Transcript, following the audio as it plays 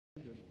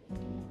Well,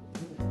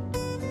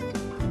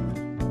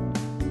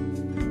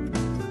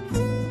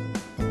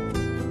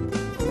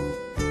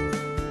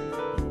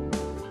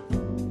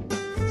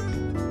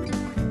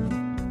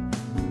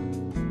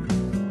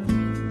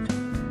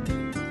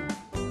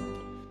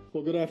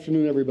 good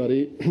afternoon,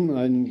 everybody.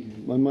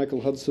 I'm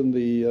Michael Hudson,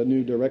 the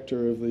new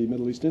director of the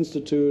Middle East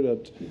Institute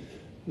at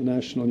the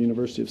National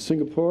University of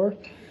Singapore,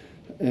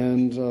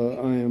 and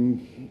I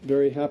am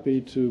very happy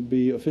to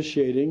be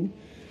officiating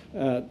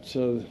at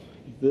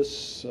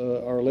this,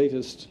 our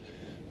latest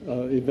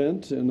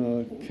event in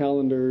a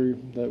calendar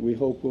that we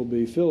hope will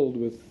be filled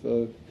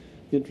with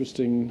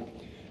interesting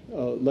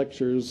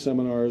lectures,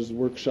 seminars,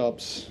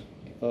 workshops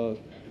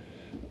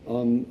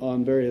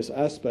on various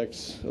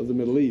aspects of the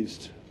Middle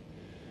East.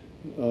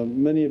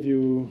 Many of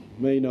you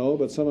may know,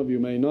 but some of you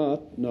may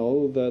not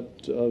know,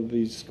 that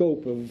the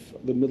scope of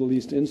the Middle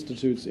East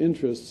Institute's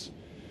interests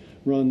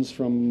runs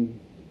from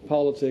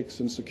politics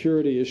and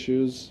security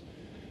issues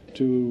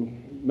to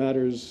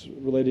matters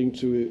relating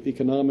to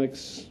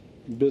economics,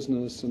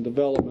 business, and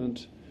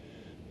development,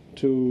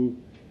 to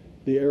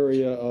the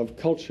area of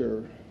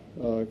culture,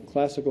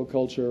 classical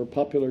culture,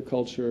 popular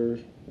culture,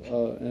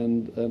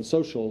 and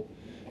social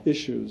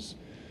issues.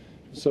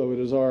 So it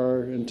is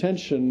our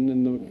intention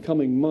in the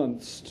coming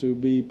months to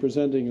be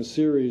presenting a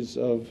series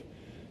of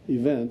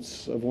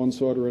events of one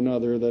sort or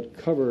another that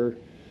cover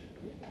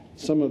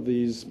some of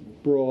these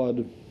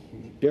broad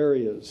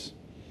areas.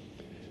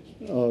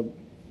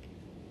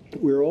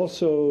 We're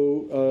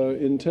also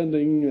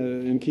intending,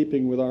 in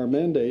keeping with our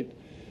mandate,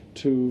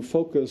 to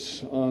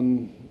focus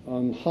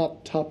on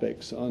hot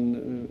topics,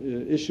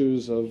 on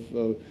issues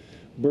of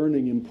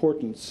burning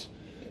importance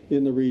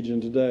in the region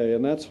today.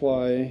 And that's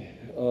why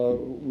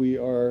we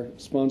are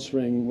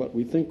sponsoring what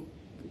we think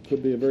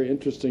could be a very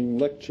interesting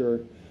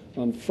lecture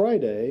on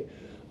Friday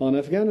on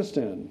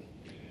Afghanistan.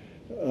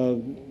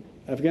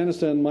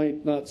 Afghanistan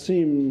might not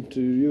seem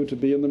to you to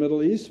be in the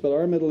Middle East, but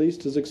our Middle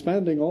East is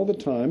expanding all the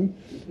time,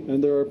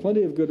 and there are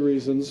plenty of good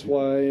reasons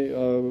why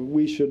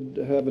we should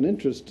have an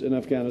interest in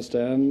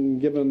Afghanistan,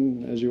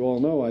 given, as you all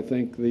know, I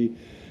think, the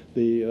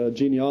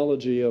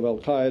genealogy of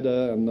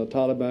Al-Qaeda and the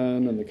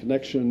Taliban and the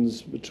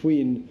connections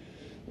between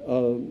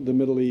the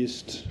Middle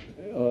East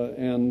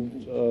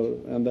and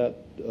that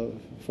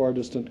far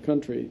distant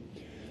country.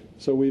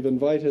 So we've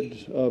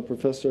invited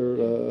Professor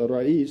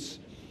Rais,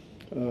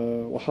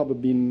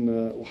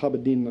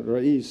 Wahhabuddin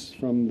Rais,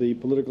 from the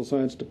Political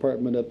Science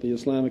Department at the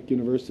Islamic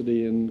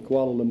University in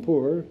Kuala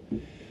Lumpur,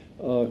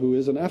 who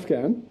is an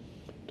Afghan,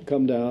 to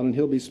come down, and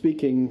he'll be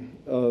speaking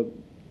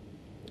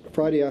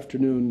Friday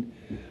afternoon,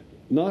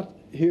 not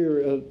here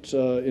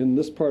in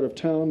this part of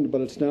town, but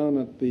it's down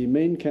at the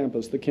main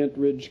campus, the Kent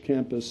Ridge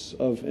campus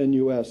of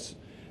NUS.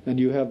 And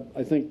you have,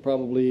 I think,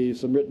 probably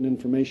some written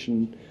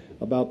information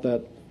about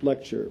that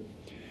lecture.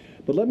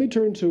 But let me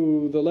turn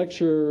to the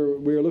lecture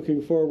we are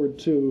looking forward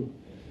to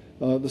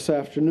this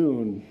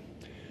afternoon.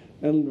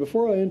 And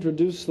before I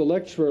introduce the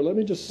lecturer, let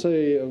me just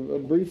say a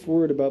brief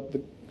word about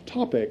the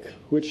topic,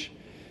 which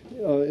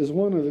is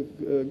one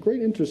of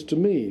great interest to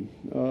me.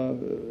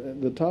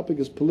 The topic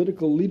is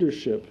political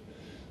leadership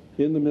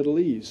in the Middle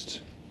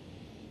East.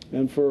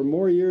 And for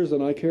more years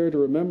than I care to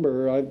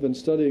remember, I've been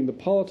studying the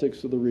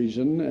politics of the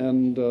region,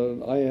 and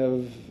I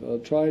have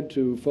tried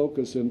to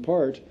focus in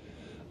part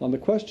on the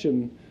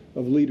question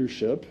of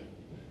leadership,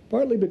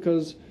 partly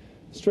because,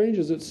 strange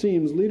as it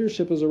seems,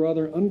 leadership is a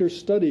rather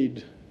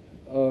understudied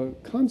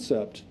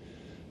concept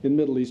in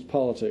Middle East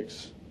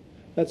politics.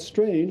 That's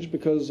strange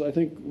because I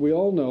think we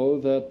all know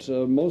that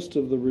most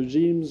of the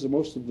regimes,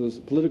 most of the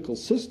political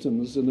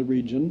systems in the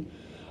region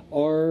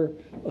are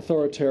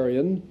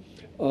authoritarian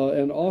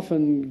and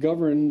often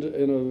governed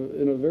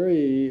in a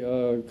very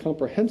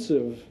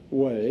comprehensive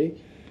way,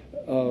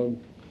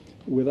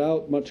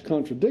 without much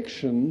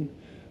contradiction,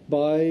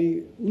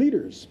 by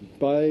leaders,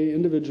 by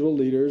individual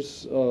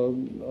leaders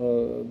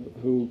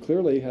who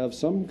clearly have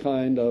some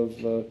kind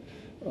of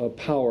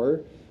power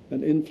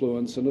and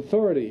influence and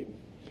authority.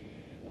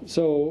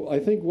 So I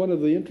think one of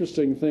the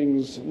interesting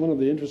things, one of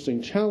the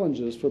interesting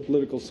challenges for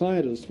political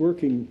scientists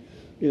working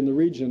in the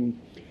region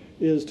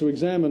is to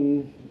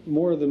examine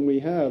more than we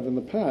have in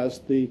the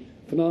past the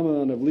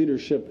phenomenon of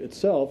leadership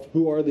itself.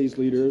 Who are these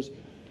leaders?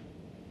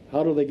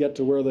 How do they get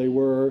to where they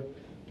were?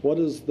 What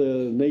is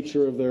the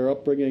nature of their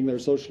upbringing, their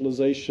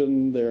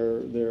socialization,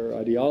 their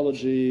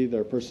ideology,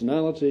 their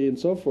personality, and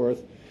so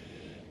forth?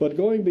 But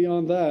going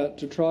beyond that,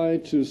 to try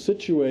to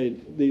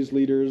situate these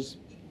leaders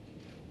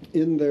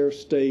in their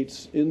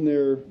states, in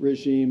their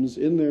regimes,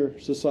 in their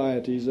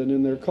societies, and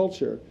in their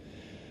culture,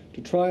 to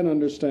try and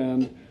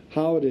understand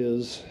how it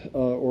is,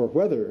 or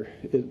whether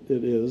it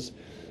is,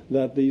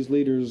 that these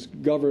leaders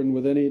govern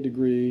with any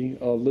degree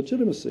of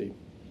legitimacy.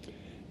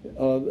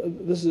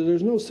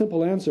 There's no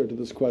simple answer to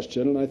this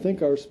question, and I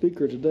think our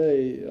speaker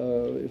today,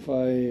 if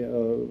I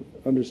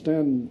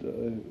understand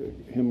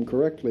him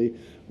correctly,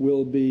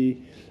 will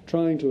be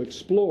trying to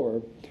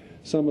explore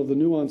some of the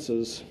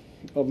nuances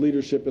of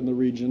leadership in the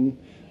region,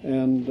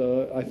 and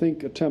I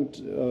think attempt,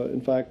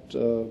 in fact,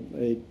 a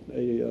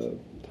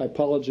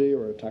typology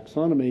or a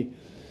taxonomy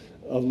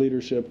of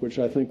leadership, which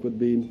I think would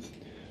be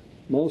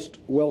most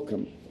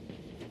welcome.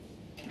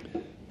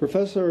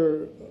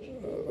 Professor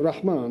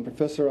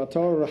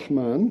Ataur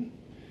Rahman,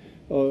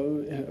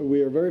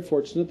 we are very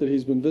fortunate that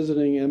he's been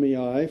visiting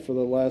MEI for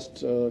the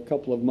last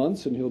couple of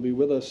months, and he'll be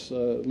with us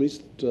at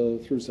least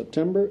through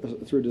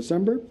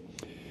December.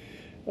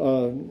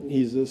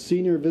 He's a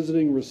senior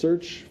visiting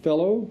research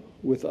fellow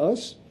with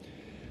us,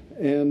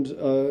 and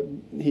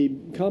he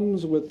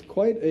comes with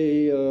quite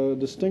a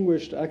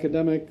distinguished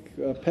academic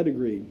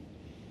pedigree.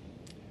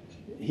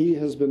 He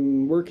has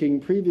been working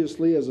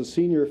previously as a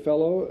senior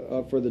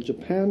fellow for the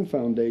Japan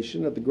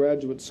Foundation at the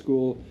Graduate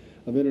School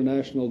of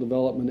International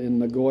Development in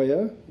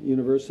Nagoya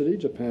University,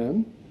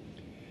 Japan.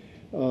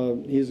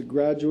 He's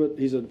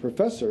a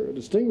professor, a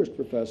distinguished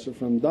professor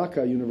from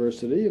Dhaka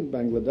University in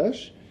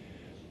Bangladesh,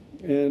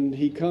 and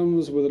he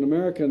comes with an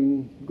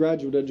American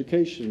graduate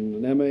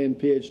education, an MA and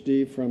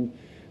PhD from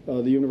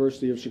the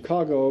University of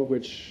Chicago,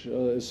 which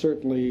is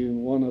certainly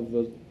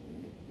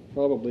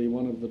probably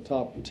one of the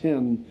top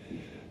 10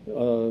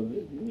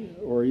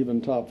 or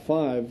even top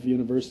 5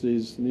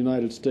 universities in the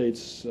United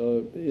States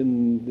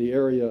in the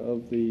area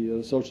of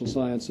the social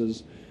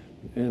sciences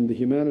and the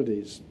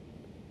humanities.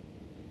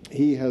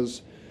 He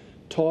has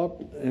taught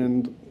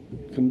and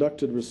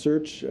conducted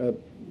research at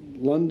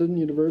London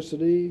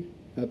University,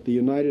 at the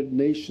United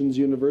Nations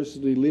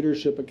University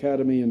Leadership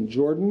Academy in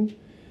Jordan,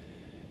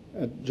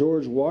 at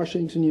George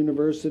Washington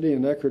University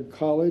and Eckerd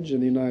College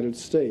in the United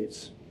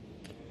States.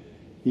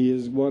 He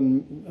has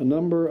won a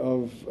number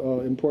of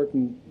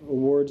important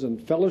awards and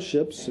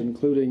fellowships,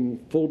 including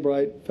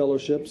Fulbright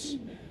Fellowships,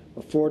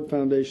 a Ford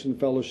Foundation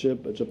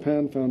Fellowship, a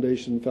Japan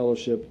Foundation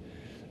Fellowship,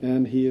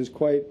 and he is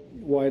quite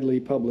widely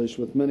published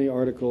with many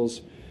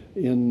articles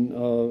in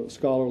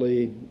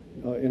scholarly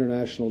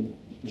international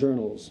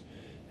journals.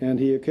 And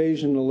he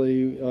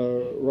occasionally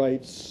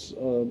writes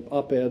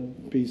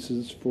op-ed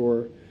pieces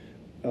for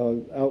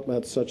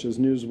outlets such as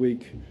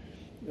Newsweek,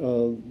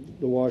 the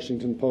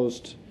Washington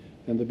Post,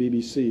 and the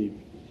BBC.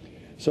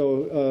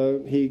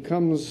 So he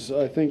comes,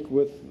 I think,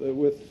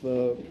 with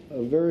a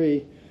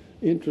very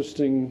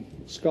interesting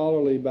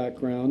scholarly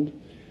background,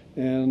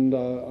 and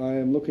I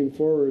am looking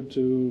forward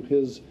to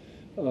his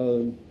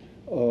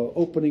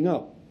opening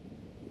up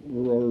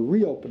or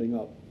reopening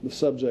up the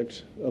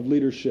subject of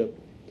leadership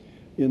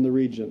in the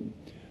region.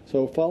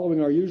 So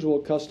following our usual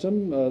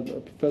custom,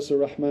 Professor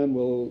Rahman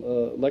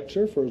will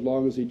lecture for as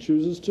long as he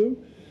chooses to,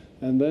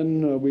 and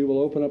then we will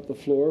open up the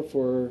floor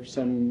for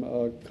some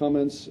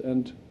comments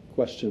and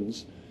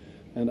questions.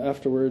 And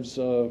afterwards,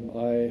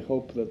 I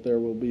hope that there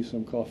will be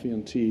some coffee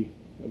and tea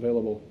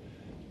available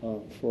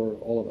for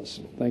all of us.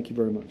 Thank you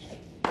very much.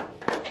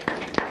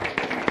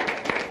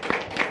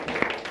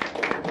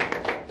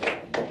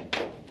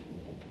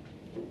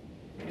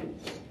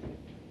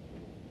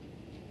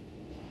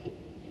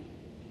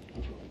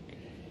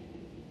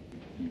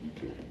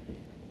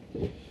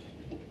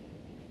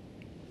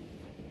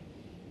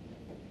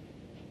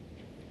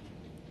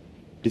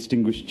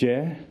 Distinguished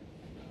Chair,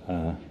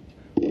 of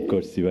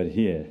course you are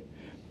here,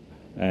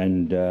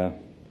 and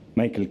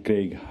Michael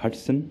Craig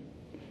Hudson,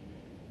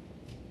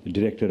 the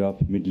Director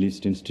of Middle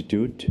East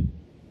Institute,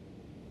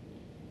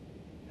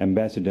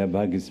 Ambassador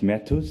Varghese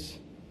Matthews,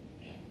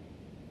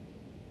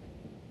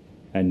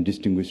 and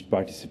distinguished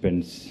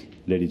participants,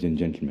 ladies and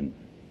gentlemen.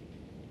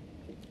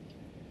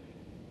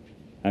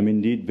 I'm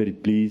indeed very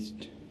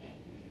pleased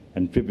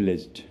and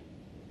privileged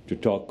to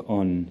talk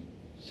on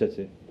such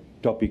a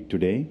topic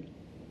today,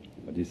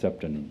 this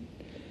afternoon.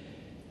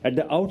 At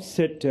the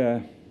outset,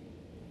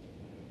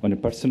 on a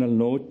personal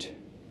note,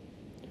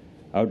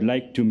 I would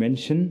like to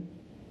mention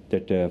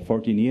that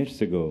 14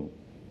 years ago,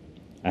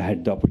 I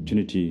had the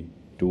opportunity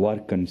to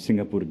work on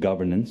Singapore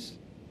governance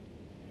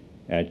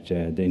at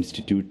the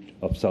Institute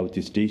of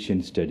Southeast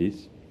Asian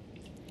Studies.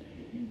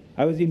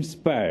 I was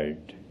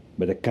inspired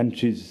by the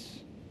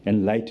country's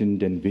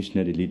enlightened and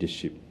visionary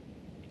leadership.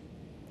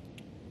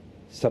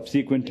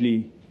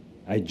 Subsequently,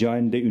 I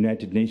joined the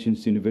United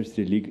Nations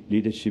University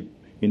Leadership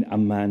in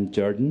Amman,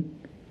 Jordan,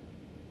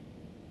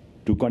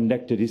 to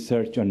conduct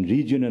research on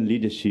regional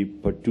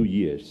leadership for 2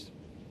 years.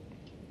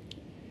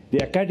 The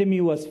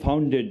academy was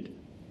founded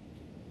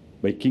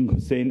by King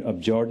Hussein of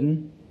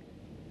Jordan,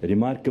 a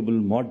remarkable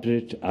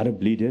moderate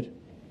Arab leader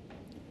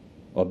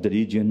of the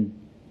region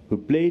who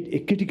played a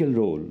critical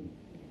role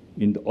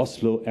in the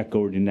Oslo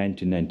Accord in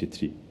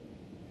 1993.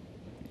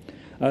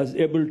 I was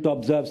able to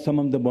observe some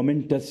of the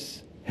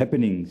momentous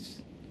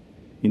happenings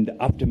in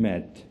the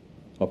aftermath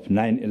of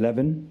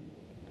 9/11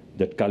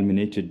 that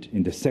culminated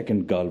in the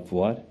Second Gulf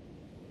War.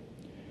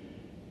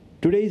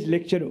 Today's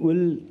lecture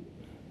will,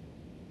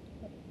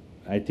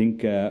 I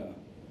think,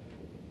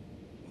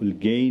 will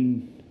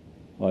gain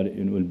or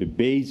it will be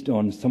based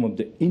on some of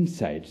the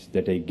insights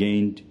that I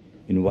gained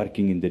in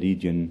working in the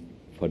region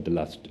for the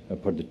last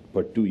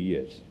for 2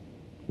 years.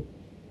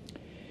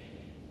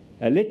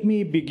 Let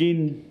me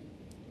begin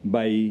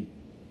by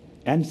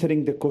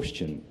answering the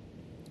question,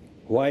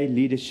 why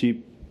leadership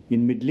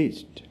in Middle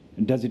East?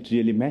 Does it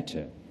really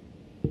matter?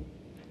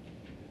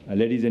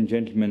 Ladies and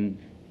gentlemen,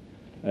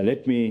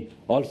 let me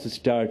also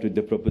start with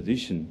the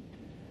proposition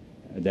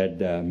that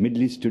the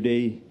Middle East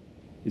today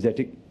is at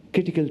a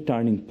critical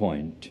turning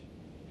point.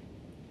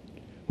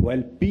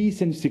 While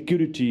peace and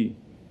security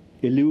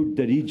elude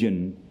the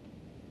region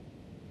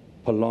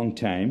for a long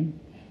time,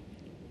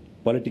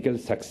 political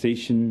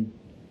succession,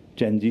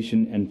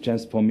 transition, and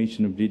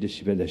transformation of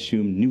leadership has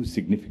assumed new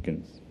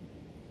significance.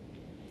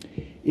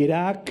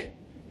 Iraq,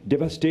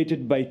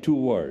 devastated by 2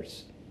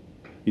 wars,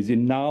 is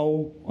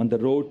now on the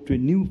road to a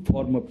new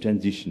form of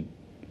transition,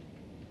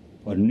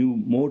 or new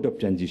mode of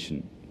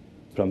transition,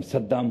 from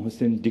Saddam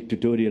Hussein's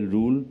dictatorial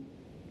rule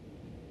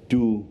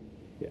to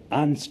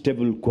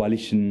unstable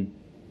coalition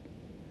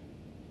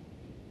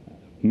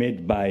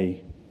made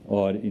by,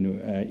 or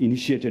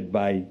initiated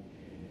by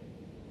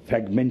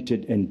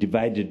fragmented and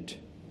divided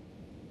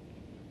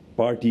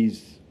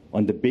parties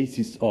on the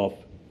basis of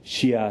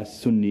Shia,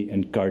 Sunni,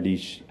 and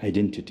Kurdish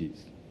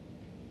identities.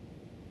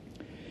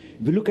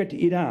 If we look at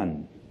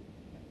Iran,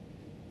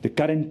 the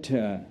current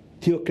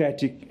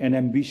theocratic and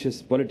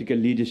ambitious political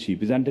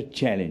leadership is under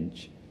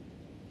challenge,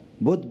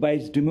 both by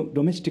its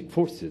domestic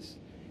forces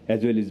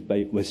as well as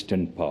by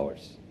Western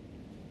powers.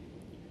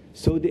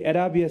 Saudi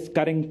Arabia's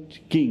current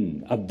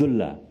king,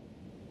 Abdullah,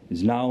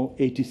 is now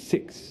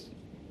 86.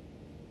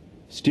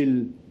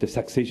 Still, the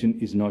succession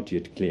is not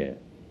yet clear.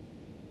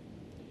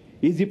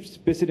 Egypt's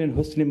President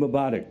Hosni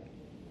Mubarak,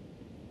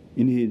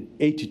 in his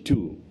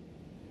 82,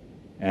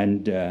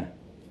 and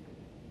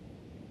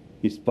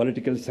his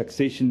political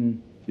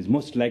succession is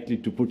most likely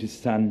to put his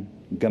son,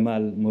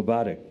 Gamal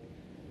Mubarak,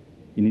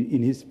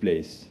 in his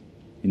place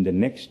in the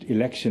next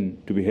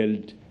election to be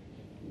held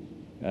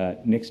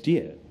next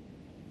year.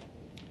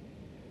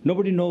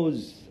 Nobody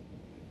knows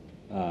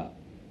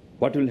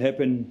what will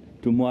happen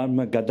to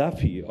Muammar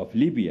Gaddafi of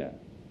Libya,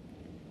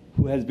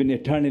 who has been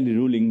eternally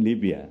ruling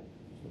Libya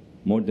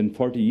more than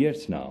 40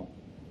 years now.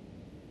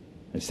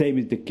 The same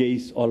is the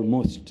case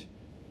almost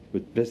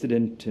with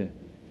President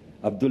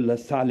Abdullah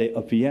Saleh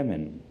of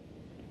Yemen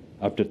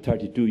after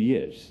 32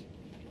 years.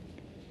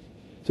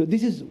 So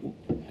this is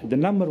the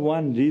number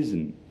one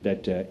reason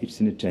that it's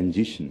in a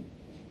transition.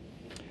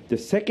 The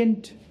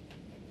second,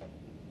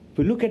 if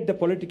we look at the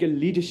political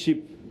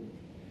leadership,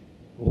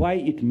 why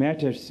it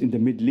matters in the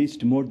Middle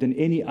East more than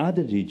any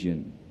other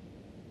region,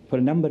 for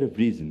a number of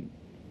reasons.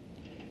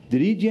 The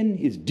region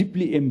is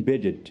deeply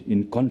embedded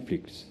in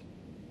conflicts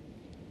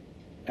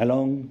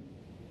along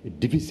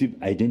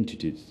divisive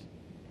identities.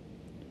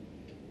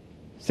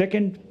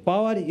 Second,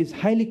 power is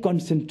highly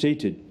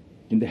concentrated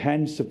in the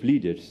hands of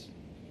leaders,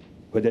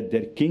 whether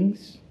they're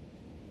kings,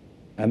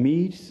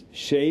 amirs,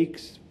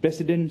 sheikhs,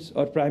 presidents,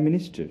 or prime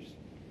ministers,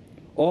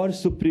 or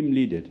supreme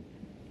leader.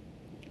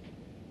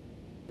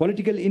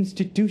 Political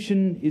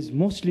institution is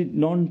mostly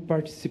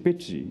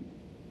non-participatory.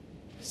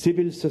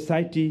 Civil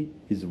society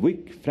is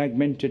weak,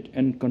 fragmented,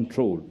 and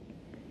controlled.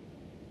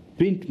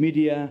 Print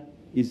media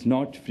is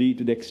not free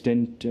to the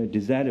extent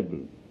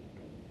desirable.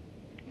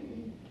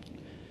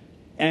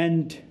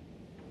 And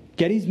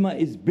charisma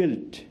is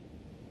built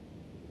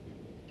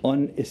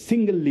on a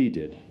single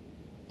leader,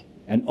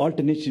 and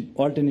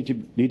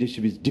alternative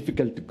leadership is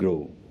difficult to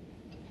grow,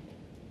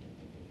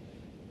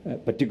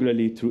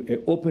 particularly through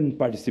an open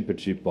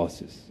participatory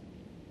process.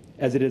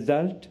 As a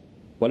result,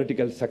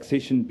 political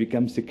succession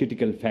becomes a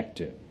critical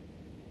factor,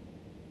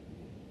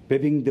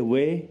 paving the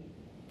way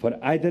for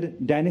either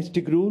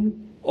dynastic rule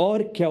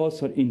or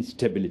chaos or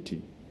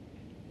instability.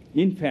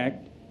 In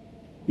fact,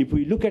 if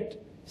we look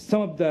at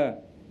some of the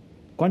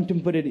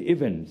contemporary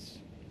events,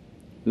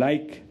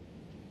 like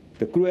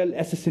the cruel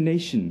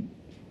assassination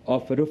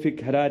of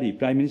Rafiq Hariri,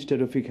 Prime Minister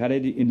Rafiq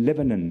Hariri in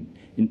Lebanon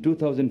in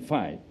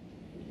 2005,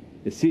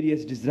 a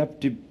serious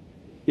disruptive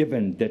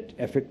event that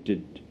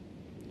affected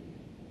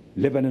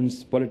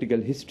Lebanon's political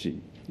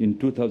history in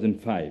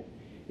 2005,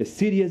 a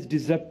serious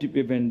disruptive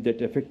event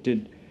that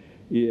affected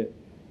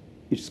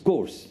its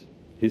course.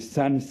 His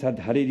son Saad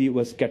Hariri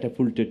was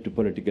catapulted to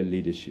political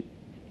leadership.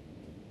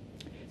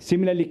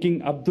 Similarly,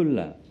 King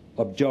Abdullah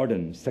of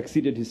Jordan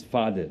succeeded his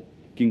father,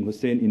 King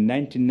Hussein, in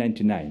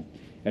 1999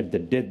 at the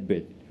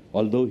deathbed,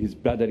 although his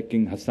brother,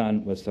 King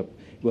Hassan, was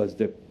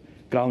the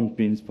crown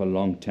prince for a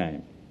long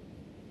time.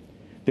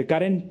 The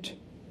current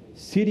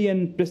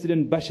Syrian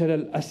President Bashar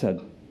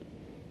al-Assad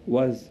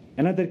was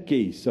another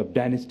case of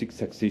dynastic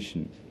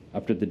succession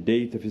after the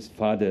death of his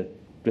father,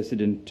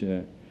 President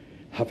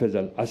Hafez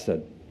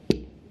al-Assad,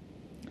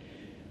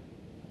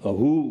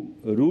 who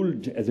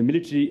ruled as a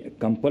military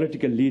cum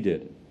political leader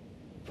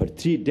for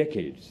 3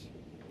 decades.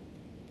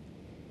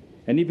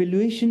 An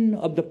evaluation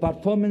of the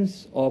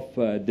performance of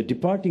the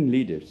departing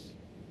leaders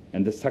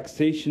and the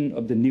succession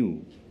of the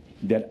new,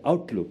 their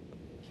outlook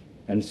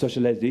and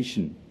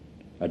socialization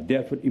are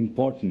therefore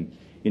important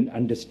in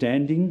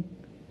understanding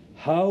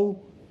how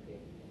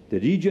the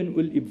region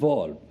will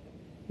evolve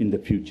in the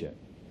future.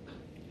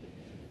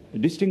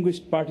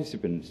 Distinguished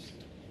participants,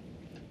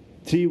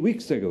 3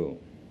 weeks ago,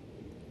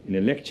 in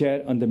a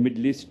lecture on the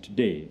Middle East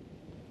Day,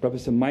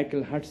 Professor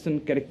Michael Hudson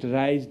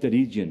characterized the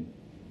region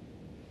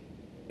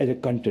as a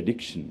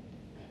contradiction,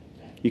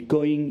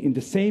 echoing in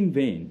the same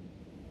vein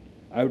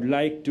I would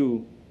like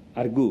to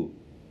argue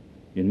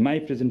in my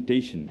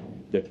presentation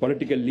that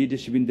political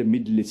leadership in the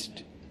Middle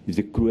East is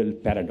a cruel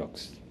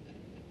paradox.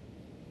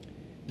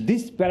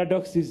 This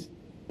paradox is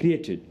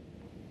created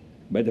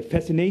by the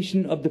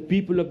fascination of the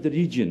people of the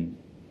region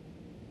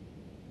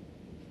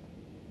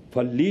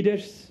for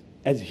leaders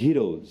as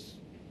heroes,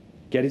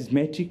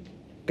 charismatic,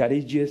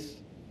 courageous,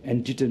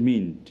 and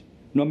determined,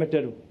 no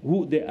matter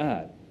who they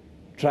are,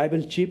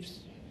 tribal chiefs,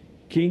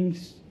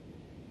 kings,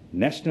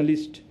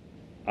 nationalist,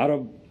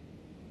 Arab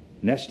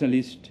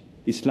nationalist,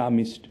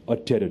 Islamist, or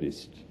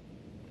terrorist.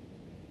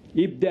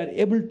 If they are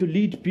able to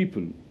lead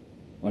people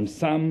on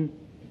some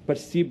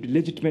perceived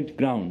legitimate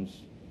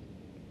grounds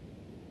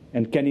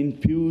and can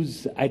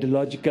infuse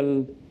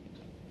ideological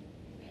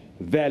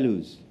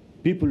values,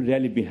 people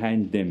rally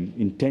behind them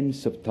in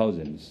tens of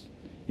thousands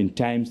in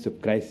times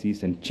of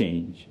crisis and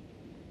change.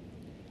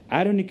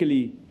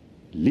 Ironically,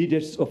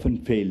 leaders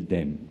often fail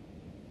them.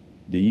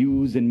 They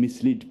use and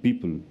mislead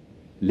people,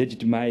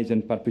 legitimize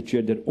and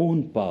perpetuate their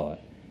own power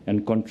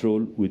and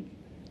control with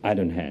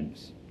iron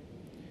hands.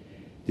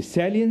 The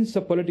salience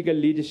of political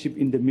leadership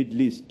in the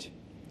Middle East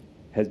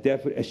has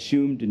therefore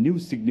assumed new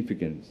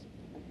significance.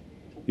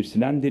 It's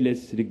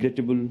nonetheless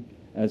regrettable,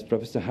 as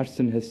Professor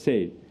Hudson has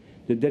said,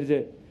 that there is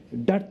a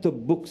dearth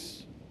of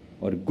books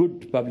or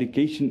good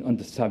publication on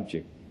the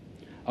subject.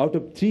 Out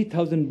of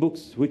 3,000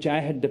 books which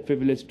I had the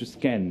privilege to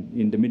scan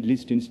in the Middle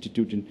East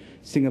Institute in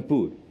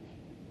Singapore,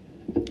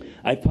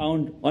 I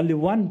found only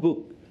one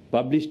book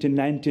published in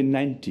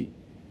 1990,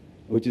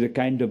 which is a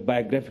kind of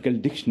biographical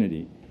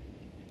dictionary,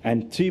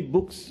 and 3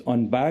 books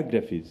on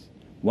biographies,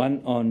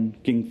 one on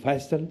King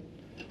Faisal,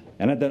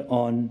 another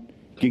on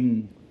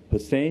King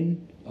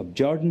Hussein of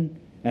Jordan,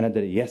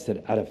 another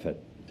Yasser Arafat.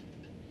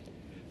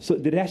 So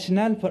the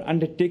rationale for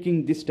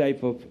undertaking this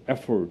type of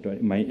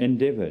effort, my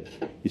endeavor,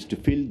 is to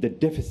fill the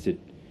deficit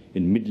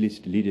in Middle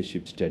East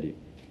leadership study.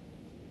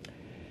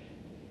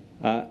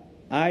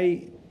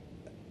 I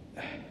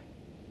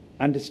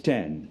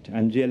understand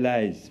and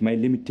realize my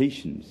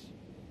limitations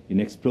in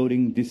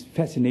exploring this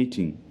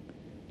fascinating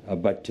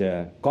but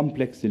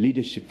complex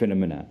leadership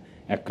phenomena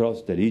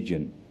across the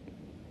region,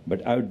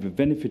 but I would be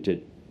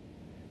benefited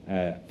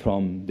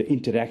from the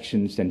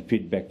interactions and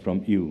feedback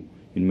from you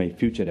in my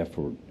future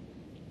effort.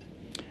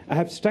 I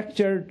have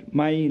structured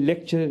my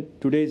lecture,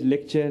 today's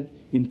lecture,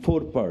 in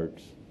 4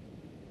 parts.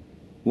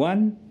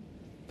 One,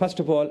 first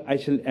of all, I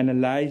shall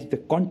analyze the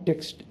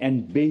context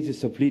and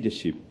basis of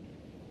leadership.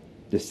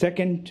 The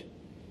second,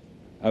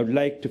 I would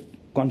like to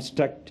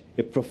construct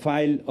a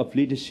profile of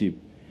leadership,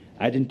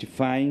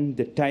 identifying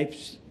the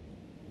types,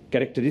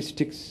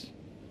 characteristics,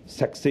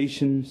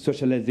 succession,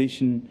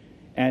 socialization,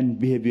 and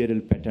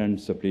behavioral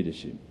patterns of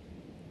leadership.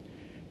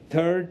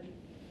 Third,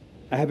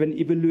 I have an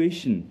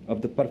evaluation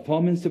of the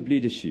performance of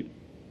leadership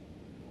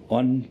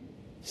on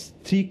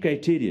 3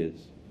 criteria: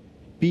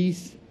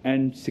 peace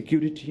and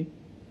security,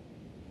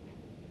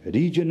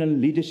 regional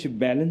leadership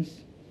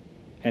balance,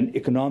 and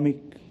economic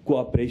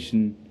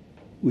cooperation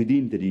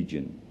within the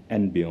region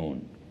and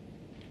beyond.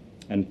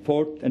 And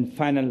fourth and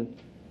final,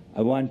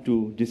 I want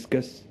to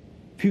discuss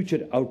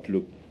future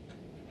outlook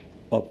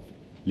of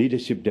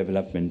leadership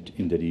development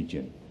in the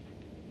region.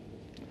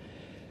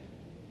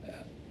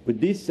 With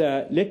this,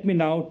 let me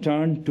now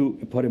turn to,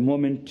 for a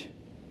moment,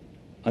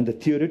 on the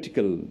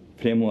theoretical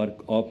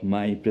framework of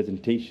my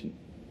presentation.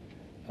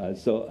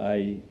 So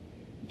I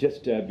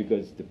just,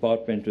 because the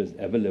PowerPoint was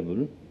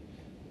available,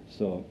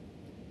 so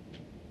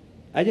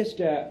I just,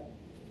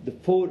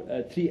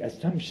 the 3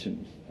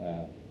 assumptions,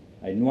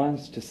 I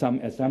nuanced some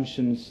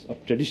assumptions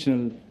of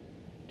traditional,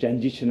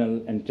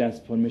 transitional, and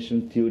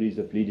transformational theories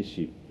of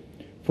leadership,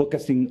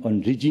 focusing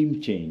on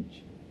regime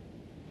change,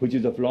 which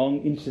is of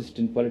long interest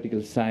in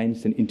political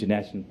science and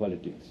international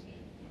politics.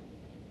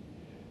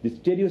 The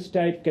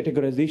stereotype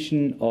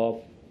categorization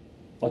of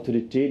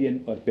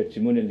authoritarian or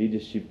patrimonial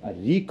leadership are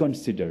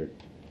reconsidered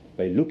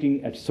by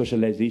looking at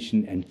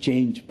socialization and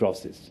change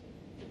process.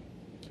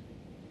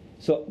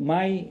 So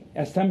my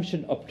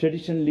assumption of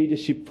traditional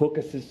leadership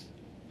focuses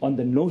on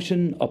the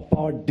notion of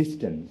power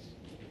distance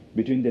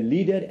between the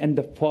leader and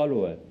the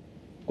follower,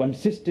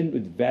 consistent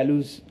with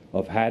values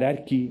of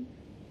hierarchy,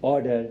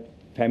 order,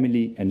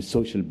 family, and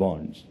social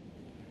bonds.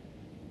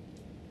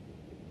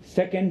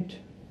 Second,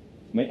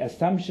 my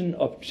assumption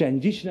of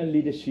transitional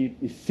leadership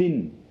is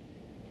seen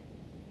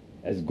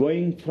as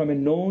going from a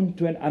known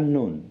to an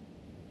unknown,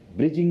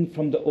 bridging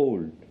from the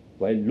old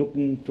while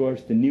looking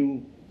towards the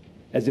new,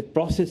 as a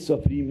process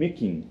of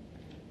remaking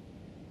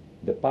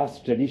the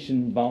past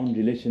tradition-bound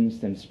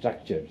relations and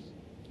structures,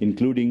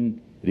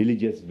 including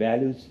religious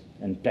values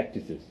and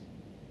practices.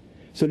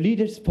 So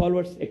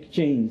leaders-followers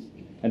exchange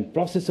and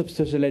process of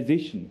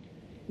socialization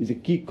is a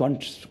key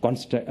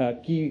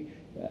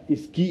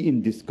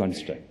in this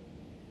construct.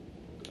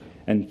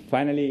 And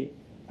finally,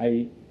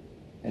 I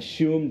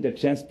assume that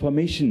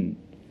transformation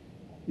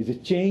is a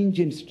change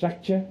in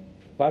structure,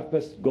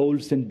 purpose,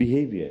 goals, and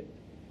behavior,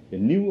 a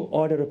new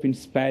order of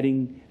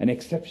inspiring and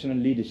exceptional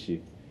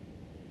leadership.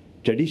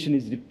 Tradition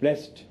is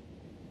replaced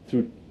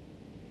through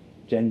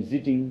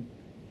transiting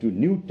to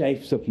new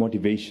types of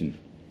motivation.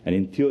 And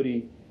in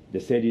theory, they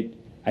said it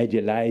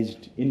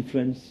idealized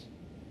influence,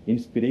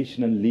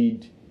 inspirational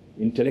lead,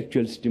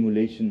 intellectual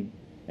stimulation,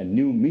 and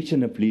new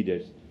mission of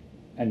leaders,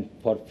 and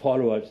for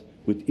followers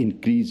with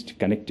increased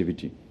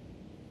connectivity.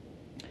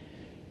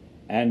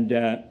 And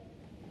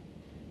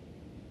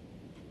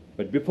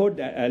but before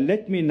that,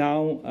 let me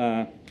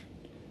now,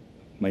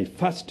 my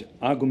first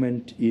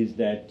argument is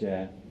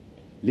that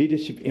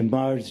leadership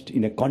emerged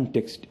in a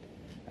context.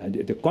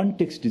 The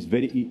context is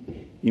very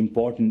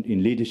important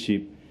in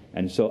leadership,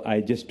 and so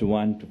I just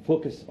want to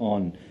focus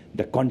on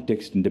the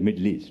context in the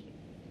Middle East.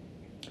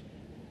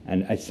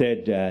 And I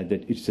said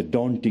that it's a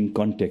daunting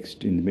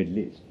context in the Middle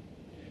East.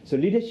 So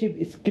leadership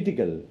is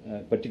critical,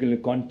 particular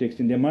context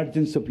in the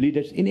emergence of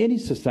leaders in any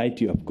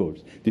society, of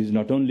course. This is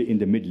not only in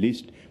the Middle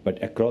East,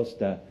 but across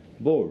the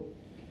board,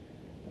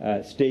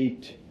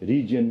 state,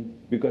 region,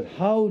 because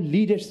how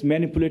leaders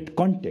manipulate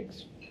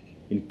context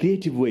in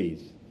creative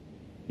ways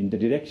in the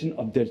direction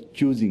of their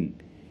choosing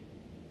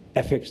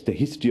affects the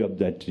history of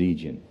that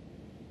region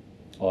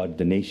or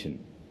the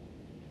nation.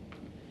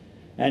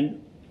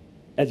 And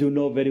as you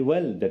know very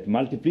well, that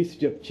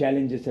multiplicity of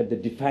challenges are the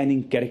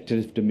defining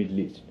characteristics of the Middle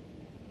East.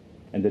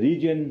 And the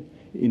region,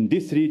 in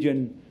this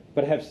region,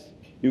 perhaps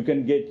you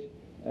can get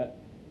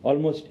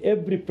almost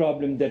every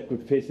problem that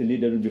could face a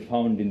leader will be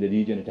found in the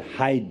region at a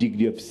high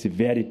degree of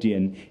severity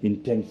and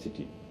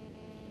intensity.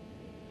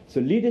 So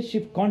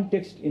leadership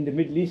context in the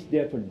Middle East,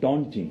 therefore,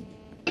 daunting,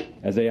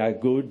 as I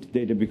argued,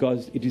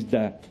 because it is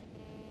the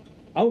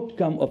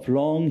outcome of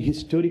long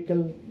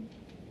historical,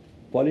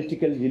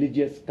 political,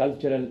 religious,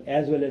 cultural,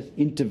 as well as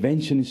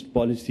interventionist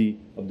policy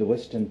of the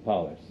Western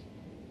powers.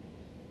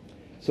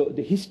 So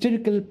the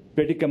historical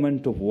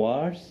predicament of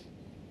wars,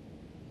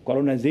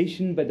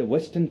 colonization by the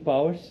Western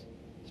powers,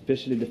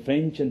 especially the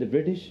French and the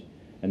British,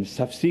 and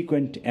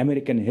subsequent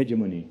American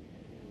hegemony,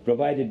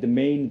 provided the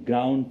main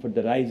ground for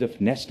the rise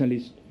of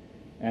nationalists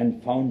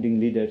and founding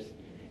leaders,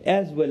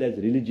 as well as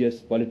religious,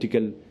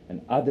 political,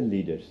 and other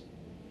leaders,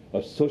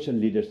 or social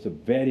leaders of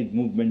varied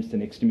movements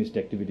and extremist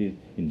activities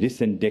in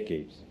recent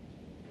decades.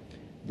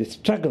 The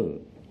struggle,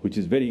 which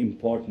is very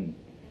important,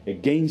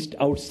 against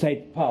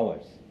outside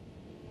powers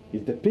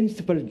is the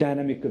principal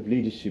dynamic of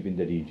leadership in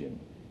the region,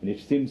 and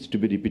it seems to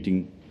be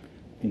repeating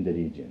in the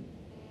region.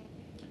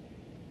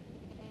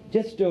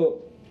 Just to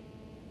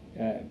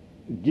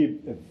give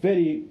a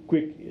very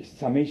quick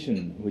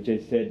summation, which I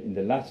said in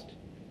the last,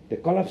 the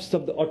collapse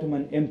of the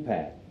Ottoman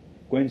Empire,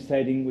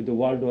 coinciding with the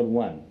World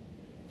War I,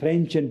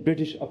 French and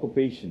British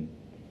occupation,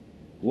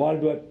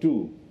 World War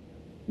II,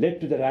 led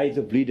to the rise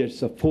of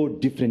leaders of 4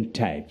 different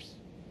types.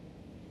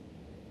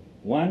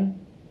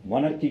 One,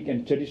 monarchic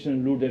and traditional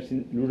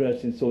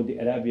rulers in Saudi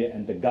Arabia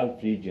and the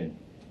Gulf region,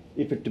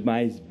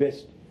 epitomized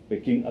best by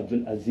King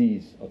Abdul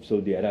Aziz of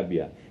Saudi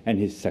Arabia and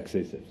his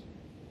successors.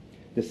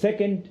 The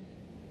second,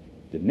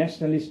 the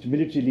nationalist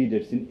military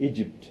leaders in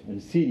Egypt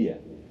and Syria,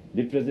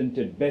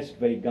 represented best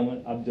by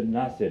Gamal Abdel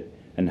Nasser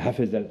and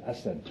Hafez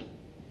al-Assad.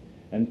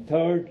 And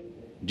third,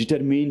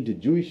 determined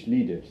Jewish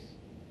leaders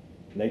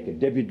like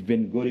David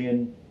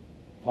Ben-Gurion,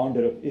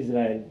 founder of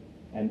Israel,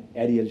 and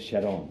Ariel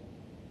Sharon.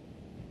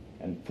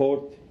 And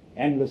fourth,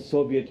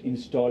 Anglo-Soviet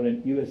installed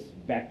and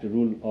US-backed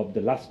rule of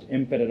the last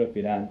emperor of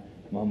Iran,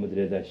 Mohammad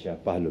Reza Shah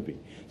Pahlavi.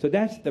 So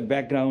that's the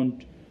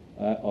background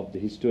of the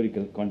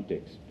historical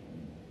context.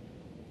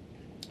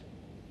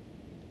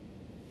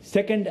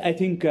 Second, I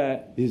think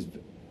this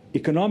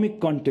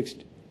economic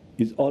context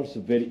is also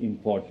very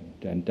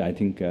important, and I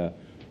think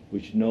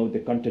we should know the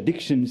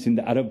contradictions in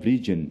the Arab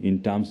region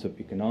in terms of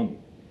economic.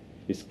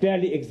 It's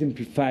clearly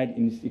exemplified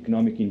in its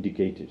economic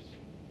indicators.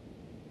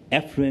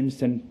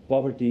 Affluence and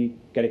poverty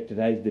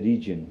characterize the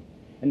region,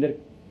 and they're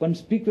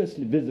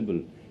conspicuously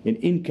visible in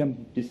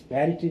income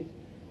disparities,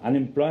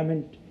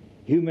 unemployment,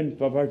 human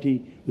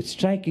poverty, with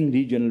striking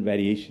regional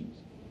variations.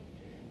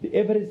 The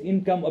average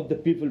income of the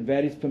people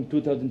varies from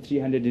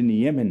 2,300 in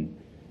Yemen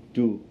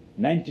to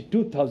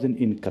 92,000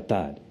 in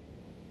Qatar.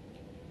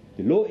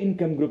 The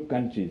low-income group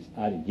countries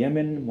are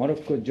Yemen,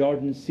 Morocco,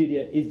 Jordan,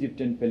 Syria, Egypt,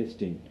 and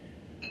Palestine,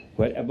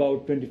 where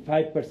about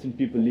 25%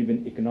 people live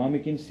in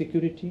economic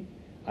insecurity,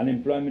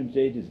 unemployment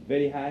rate is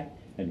very high,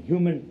 and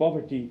human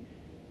poverty,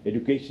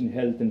 education,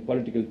 health, and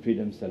political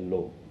freedoms are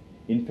low.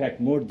 In fact,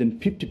 more than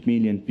 50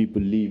 million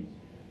people live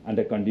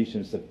under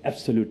conditions of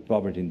absolute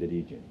poverty in the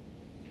region.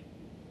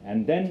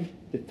 And then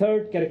the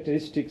third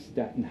characteristics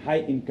that in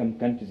high-income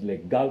countries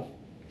like Gulf,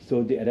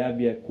 Saudi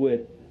Arabia,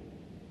 Kuwait,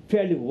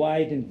 fairly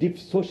wide and deep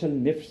social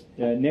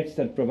nets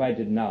are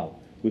provided now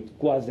with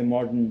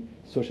quasi-modern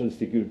social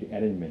security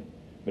arrangement.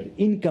 But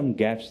income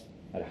gaps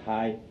are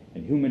high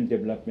and human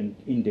development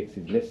index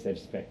is less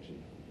satisfactory.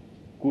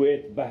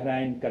 Kuwait,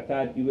 Bahrain,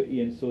 Qatar,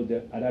 UAE, and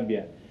Saudi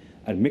Arabia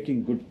are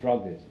making good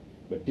progress,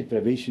 but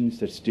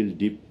deprivations are still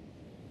deep,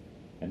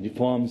 and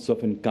reforms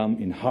often come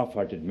in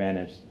half-hearted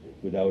manners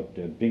without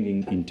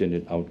bringing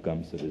intended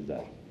outcomes as a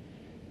result.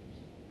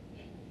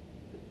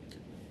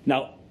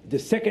 Now, the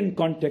second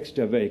context,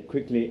 very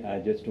quickly, I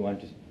just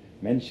want to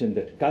mention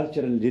that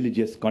cultural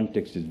religious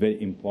context is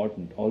very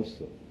important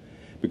also,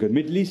 Because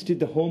Middle East is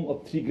the home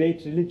of three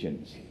great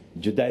religions,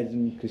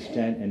 Judaism,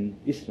 Christian, and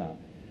Islam,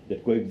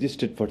 that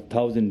coexisted for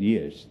 1,000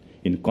 years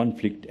in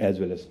conflict as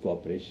well as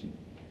cooperation,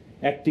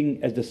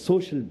 acting as the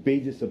social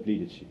basis of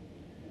leadership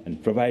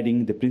and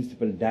providing the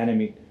principal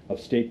dynamic of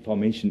state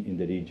formation in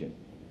the region.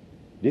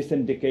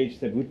 Recent decades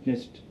have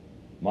witnessed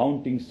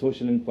mounting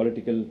social and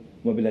political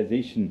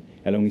mobilization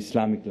along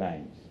Islamic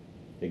lines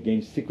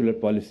against secular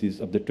policies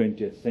of the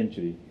 20th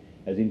century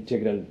as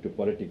integral to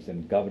politics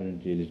and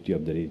governance reality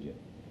of the region.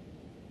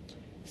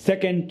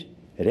 Second,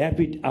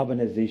 rapid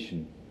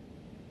urbanization,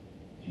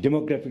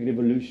 demographic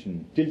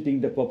revolution,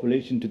 tilting the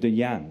population to the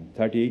young,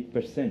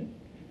 38%,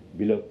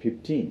 below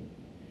 15.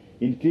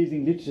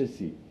 Increasing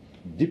literacy,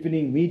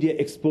 deepening media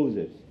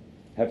exposures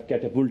have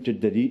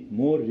catapulted the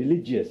more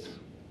religious,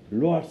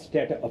 lower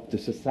strata of the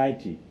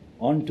society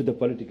onto the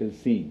political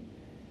scene.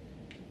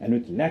 And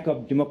with lack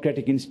of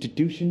democratic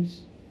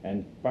institutions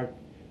and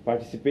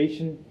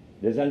participation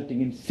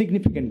resulting in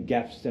significant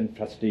gaps and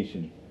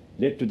frustration,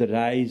 led to the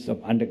rise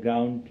of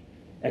underground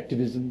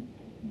activism,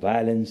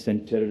 violence,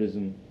 and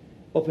terrorism,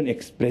 often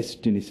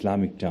expressed in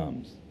Islamic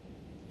terms.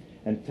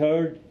 And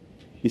third,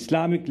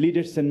 Islamic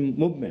leaders and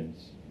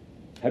movements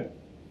have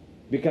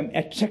become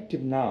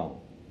attractive now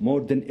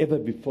more than ever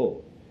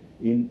before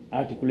in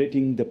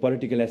articulating the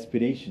political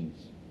aspirations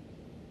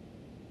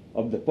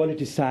of the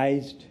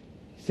politicized,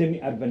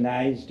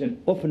 semi-urbanized,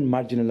 and often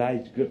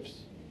marginalized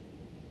groups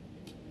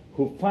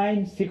who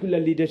find secular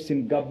leaders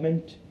in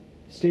government,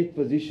 state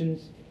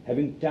positions,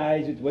 having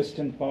ties with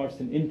Western powers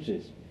and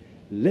interests,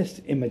 less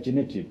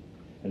imaginative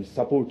and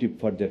supportive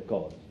for their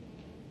cause.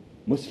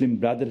 Muslim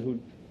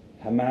Brotherhood,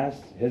 Hamas,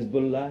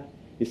 Hezbollah,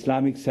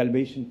 Islamic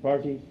Salvation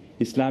Party,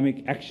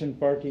 Islamic Action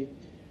Party,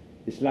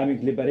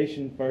 Islamic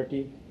Liberation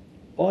Party,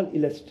 all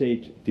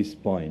illustrate this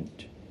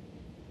point.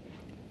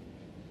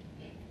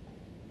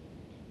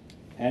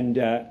 And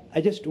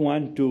I just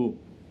want to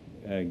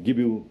give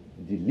you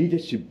the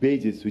leadership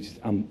basis, which is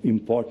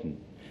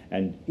important.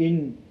 And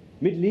in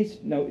Middle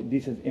East, now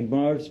this has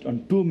emerged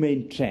on two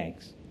main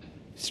tracks,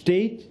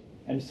 state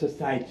and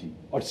society,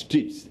 or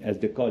streets as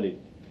they call it,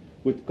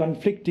 with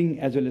conflicting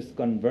as well as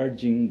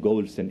converging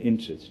goals and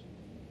interests.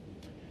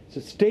 So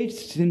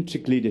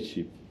state-centric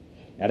leadership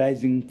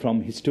arising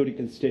from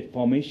historical state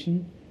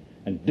formation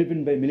and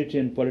driven by military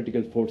and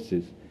political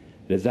forces,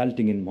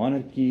 resulting in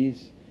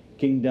monarchies,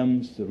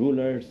 kingdoms,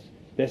 rulers,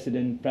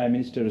 president, prime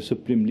minister, or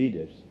supreme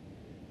leaders,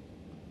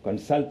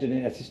 consulted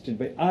and assisted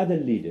by other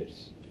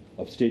leaders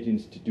of state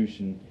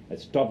institutions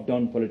as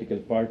top-down political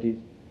parties.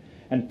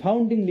 And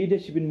founding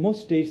leadership in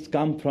most states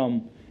come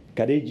from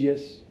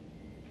courageous,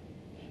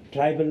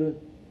 tribal,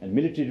 and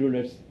military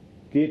rulers,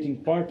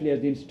 creating partly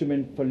as the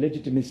instrument for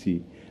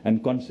legitimacy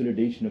and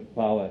consolidation of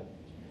power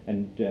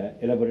and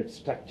elaborate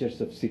structures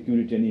of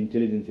security and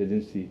intelligence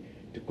agency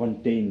to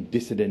contain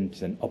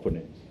dissidents and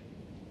opponents.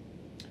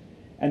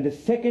 And the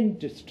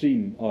second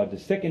stream, or the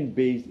second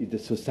base, is the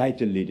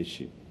societal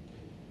leadership,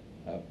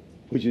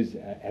 which is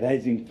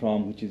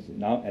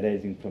now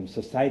arising from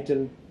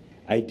societal,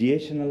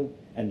 ideational,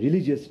 and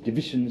religious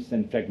divisions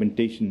and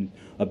fragmentation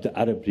of the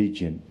Arab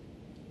region.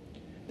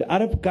 The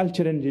Arab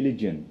culture and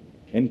religion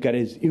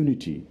encourage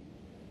unity,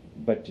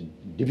 but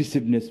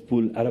divisiveness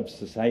pull Arab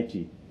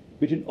society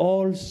between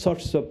all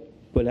sorts of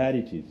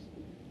polarities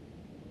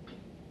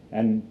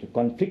and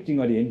conflicting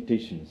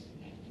orientations,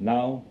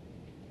 now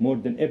more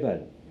than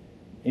ever,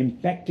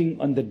 impacting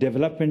on the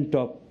development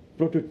of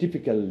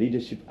prototypical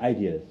leadership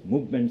ideas,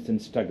 movements,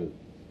 and struggles.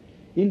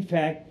 In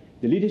fact,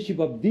 the leadership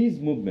of these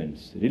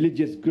movements,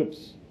 religious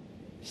groups,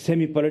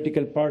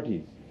 semi-political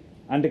parties,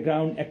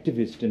 underground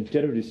activists, and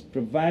terrorists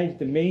provide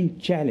the main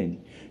challenge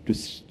to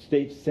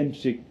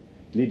state-centric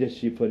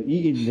leadership for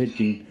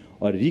reinventing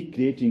or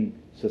recreating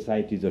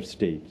societies or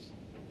states.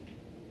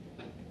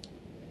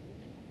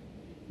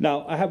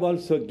 Now, I have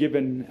also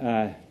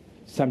given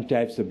some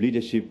types of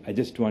leadership. I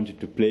just wanted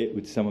to play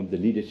with some of the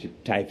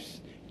leadership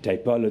types,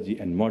 typology,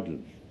 and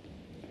models.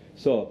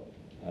 So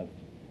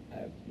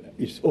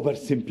it's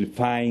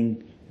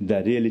oversimplifying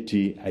the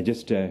reality. I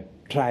just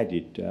tried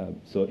it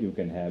so you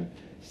can have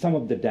some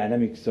of the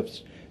dynamics of,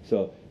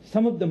 so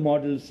some of the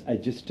models I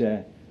just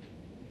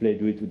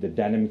played with the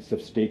dynamics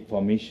of state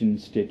formation,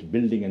 state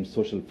building, and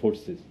social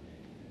forces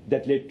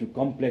that led to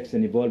complex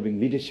and evolving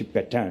leadership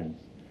patterns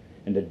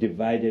and are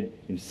divided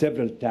in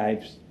several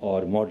types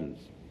or models.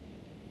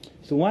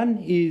 So one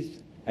is,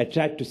 I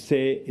tried to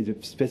say, is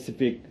a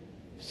specific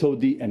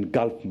Saudi and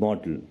Gulf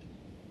model,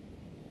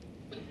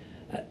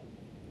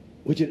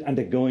 which is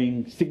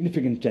undergoing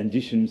significant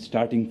transition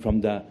starting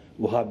from the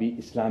Wahhabi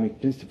Islamic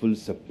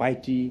principles of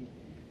piety,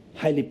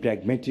 highly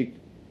pragmatic,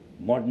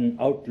 modern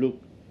outlook,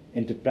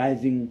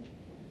 enterprising,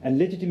 and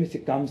legitimacy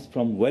comes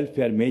from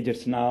welfare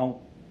measures now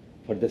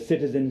for the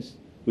citizens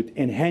with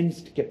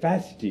enhanced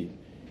capacity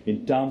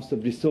in terms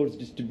of resource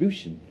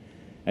distribution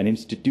and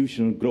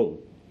institutional growth,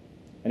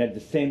 and at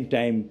the same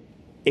time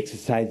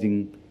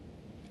exercising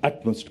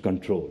utmost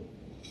control.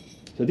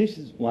 So this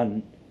is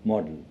one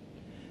model.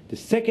 The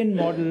second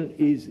model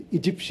is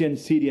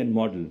Egyptian-Syrian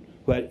model,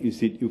 where you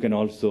see you can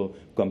also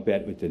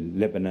compare with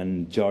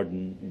Lebanon,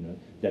 Jordan,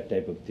 that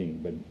type of thing,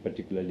 but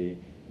particularly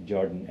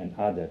Jordan and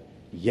other,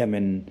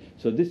 Yemen.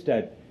 So this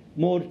type,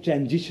 more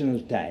transitional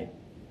type,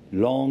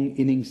 long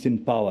innings in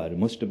power,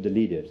 most of the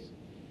leaders,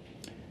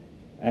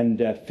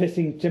 and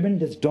facing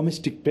tremendous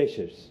domestic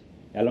pressures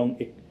along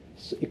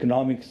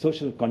economic,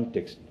 social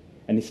context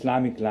and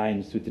Islamic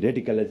lines with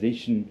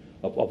radicalization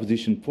of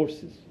opposition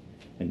forces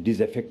and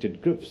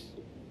disaffected groups.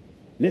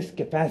 Less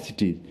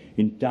capacity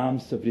in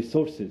terms of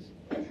resources,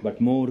 but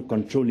more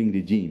controlling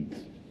regimes.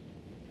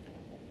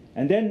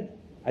 And then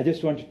I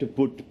just wanted to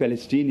put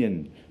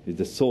Palestinian as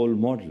the sole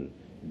model,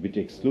 a bit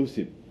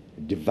exclusive,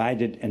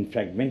 divided and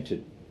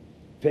fragmented,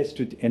 faced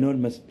with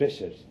enormous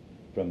pressures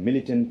from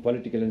militant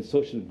political and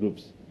social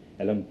groups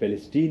along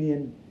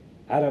Palestinian,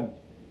 Arab,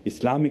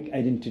 Islamic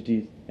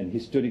identities and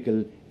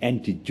historical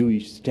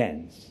anti-Jewish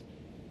stance.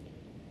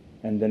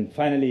 And then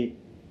finally,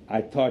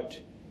 I thought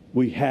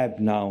we have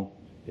now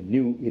a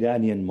new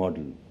Iranian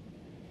model,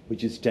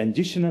 which is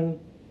transitional,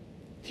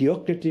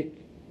 theocratic,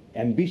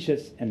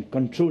 ambitious and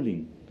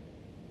controlling,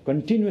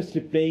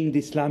 continuously playing the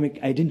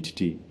Islamic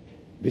identity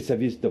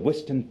vis-a-vis the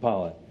Western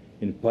power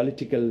in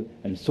political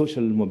and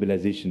social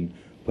mobilization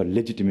for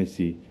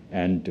legitimacy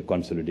and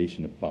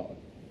consolidation of power.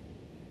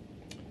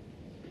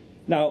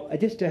 Now, I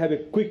just have a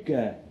quick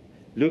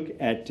look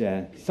at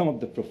some of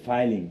the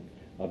profiling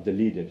of the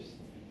leaders.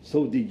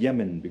 Saudi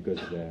Yemen, because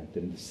they're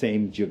in the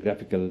same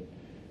geographical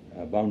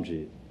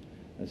boundary.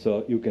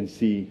 So you can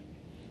see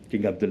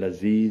King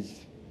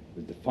Abdulaziz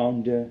was the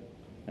founder,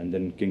 and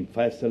then King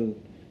Faisal,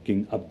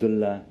 King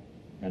Abdullah,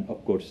 and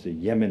of course the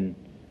Yemen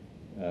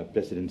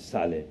President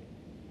Saleh.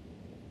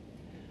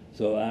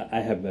 So I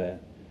have,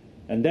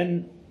 and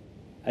then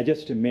I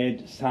just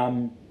made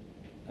some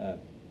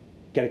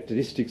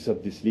characteristics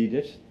of these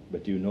leaders,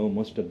 but you know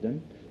most of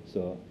them.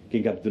 So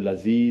King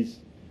Abdulaziz,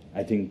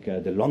 I think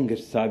the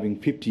longest serving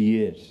 50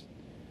 years,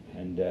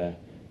 and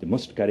the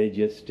most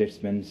courageous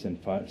statesman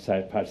and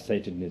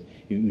far-sightedness,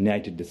 he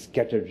united the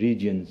scattered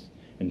regions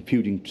and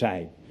feuding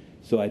tribe.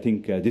 So I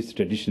think this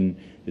tradition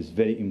is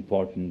very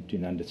important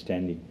in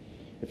understanding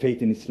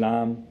faith in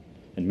Islam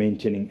and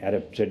maintaining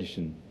Arab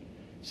tradition.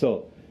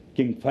 So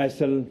King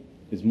Faisal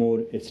is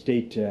more a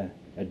state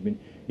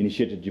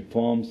initiated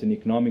reforms in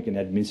economic and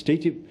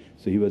administrative,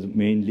 so he was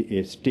mainly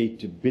a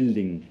state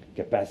building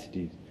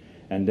capacity.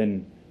 And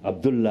then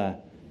Abdullah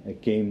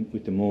came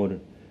with a more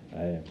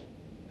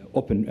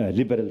open,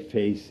 liberal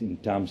face in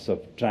terms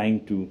of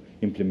trying to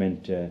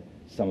implement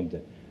some of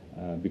the,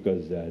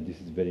 because this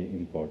is very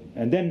important.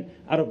 And then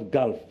Arab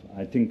Gulf,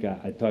 I think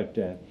I thought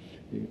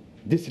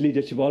this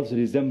leadership also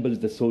resembles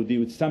the Saudi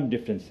with some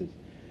differences.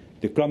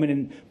 The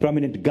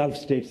prominent Gulf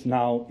states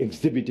now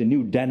exhibit a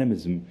new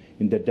dynamism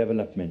in their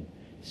development,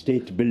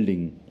 state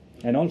building,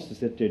 and also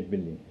state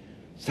building.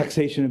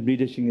 Succession of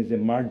leadership is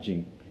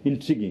emerging,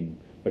 intriguing,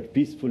 but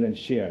peaceful and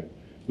shared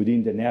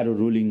within the narrow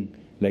ruling,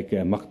 like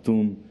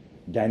Maktoum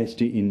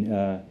dynasty in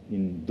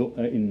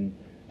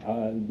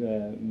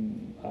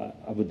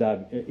Abu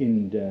Dhabi,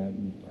 in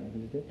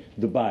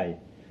Dubai,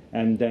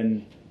 and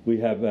then we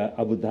have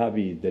Abu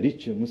Dhabi, the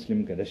rich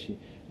Muslim Qurashi.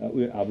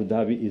 Abu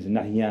Dhabi is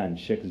Nahyan,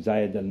 Sheikh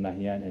Zayed Al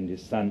Nahyan, and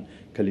his son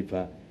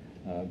Khalifa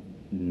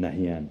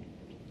Nahyan.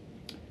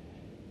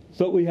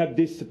 So we have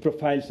these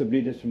profiles of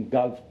leaders from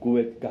Gulf,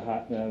 Kuwait,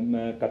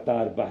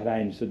 Qatar,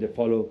 Bahrain. So they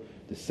follow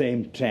the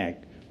same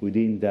track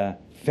within the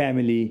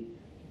family,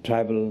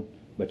 tribal,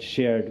 but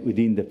shared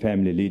within the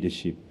family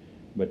leadership,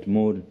 but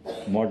more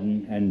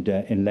modern and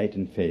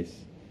enlightened face,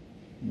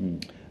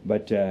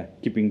 but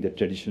keeping the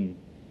tradition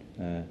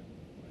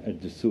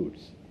at the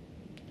source.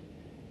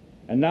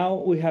 And now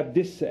we have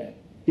this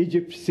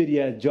Egypt,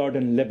 Syria,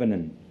 Jordan,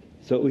 Lebanon.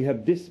 So we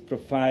have this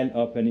profile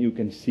of, and you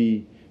can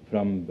see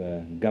from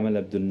Gamal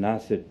Abdel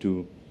Nasser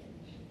to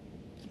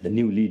the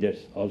new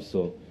leaders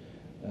also,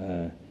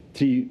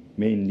 three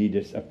main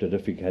leaders after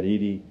Rafiq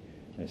Hariri,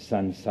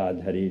 son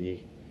Saad Hariri,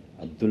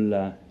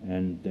 Abdullah,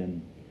 and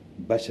then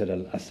Bashar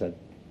al-Assad.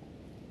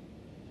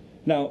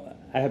 Now,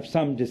 I have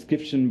some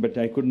description, but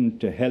I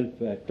couldn't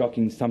help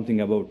talking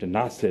something about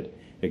Nasser,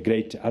 a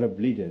great Arab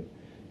leader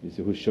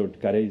who showed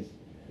courage,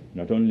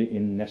 not only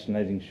in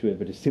nationalizing Shia,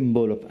 but a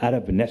symbol of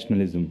Arab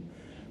nationalism,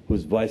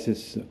 whose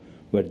voices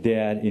were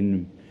there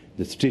in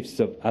the streets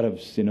of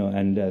Arabs,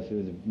 and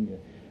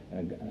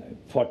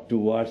fought two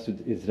wars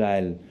with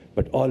Israel,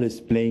 but always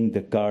playing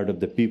the card of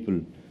the people.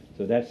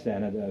 So that's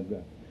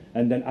another.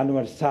 And then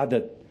Anwar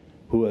Sadat,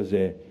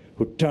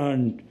 who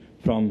turned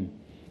from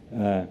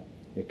a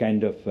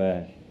kind of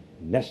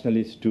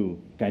nationalist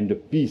to kind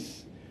of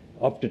peace,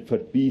 opted for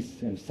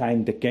peace and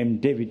signed the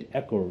Camp David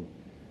Accord,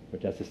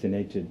 but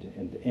assassinated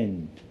at the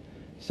end.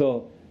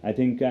 So I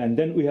think, and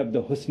then we have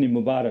the Hosni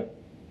Mubarak,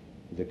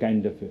 the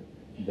kind of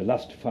the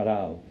last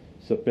pharaoh.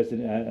 So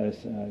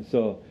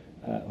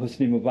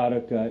Hosni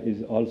Mubarak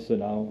is also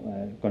now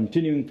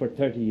continuing for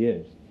 30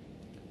 years,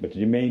 but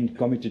remained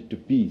committed to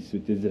peace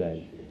with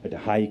Israel at a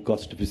high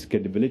cost of his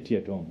credibility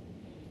at home.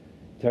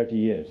 30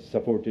 years,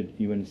 supported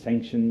even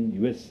sanctioned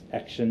U.S.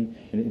 action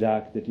in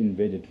Iraq that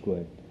invaded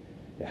Kuwait.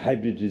 a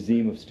hybrid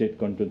regime of state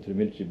control through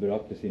military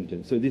bureaucracy.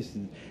 So this is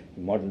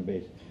model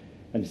based.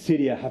 And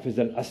Syria, Hafiz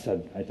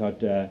al-Assad, I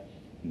thought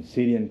in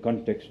Syrian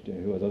context, he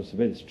was also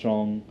very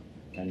strong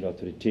and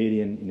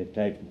authoritarian in a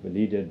type of a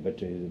leader,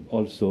 but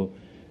also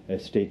a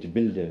state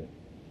builder.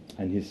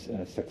 And he's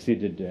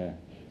succeeded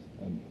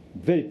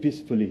very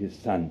peacefully his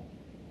son,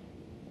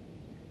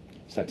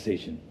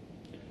 succession.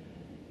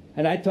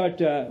 And I thought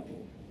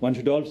one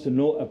should also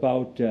know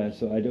about,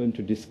 so I don't want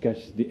to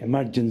discuss the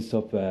emergence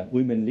of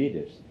women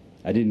leaders.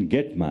 I didn't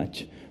get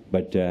much,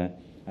 but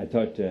I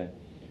thought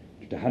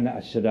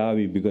Hannah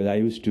Ashrawi, because I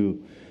used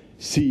to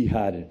see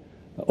her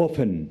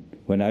often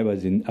when I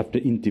was after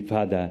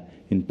Intifada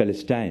in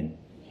Palestine.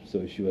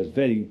 So she was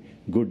very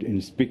good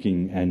in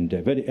speaking and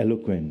very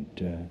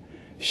eloquent.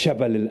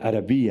 Shabal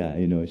al-Arabiya,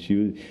 you know,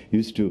 she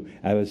used to,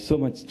 I was so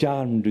much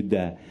charmed with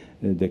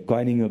the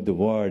coining of the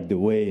word, the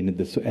way, you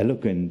know, so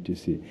eloquent, you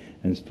see,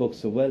 and spoke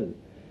so well.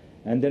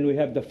 And then we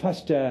have the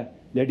first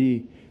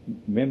lady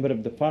member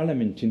of the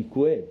parliament in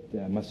Kuwait,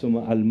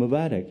 Masuma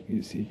al-Mubarak,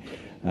 you see.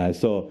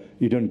 So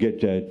you don't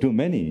get too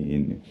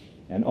many.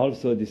 And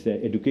also this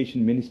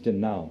education minister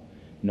now,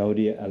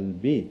 Nouria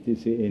al-Beit, you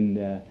see,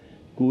 in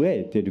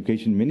Kuwait,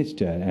 education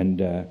minister,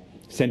 and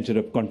center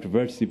of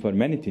controversy for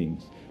many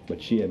things.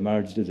 But she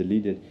emerged as a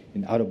leader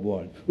in Arab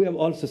world. We have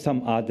also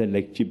some other,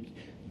 like Chief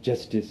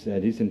Justice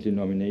recently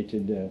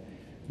nominated,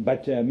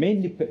 but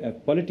mainly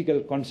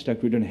political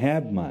construct, we don't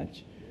have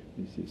much.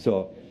 You see.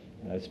 So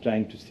I was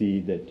trying to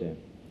see that.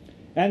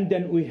 And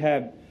then we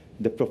have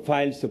the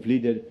profiles of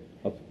leaders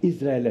of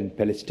Israel and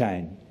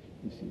Palestine.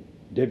 You see.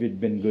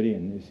 David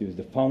Ben-Gurion, you see, was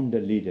the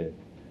founder leader,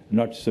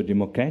 not so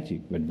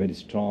democratic, but very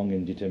strong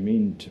and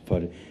determined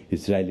for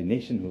Israeli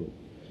nationhood.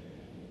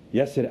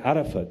 Yasser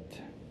Arafat,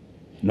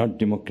 not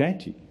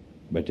democratic,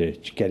 but a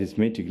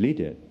charismatic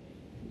leader.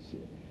 You see.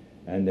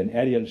 And then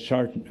Ariel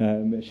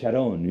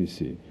Sharon, you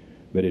see,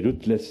 very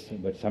ruthless,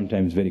 but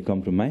sometimes very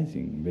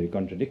compromising, very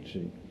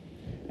contradictory.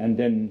 And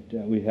then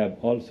we have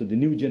also the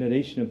new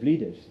generation of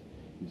leaders,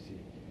 you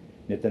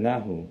see,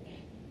 Netanyahu,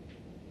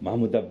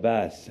 Mahmoud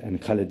Abbas,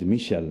 and Khaled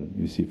Mishal,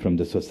 you see, from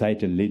the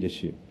societal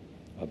leadership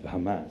of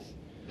Hamas.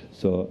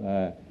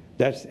 So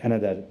that's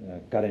another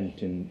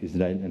current in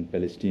Israel and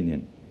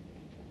Palestinian.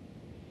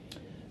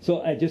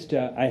 So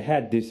I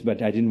had this,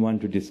 but I didn't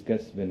want to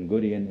discuss Ben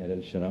Gurion,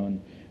 Ariel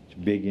Sharon to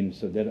begin.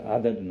 So there are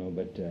other,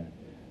 but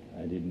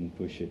I didn't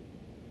push it.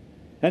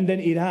 And then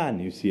Iran,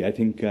 you see, I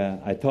think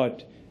I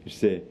thought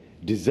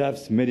it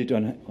deserves merit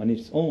on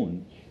its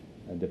own.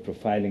 The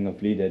profiling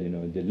of leader,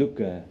 they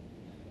look,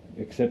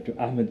 except to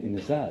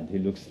Ahmadinejad, he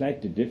looks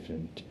slightly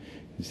different,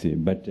 you see.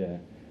 But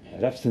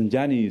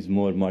Rafsanjani is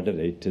more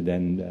moderate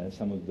than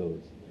some of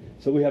those.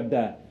 So we have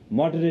the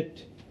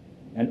moderate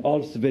and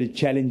also very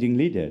challenging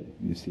leader,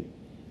 you see,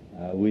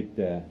 with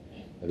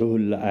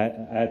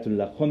Ruhullah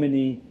Ayatollah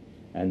Khomeini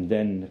and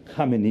then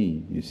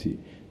Khamenei, you see.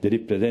 They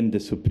represent the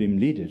supreme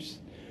leaders.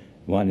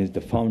 One is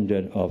the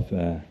founder of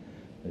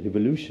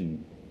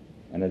revolution.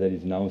 Another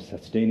is now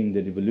sustaining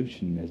the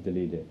revolution as the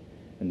leader.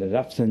 And the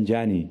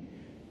Rafsanjani,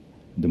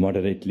 the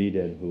moderate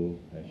leader who,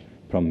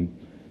 from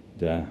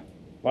the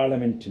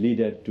parliament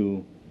leader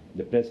to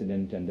the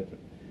president and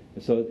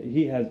so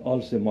he has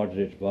also a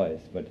moderate voice,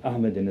 but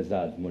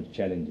Ahmadinejad more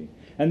challenging.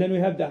 And then we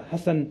have the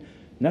Hassan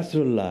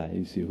Nasrallah,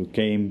 you see, who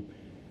came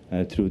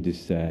through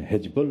this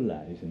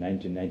Hezbollah in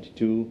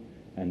 1992,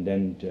 and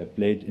then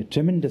played a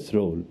tremendous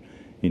role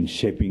in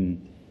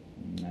shaping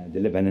the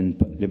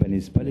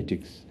Lebanese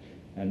politics,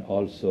 and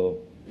also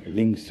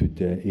links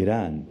with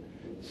Iran.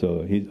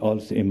 So he's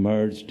also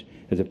emerged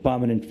as a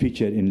permanent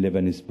feature in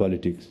Lebanese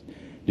politics,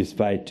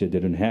 despite they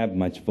don't have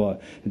much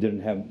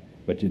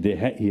but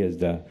he has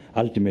the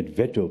ultimate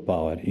veto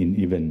power in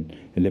even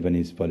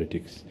Lebanese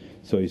politics.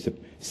 So it's a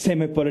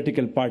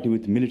semi-political party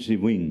with military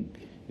wing.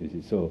 You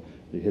see. So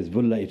the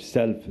Hezbollah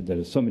itself, there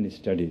are so many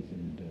studies,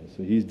 and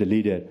so he's the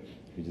leader,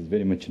 which is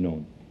very much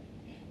known.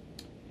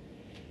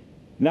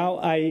 Now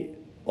I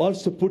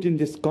also put in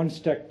this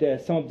construct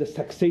some of the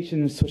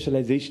succession and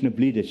socialization of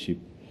leadership.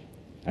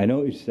 I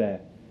know it's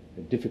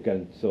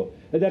difficult, so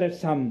there are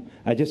some.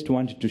 I just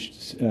wanted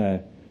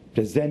to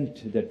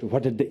present that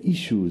what are the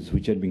issues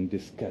which are being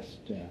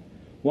discussed.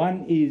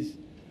 One is,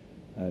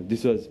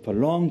 this was for a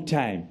long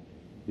time,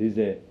 there is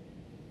a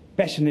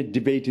passionate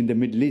debate in the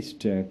Middle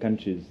East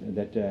countries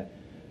that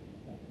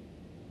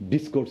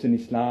discourse in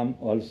Islam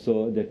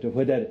also, that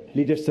whether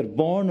leaders are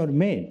born or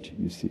made,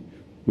 you see.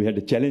 We had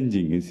a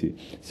challenging, you see.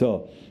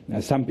 So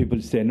some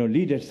people say, no,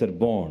 leaders are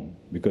born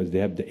because they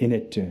have the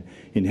innate,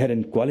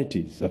 inherent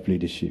qualities of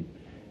leadership.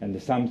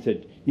 And some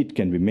said it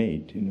can be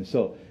made,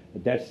 So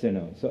that's,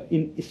 So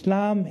in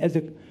Islam, as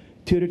a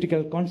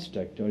theoretical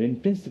construct or in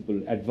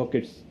principle,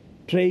 advocates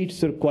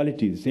traits or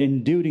qualities,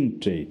 enduring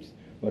traits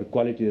or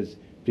qualities,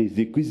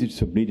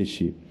 prerequisites of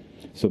leadership.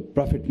 So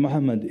Prophet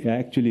Muhammad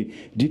actually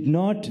did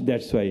not,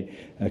 that's why,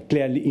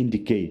 clearly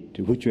indicate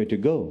which way to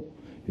go.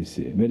 It's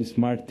a very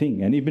smart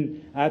thing. And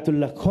even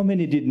Ayatollah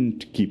Khomeini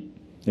didn't keep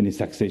any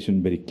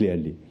succession very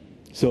clearly.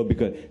 So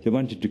because they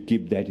wanted to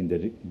keep that in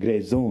the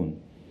gray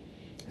zone.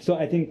 So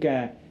I think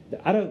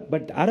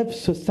But the Arab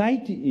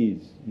society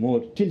is more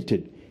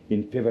tilted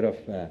in favor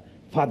of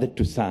father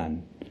to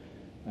son,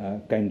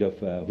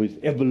 who is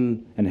able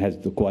and has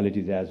the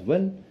qualities as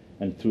well,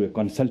 and through a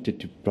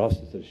consultative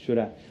process of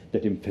shura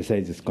that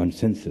emphasizes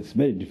consensus.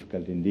 Very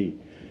difficult indeed.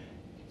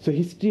 So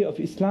history of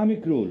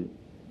Islamic rule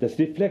thus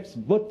reflects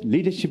both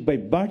leadership by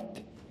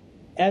birth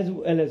as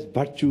well as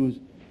virtues,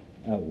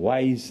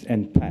 wise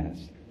and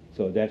pious.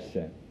 So that's,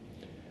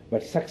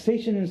 but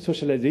succession and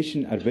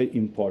socialization are very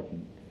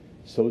important.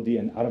 Saudi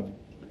and Arab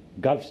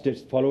Gulf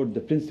states followed the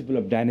principle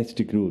of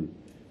dynastic rule,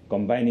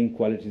 combining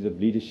qualities of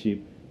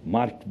leadership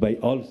marked by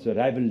also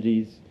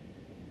rivalries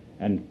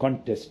and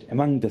contest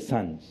among the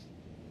sons.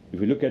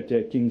 If you look at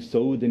King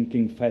Saud and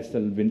King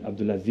Faisal bin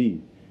Abdulaziz,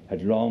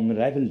 had long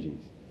rivalries.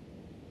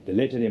 They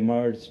later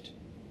emerged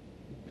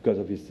because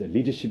of his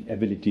leadership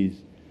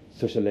abilities,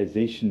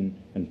 socialization,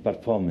 and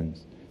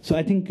performance. So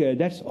I think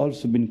that's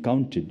also been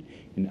counted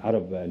in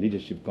Arab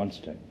leadership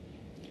construct.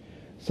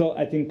 So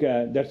I think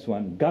that's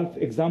one. Gulf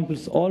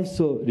examples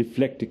also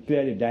reflect a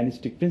clearly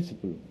dynastic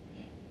principle.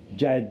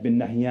 Jayed bin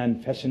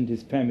Nahyan fashioned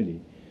his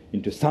family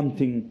into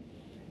something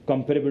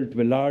comparable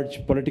to a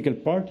large political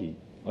party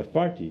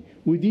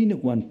within a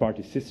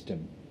one-party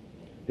system.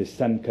 His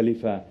son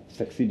Khalifa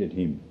succeeded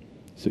him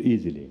so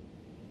easily.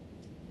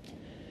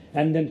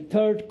 And then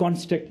third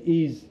construct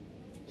is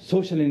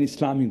social and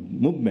Islamic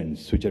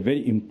movements, which are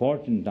very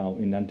important now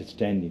in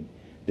understanding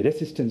the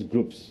resistance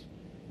groups,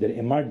 their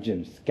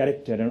emergence,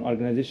 character, and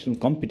organizational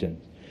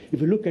competence.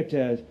 If you look at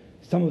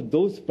some of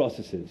those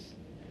processes,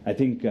 I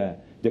think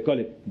they call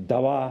it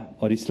Dawah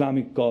or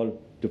Islamic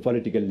call to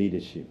political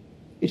leadership.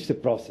 It's a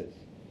process.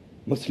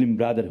 Muslim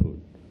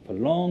Brotherhood, for a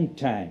long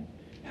time,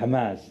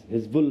 Hamas,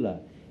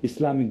 Hezbollah,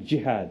 Islamic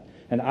Jihad,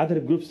 and other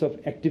groups of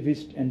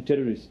activists and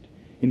terrorists,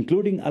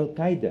 including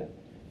Al-Qaeda,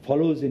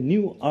 follows a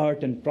new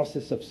art and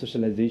process of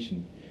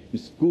socialization in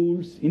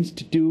schools,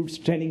 institutes,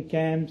 training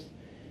camps,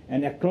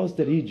 and across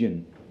the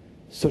region,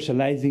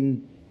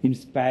 socializing,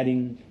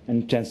 inspiring,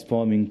 and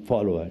transforming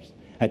followers.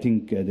 I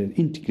think the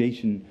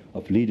integration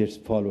of leaders,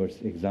 followers,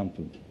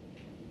 example.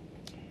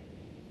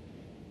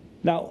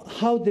 Now,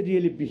 how they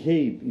really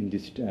behave in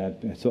this,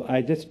 so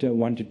I just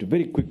wanted to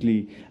very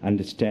quickly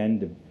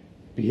understand the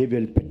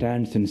behavioral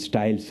patterns and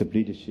styles of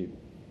leadership.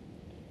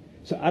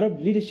 So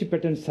Arab leadership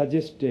patterns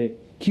suggest a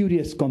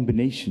curious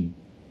combination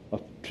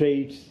of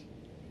traits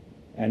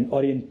and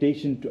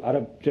orientation to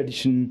Arab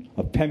tradition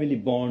of family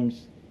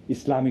bonds,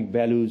 Islamic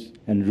values,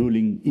 and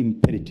ruling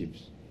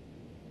imperatives.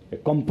 A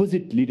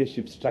composite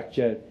leadership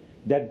structure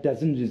that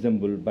doesn't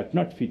resemble but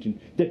not fit in,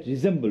 that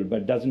resemble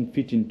but doesn't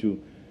fit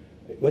into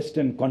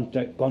Western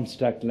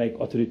construct like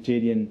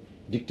authoritarian,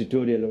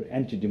 dictatorial, or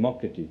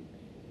anti-democratic.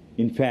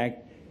 In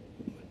fact,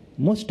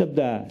 most of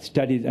the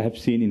studies I have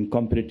seen in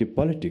comparative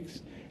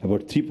politics,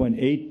 about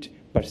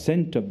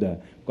 3.8% of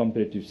the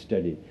comparative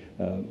study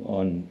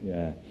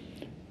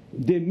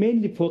they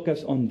mainly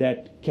focus on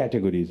that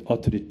categories,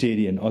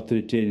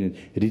 authoritarian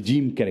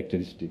regime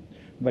characteristics.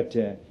 But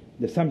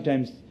they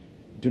sometimes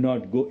do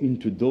not go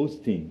into those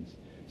things.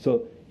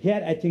 So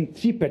here I think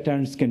three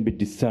patterns can be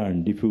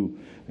discerned if you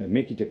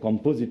make it a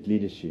composite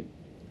leadership.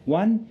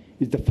 One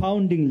is the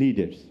founding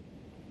leaders,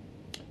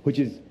 which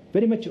is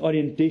very much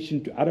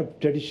orientation to Arab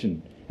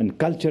tradition and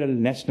cultural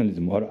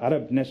nationalism or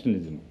Arab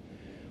nationalism,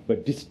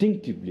 but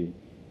distinctively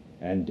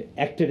and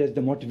acted as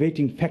the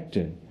motivating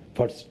factor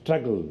for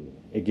struggle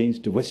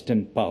against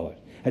Western power.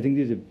 I think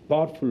this is a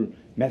powerful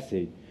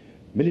message.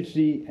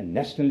 Military and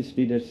nationalist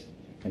leaders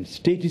and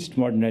statist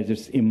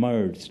modernizers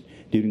emerged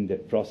during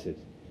that process.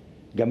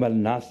 Gamal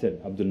Nasser,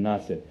 Abdul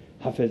Nasser,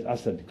 Hafez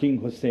Assad, King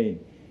Hussein,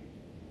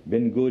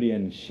 Ben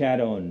Gurion,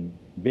 Sharon,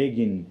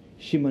 Begin,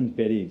 Shimon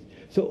Peres.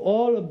 So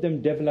all of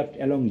them developed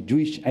along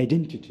Jewish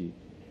identity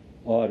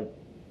or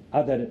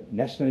other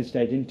nationalist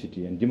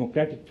identity and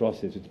democratic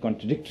process with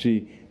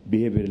contradictory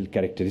behavioral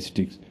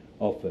characteristics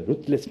of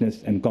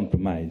ruthlessness and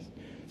compromise.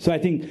 So I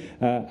think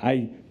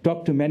I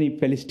talked to many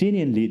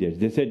Palestinian leaders.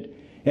 They said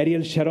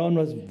Ariel Sharon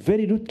was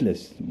very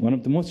ruthless, one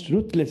of the most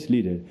ruthless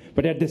leaders,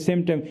 but at the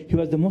same time, he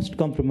was the most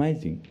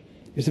compromising.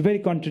 It's very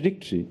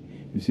contradictory,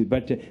 you see,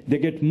 but they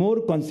get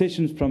more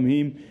concessions from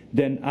him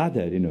than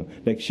other,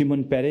 like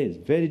Shimon Peres,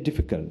 very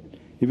difficult.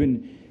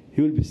 Even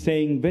he will be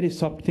saying very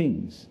soft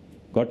things,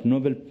 got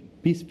Nobel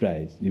Peace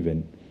Prize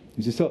even.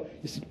 You see, so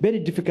it's very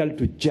difficult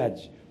to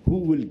judge who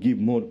will give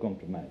more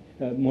compromise,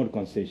 more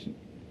concession.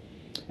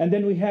 And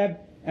then we have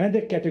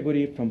another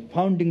category from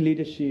founding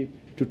leadership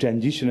to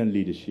transitional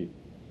leadership.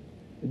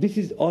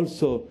 This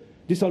also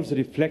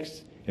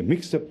reflects a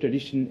mix of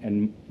tradition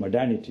and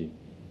modernity.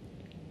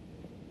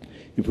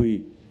 If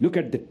we look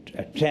at the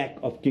track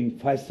of King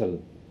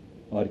Faisal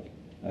or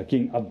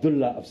King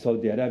Abdullah of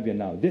Saudi Arabia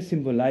now, they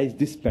symbolize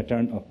this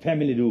pattern of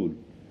family rule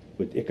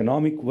with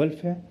economic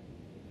welfare,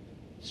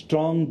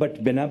 strong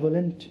but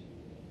benevolent.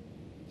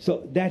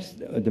 So that's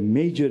the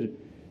major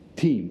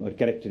theme or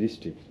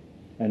characteristic.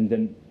 And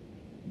then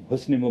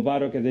Hosni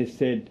Mubarak, as I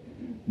said,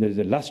 there's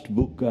a lust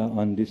book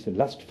on this,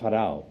 Lust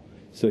Pharaoh.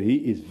 So he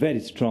is very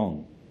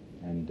strong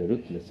and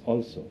ruthless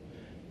also.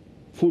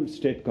 full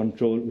state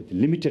control with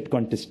limited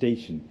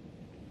contestation.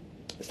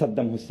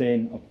 Saddam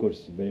Hussein, of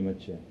course, very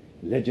much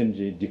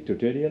legendary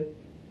dictatorial,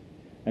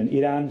 and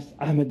Iran's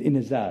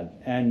Ahmadinejad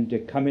and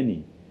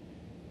Khamenei,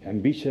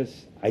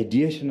 ambitious,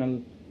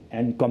 ideational,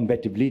 and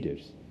combative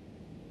leaders.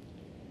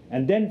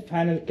 And then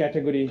final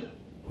category,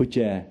 which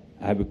I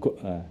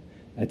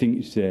think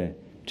is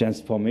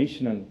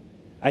transformational.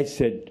 I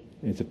said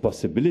it's a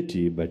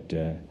possibility, but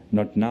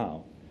not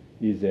now,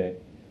 is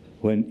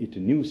when it's a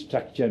new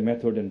structure,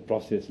 method, and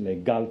process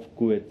like Gulf,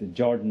 Kuwait,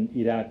 Jordan,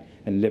 Iraq,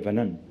 and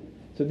Lebanon.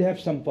 So they have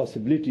some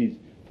possibilities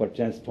for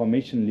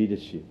transformation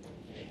leadership.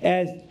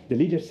 As the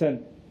leaders are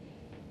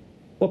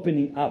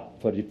opening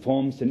up for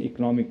reforms and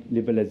economic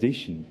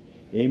liberalization,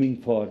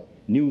 aiming for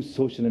new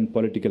social and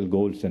political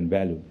goals and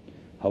values.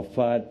 How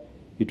far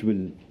it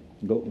will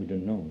go, we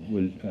don't know.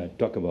 We'll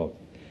talk about.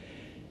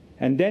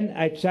 And then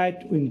I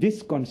tried in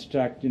this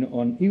construct,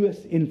 on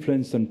U.S.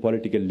 influence on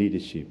political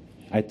leadership.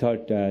 I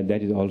thought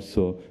that is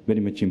also very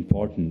much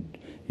important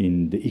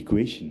in the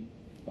equation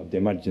of the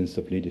emergence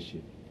of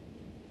leadership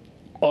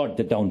or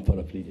the downfall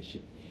of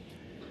leadership.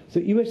 So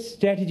U.S.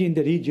 strategy in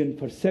the region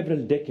for several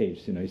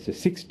decades, it's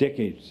 6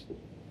 decades,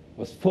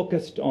 was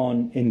focused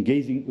on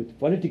engaging with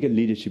political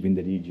leadership in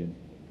the region,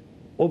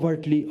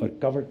 overtly or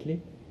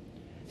covertly,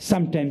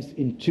 sometimes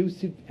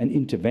intrusive and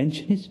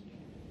interventionist,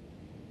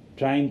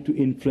 trying to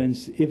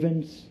influence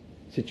events,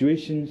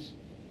 situations,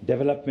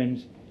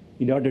 developments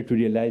in order to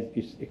realize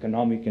its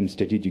economic and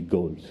strategic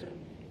goals.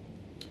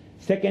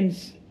 Second,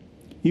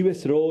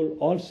 U.S. role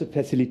also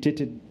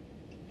facilitated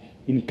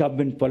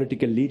incumbent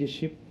political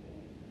leadership,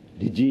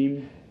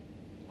 regime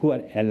who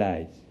are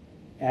allies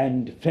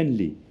and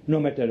friendly, no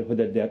matter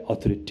whether they are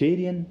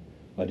authoritarian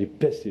or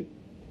repressive.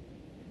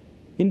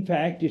 In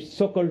fact, its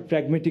so-called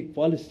pragmatic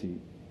policy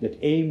that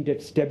aimed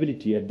at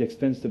stability at the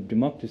expense of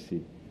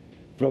democracy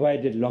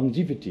provided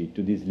longevity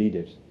to these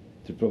leaders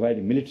through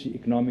providing military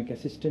economic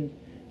assistance,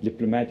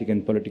 diplomatic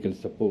and political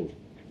support.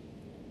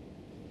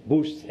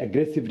 Bush's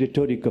aggressive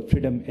rhetoric of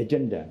freedom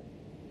agenda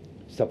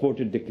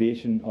supported the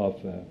creation of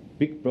a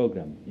big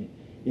program,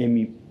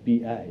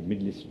 MEPI,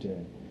 Middle East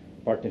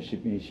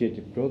Partnership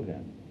Initiative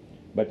Program.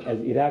 But as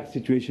Iraq's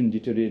situation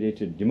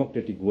deteriorated,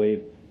 democratic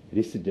wave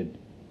receded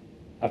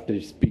after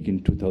its peak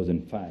in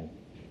 2005.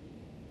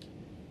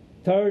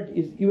 Third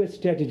is U.S.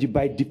 strategy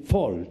by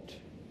default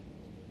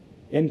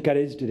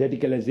encouraged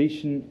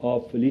radicalization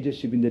of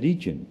leadership in the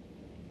region.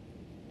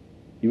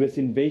 U.S.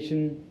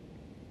 invasion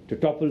to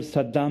topple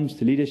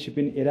Saddam's leadership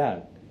in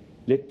Iraq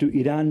led to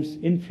Iran's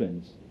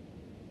influence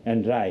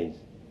and rise,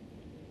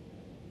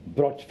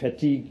 brought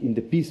fatigue in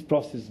the peace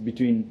process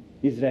between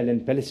Israel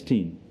and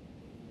Palestine,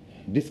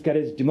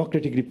 discouraged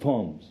democratic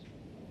reforms,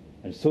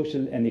 and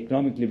social and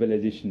economic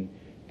liberalization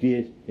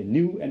create a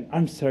new and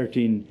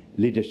uncertain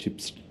leadership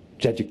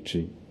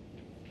trajectory.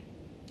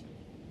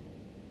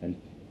 And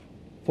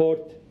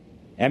fourth,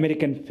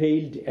 American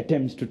failed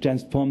attempts to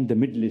transform the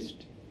Middle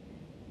East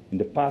in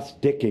the past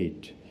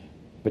decade,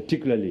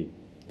 particularly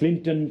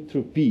Clinton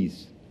through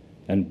peace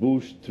and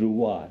Bush through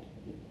war.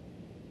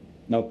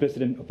 Now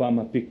President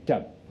Obama picked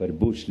up where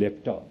Bush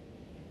left off,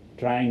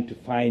 trying to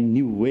find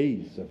new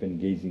ways of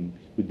engaging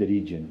with the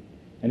region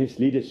and its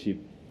leadership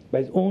by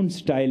his own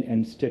style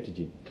and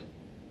strategy,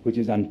 which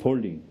is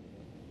unfolding,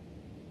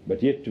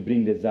 but yet to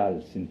bring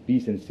results in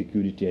peace and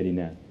security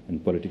arena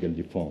and political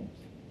reforms.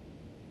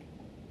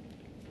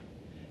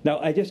 Now,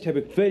 I just have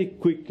a very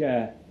quick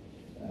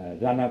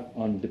run-up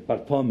on the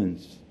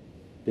performance,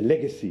 the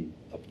legacy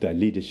of the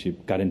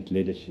leadership, current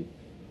leadership.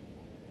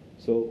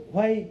 So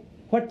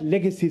what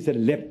legacies are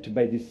left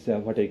by this,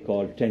 what I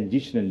call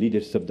transitional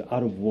leaders of the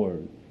Arab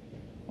world,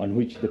 on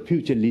which the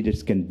future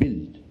leaders can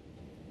build?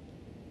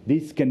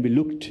 These can be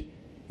looked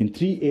in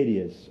 3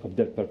 areas of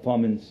their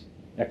performance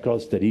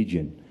across the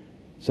region.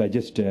 So I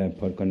just,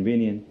 for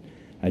convenience,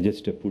 I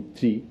just put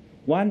 3.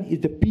 One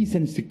is the peace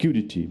and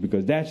security,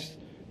 because that's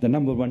the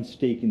 #1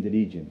 stake in the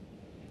region.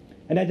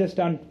 And I just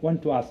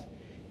want to ask,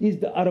 is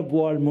the Arab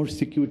world more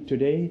secure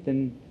today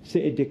than,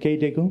 say, a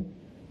decade ago?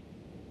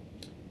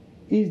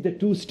 Is the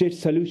 2-state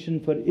solution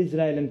for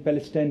Israel and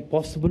Palestine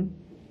possible?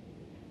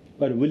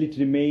 Or will it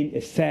remain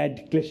a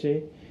sad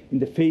cliche in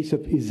the face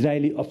of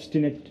Israeli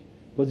obstinate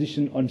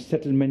position on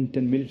settlement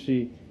and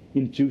military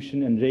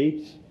intrusion and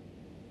raids?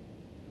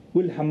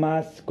 Will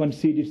Hamas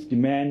concede its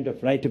demand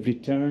of right of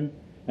return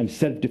and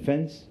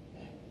self-defense?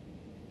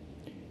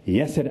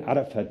 Yasser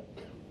Arafat,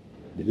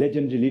 the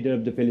legendary leader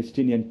of the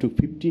Palestinians, took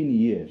 15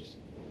 years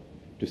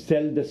to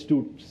sell the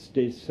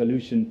 2-state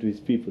solution to his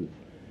people,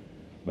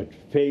 but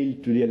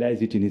failed to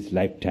realize it in his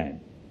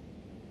lifetime.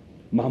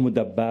 Mahmoud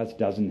Abbas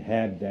doesn't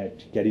have that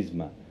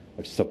charisma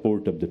or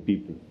support of the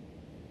people.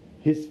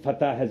 His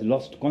Fatah has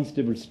lost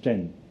considerable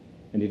strength,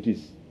 and it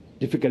is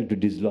difficult to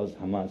dislodge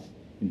Hamas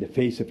in the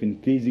face of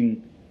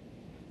increasing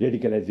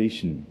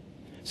radicalization.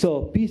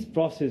 So peace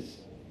process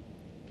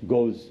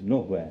goes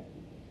nowhere.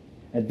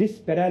 And this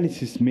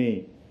paralysis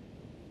may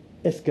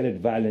escalate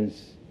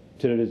violence,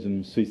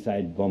 terrorism,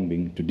 suicide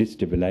bombing to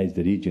destabilize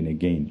the region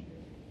again.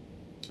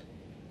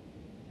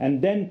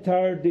 And then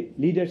third, the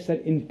leaders are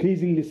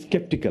increasingly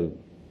skeptical.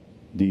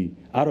 The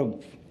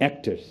Arab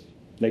actors,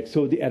 like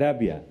Saudi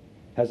Arabia,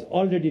 has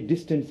already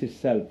distanced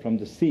itself from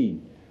the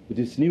scene with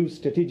its new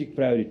strategic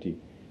priority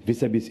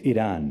vis-à-vis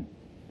Iran.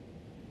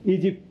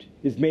 Egypt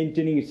is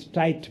maintaining its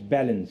tight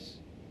balance,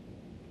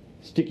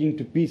 sticking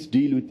to peace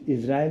deal with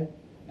Israel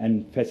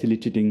and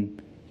facilitating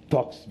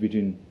talks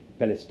between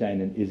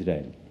Palestine and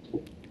Israel.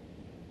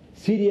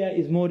 Syria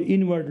is more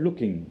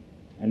inward-looking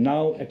and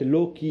now at a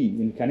low key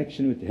in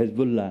connection with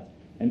Hezbollah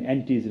and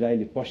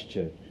anti-Israeli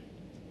posture.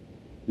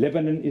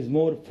 Lebanon is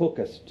more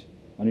focused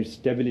on its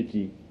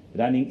stability,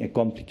 running a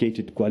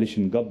complicated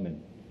coalition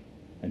government,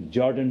 and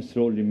Jordan's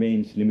role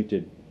remains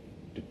limited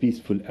to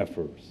peaceful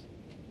efforts.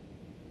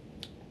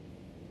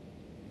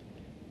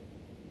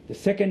 The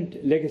second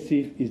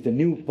legacy is the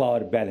new power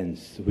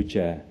balance, which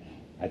I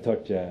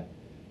thought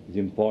is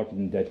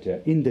important that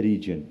in the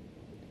region,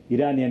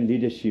 Iranian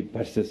leadership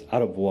versus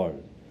Arab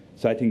world.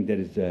 So I think there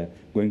is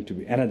going to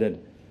be another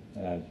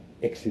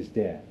axis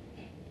there.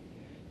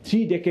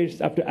 3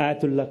 decades after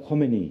Ayatollah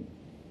Khomeini,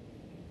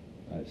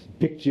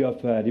 victory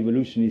of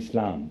revolution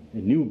Islam, a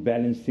new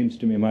balance seems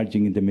to be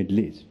emerging in the Middle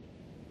East,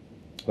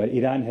 where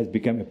Iran has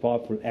become a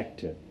powerful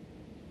actor.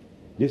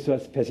 This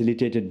was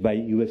facilitated by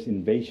US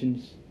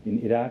invasions in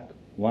Iraq,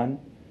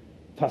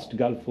 first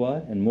Gulf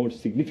War, and more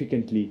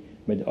significantly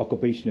by the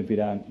occupation of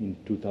Iran in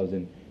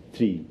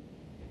 2003.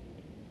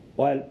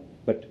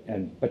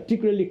 And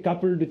particularly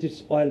coupled with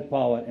its oil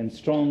power and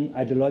strong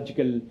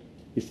ideological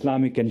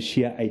Islamic and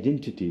Shia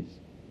identities,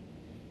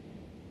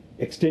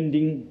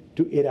 extending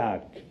to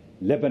Iraq,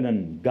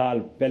 Lebanon,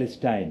 Gulf,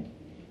 Palestine,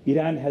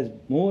 Iran has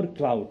more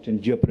clout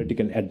and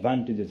geopolitical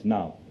advantages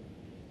now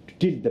to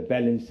tilt the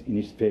balance in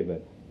its favor.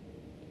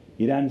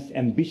 Iran's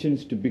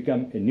ambitions to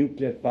become a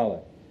nuclear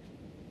power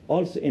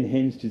also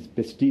enhanced its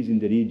prestige in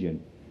the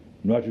region,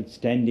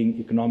 notwithstanding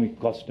economic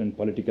cost and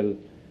political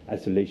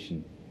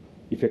isolation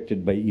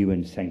affected by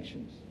UN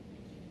sanctions.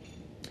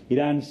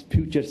 Iran's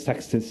future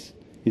success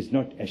is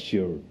not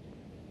assured.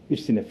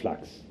 It's in a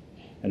flux.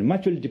 And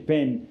much will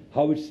depend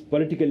how its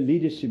political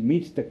leadership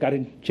meets the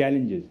current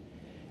challenges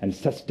and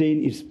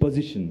sustain its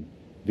position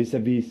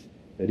vis-à-vis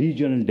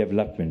regional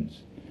developments,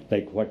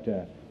 like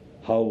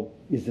how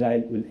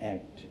Israel will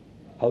act,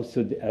 how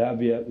Saudi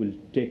Arabia will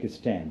take a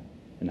stand,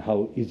 and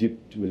how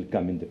Egypt will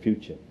come in the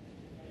future.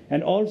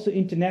 And also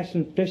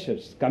international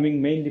pressures coming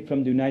mainly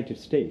from the United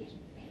States.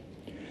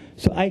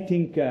 So I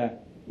think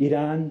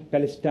Iran,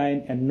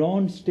 Palestine, and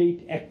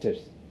non-state actors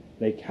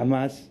like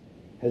Hamas,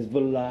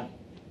 Hezbollah,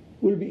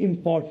 will be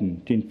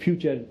important in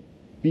future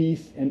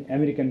peace and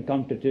American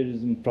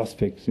counterterrorism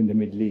prospects in the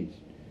Middle East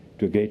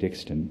to a great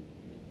extent.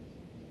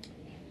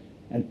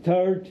 And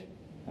third,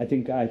 I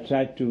think I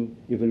tried to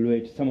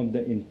evaluate some of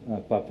the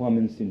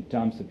performance in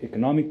terms of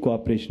economic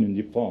cooperation and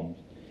reforms.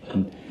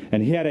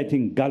 And here I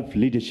think Gulf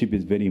leadership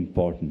is very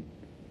important.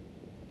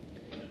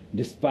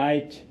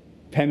 Despite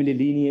family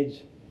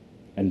lineage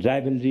and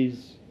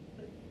rivalries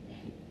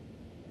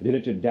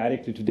related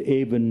directly to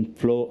the ebb and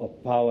flow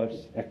of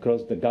powers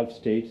across the Gulf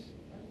states,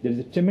 there is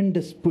a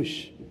tremendous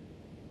push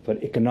for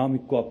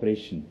economic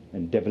cooperation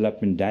and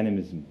development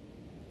dynamism,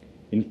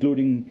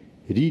 including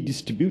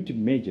redistributive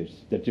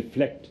measures that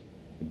reflect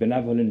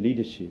benevolent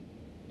leadership.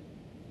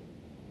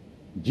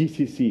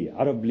 GCC,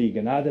 Arab League,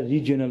 and other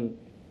regional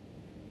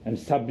and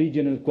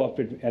sub-regional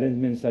cooperative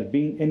arrangements are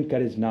being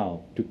encouraged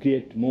now to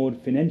create more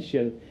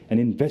financial and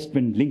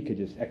investment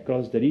linkages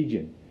across the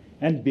region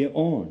and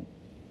beyond,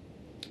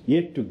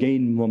 yet to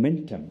gain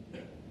momentum,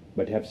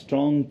 but have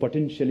strong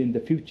potential in the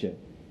future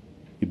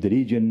if the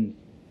region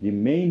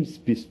remains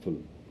peaceful.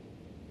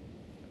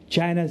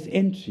 China's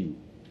entry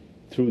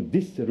through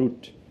this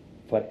route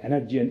for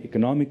energy and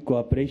economic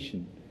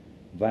cooperation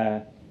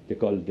via, they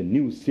call it the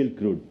new Silk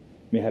Route,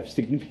 may have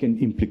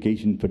significant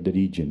implication for the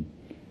region.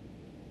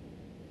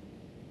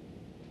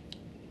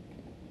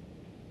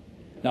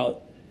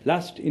 Now,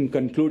 last in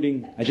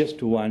concluding, I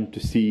just want to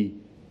see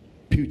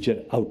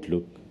future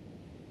outlook.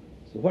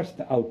 So what's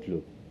the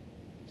outlook?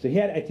 So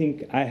here I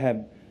think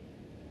I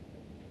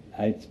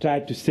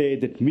tried to say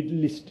that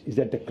Middle East is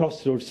at the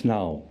crossroads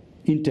now,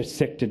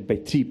 intersected by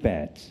 3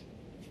 paths.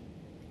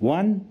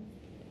 1,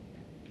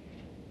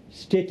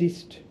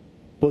 statist,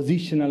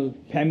 positional,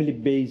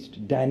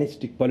 family-based,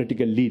 dynastic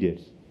political leaders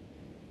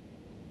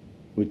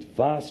with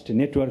vast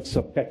networks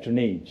of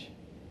patronage,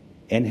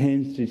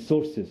 enhanced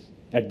resources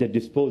at their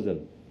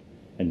disposal,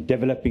 and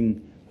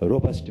developing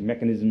robust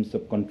mechanisms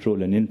of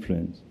control and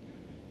influence.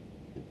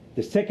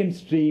 The second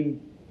stream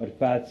or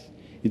path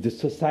is the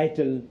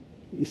societal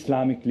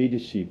Islamic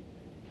leadership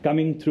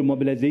coming through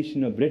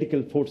mobilization of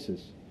radical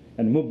forces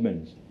and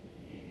movements,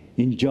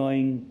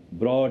 enjoying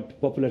broad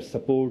popular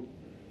support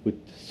with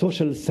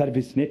social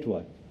service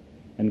network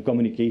and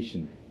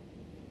communication.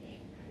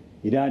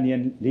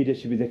 Iranian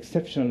leadership is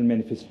exceptional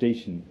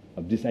manifestation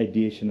of this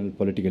ideational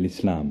political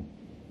Islam.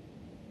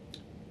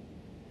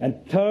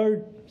 And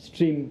third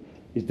stream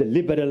is the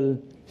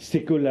liberal,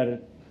 secular,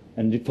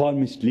 and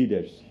reformist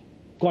leaders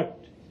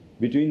caught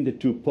between the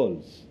 2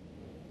 poles,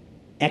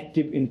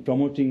 active in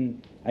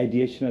promoting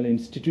ideational and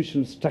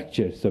institutional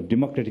structures of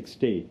democratic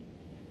state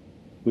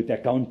with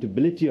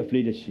accountability of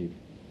leadership,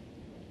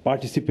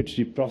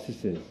 participatory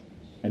processes,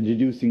 and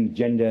reducing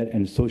gender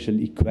and social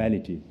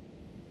inequalities.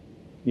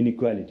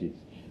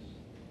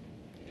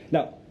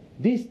 Now,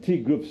 these three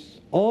groups,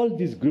 all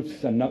these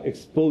groups are now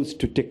exposed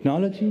to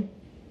technology,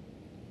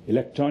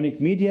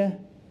 electronic media,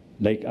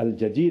 like Al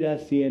Jazeera,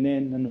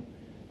 CNN, and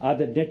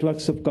other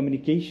networks of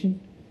communication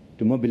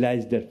to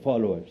mobilize their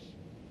followers.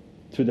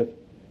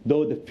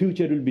 Though the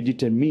future will be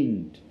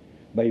determined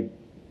by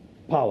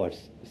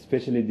powers,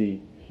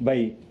 especially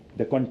by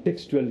the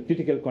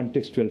critical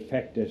contextual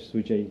factors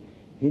which I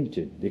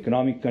hinted, the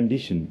economic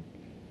condition,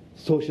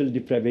 social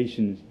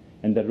deprivations,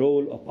 and the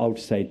role of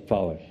outside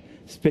power,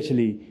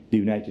 especially the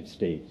United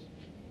States.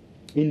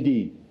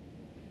 Indeed,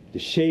 the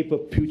shape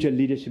of future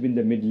leadership in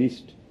the Middle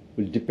East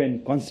will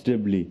depend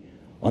considerably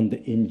on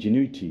the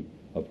ingenuity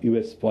of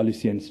US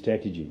policy and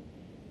strategy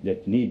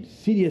that need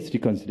serious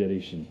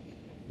reconsideration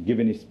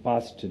given its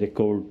past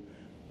record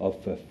of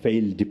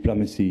failed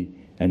diplomacy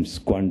and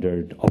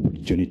squandered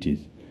opportunities.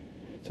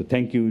 So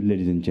thank you,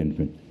 ladies and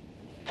gentlemen.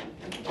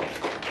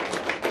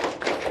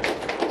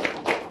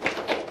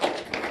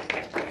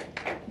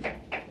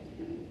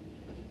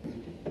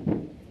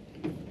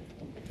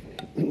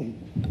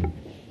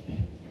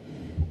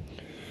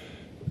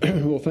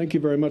 Well, thank you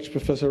very much,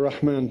 Professor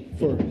Rahman,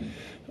 for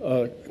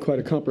quite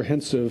a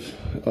comprehensive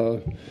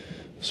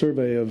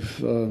survey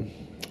of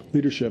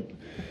leadership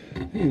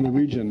in the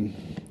region.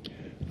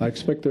 I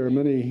expect there are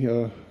many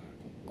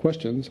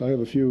questions. I have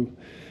a few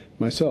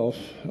myself.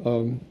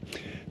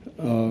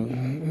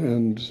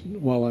 And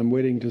while I'm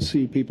waiting to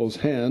see people's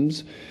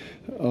hands,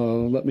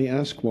 let me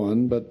ask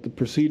one. But the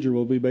procedure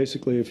will be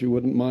basically, if you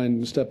wouldn't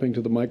mind stepping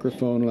to the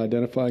microphone and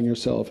identifying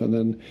yourself, and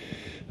then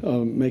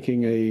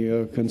making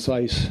a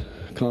concise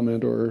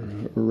comment or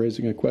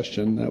raising a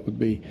question, that would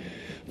be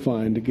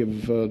fine to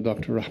give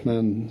Dr.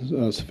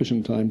 Rahman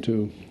sufficient time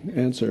to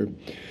answer.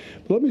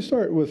 But let me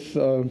start with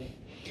a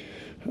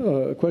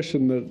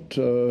question that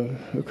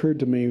occurred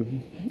to me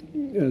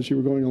as you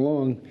were going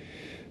along.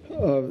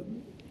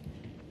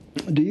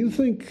 Do you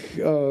think,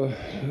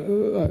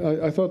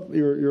 I thought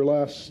your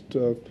last,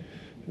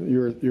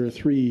 your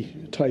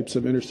three types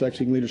of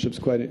intersecting leadership is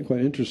quite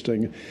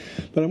interesting,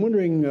 but I'm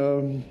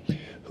wondering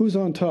who's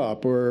on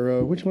top,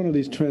 or which one of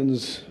these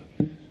trends,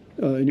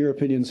 in your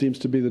opinion, seems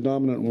to be the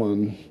dominant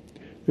one?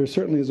 There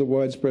certainly is a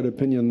widespread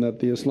opinion that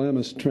the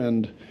Islamist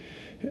trend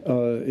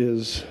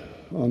is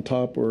on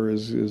top, or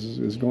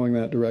is going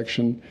that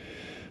direction.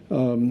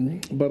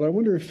 But I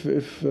wonder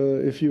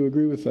if you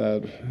agree with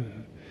that.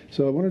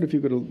 So I wondered if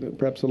you could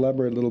perhaps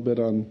elaborate a little bit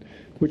on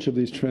which of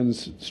these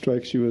trends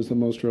strikes you as the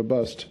most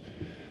robust.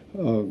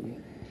 So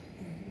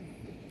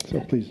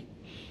please.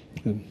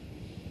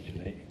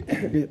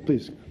 Yeah,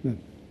 please. Yeah.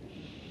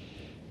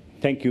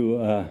 Thank you,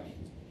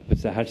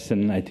 Mr.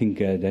 Hudson. I think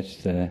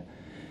that's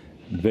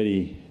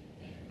very,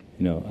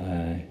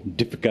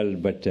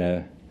 difficult, but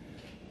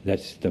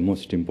that's the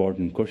most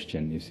important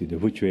question. You see,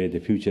 which way the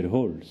future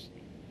holds.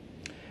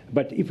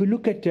 But if we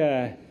look at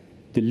the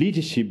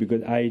leadership,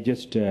 because I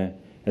just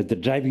as the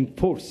driving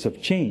force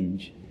of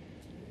change,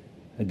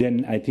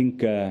 then I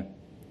think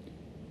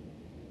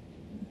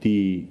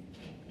the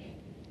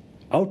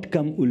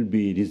outcome will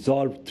be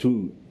resolved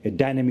through a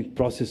dynamic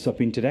process of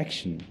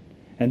interaction.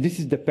 And this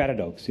is the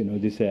paradox,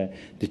 the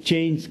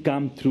change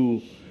come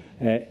through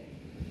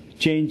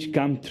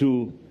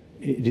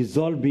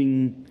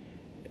resolving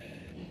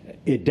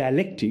a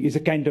dialectic. It's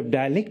a kind of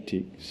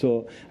dialectic.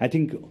 So I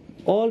think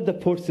all the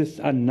forces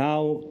are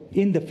now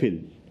in the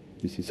field.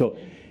 You see, so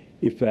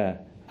if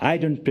I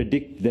don't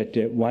predict that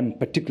one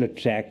particular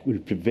track will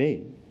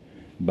prevail,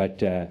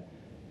 but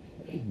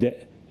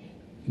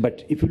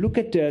if you look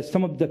at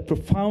some of the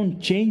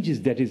profound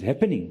changes that is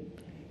happening,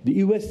 the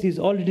U.S. is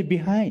already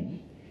behind.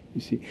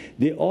 You see,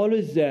 they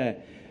always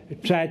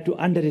try to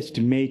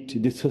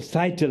underestimate the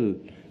societal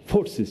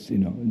forces.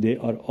 They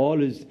are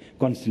always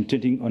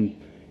concentrating on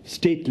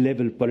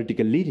state-level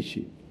political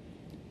leadership.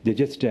 They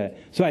just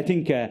so I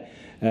think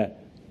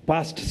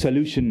past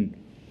solution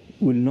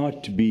will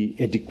not be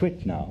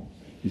adequate now.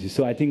 You see,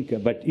 so I think,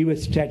 but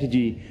U.S.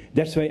 strategy.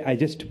 That's why I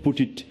just put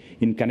it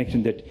in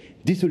connection that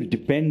this will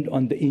depend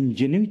on the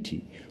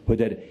ingenuity,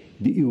 whether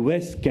the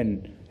U.S.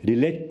 can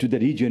relate to the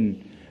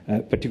region,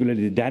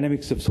 particularly the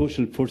dynamics of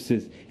social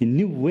forces, in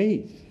new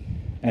ways,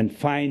 and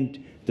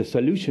find the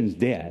solutions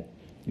there.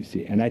 You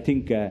see, and I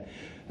think there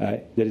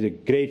is a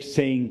great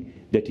saying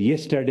that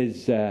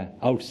yesterday's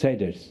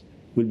outsiders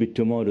will be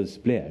tomorrow's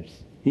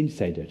players,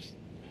 insiders.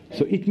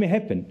 So it may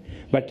happen,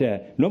 but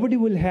nobody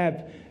will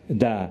have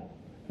the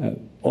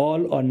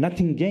all or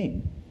nothing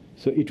game.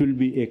 So it will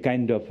be a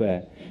kind of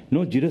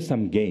no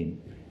zero-sum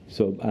game.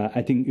 So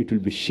I think it will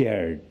be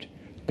shared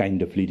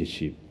kind of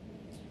leadership.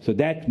 So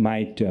that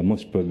might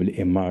most probably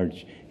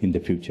emerge in the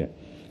future.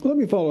 Let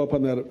me follow up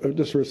on that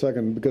just for a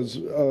second, because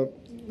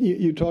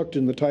you talked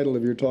in the title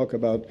of your talk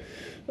about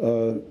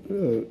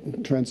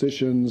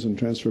transitions and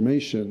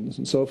transformations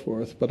and so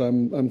forth. But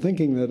I'm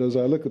thinking that as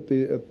I look at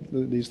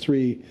these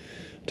three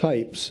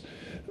types,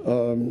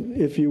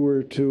 If you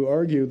were to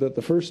argue that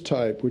the first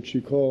type, which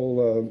you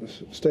call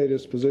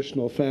status,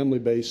 positional,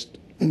 family-based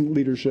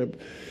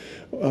leadership,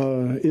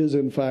 is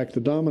in fact the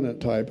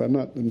dominant type.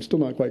 I'm still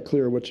not quite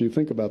clear what you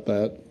think about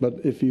that, but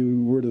if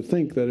you were to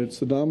think that it's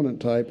the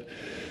dominant type,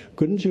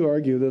 couldn't you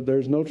argue that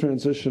there's no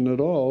transition at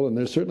all, and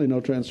there's certainly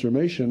no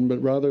transformation,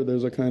 but rather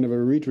there's a kind of a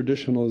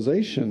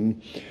retraditionalization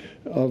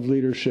of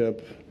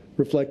leadership,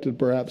 reflected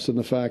perhaps in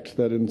the fact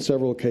that in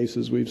several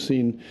cases we've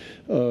seen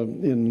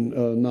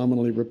in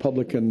nominally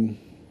Republican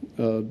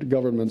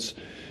governments,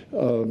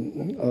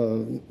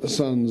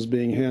 sons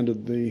being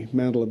handed the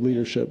mantle of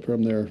leadership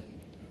from their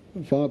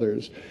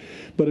fathers.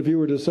 But if you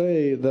were to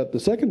say that the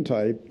second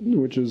type,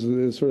 which is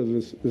sort of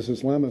this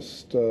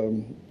Islamist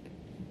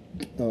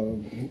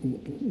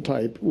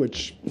type,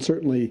 which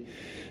certainly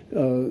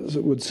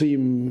would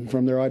seem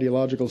from their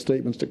ideological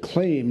statements to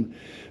claim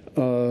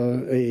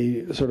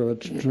a sort of a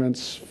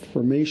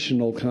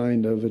transformational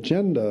kind of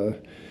agenda,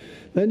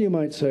 then you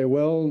might say,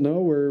 well, no,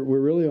 we're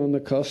really on the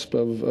cusp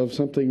of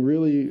something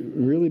really,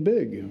 really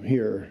big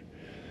here.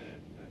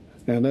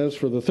 And as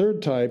for the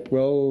third type,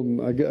 well,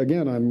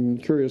 again, I'm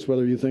curious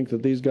whether you think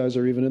that these guys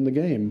are even in the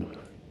game.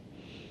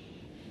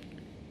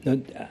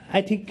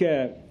 I think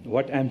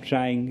what I'm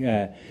trying,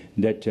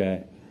 that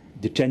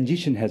the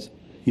transition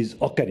is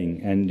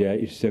occurring, and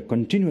it's a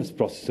continuous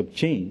process of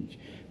change.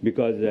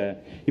 Because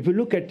if you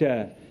look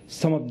at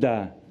some of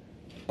the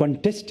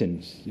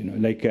contestants,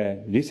 like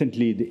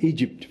recently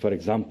Egypt, for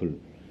example,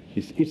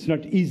 it's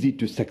not easy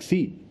to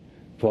succeed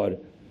for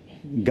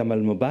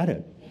Gamal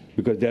Mubarak,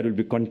 because there will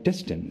be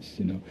contestants,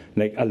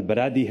 like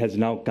Al-Baradi has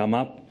now come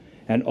up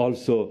and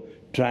also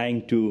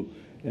trying to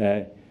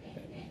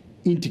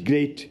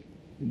integrate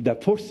the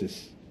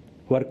forces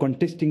who are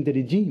contesting the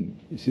regime.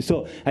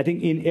 So I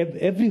think in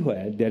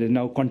everywhere there is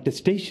now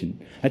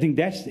contestation. I think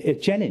that's a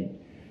challenge,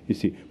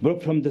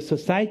 both from the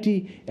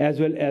society as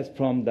well as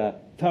from the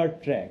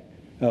third track,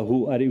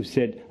 who are, you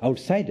said,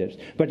 outsiders,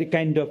 but a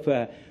kind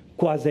of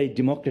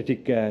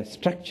quasi-democratic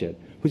structure,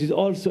 which is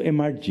also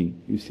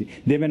emerging,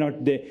 They may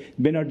not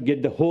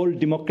get the whole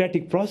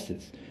democratic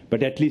process,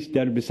 but at least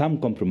there will be some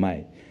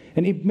compromise.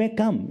 And it may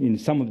come in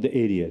some of the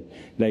areas.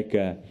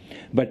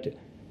 But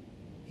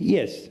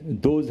yes,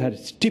 those are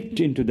steeped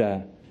into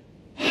the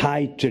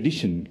high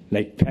tradition,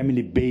 like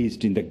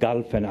family-based in the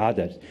Gulf and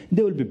others,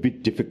 they will be a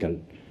bit difficult,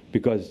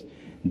 because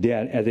they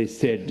are, as I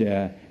said,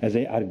 as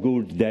I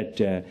argued,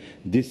 that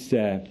this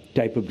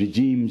type of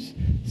regimes,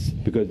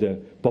 because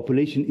the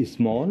population is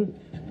small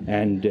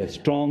and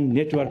strong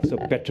networks of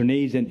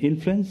patronage and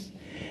influence,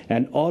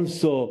 and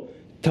also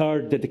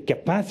third, that the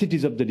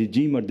capacities of the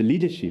regime or the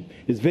leadership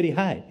is very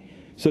high.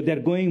 So they're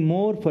going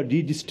more for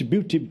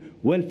redistributive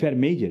welfare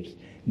measures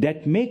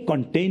that may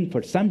contain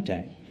for some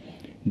time,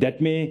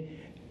 that may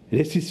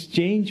resist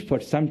change for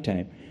some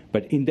time,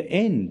 but in the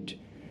end,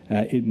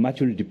 it much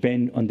will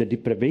depend on the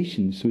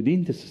deprivations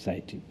within the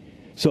society.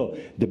 So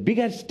the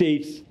bigger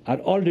states are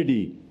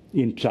already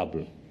in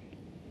trouble,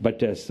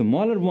 but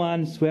smaller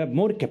ones who have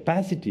more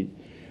capacity,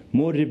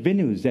 more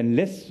revenues, and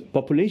less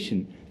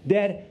population,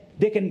 they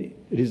can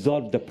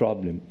resolve the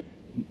problem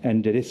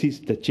and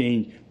resist the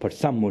change for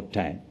some more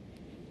time.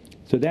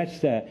 So that's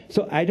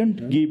so I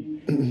don't give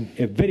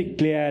a very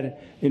clear,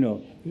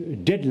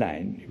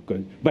 deadline,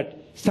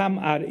 but some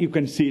are, you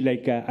can see,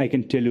 like I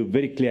can tell you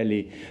very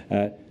clearly.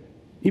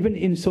 Even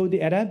in Saudi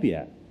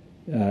Arabia,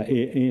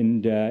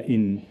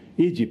 in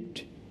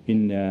Egypt,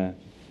 in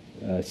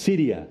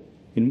Syria,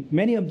 in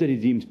many of the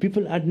regimes,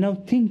 people are now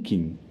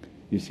thinking,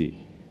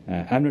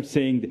 I'm not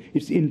saying that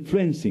it's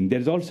influencing.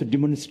 There's also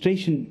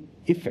demonstration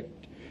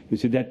effect.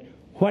 That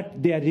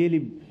what they are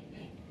really,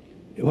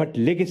 what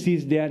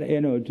legacies they are,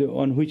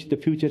 on which the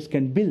futures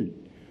can build.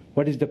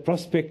 What is the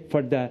prospect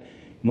for the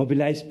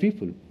mobilized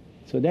people?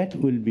 So that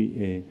will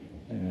be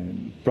a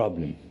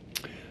problem.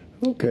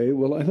 Okay,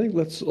 well, I think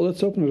let's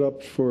open it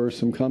up for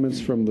some comments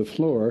from the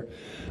floor.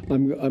 I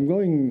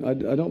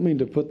don't mean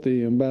to put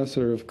the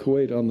ambassador of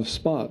Kuwait on the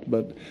spot,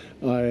 but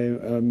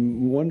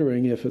I'm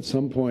wondering if at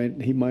some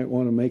point he might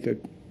want to make a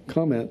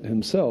comment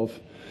himself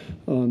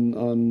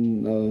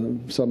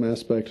on some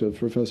aspect of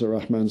Professor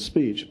Rahman's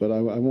speech. But I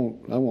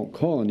won't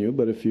call on you.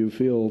 But if you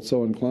feel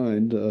so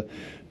inclined,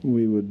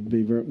 we would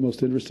be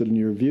most interested in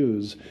your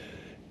views.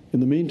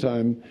 In the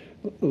meantime,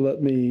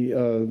 let me,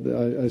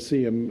 I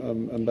see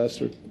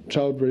Ambassador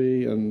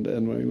Chowdhury, and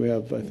we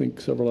have, I think,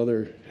 several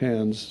other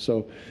hands.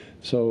 So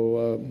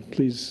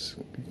please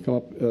come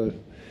up,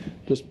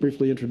 just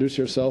briefly introduce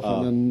yourself,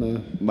 and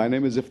then... My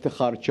name is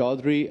Iftikhar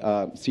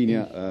Chowdhury,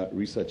 Senior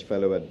Research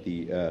Fellow at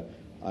the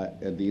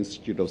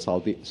Institute of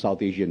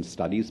South Asian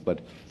Studies,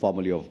 but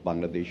formerly of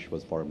Bangladesh,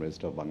 was Foreign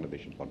Minister of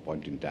Bangladesh at one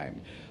point in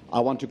time. I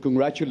want to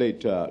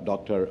congratulate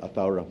Dr.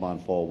 Ataur Rahman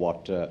for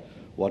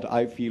what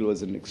I feel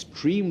was an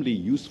extremely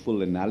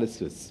useful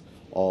analysis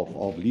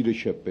of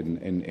leadership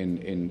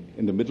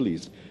in the Middle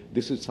East.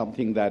 This is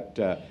something that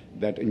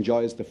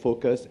enjoys the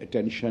focus,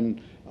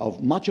 attention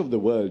of much of the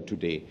world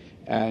today.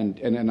 And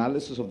an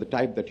analysis of the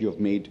type that you have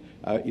made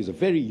is a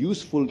very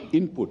useful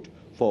input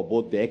for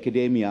both the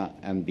academia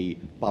and the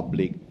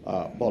public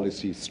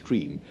policy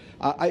stream.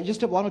 I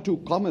just have one or two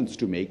comments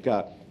to make,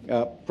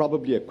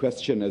 probably a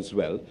question as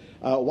well.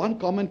 One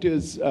comment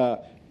is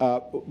the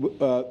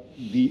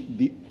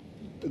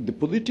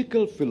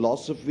political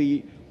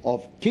philosophy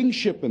of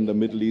kingship in the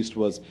Middle East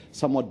was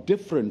somewhat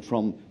different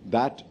from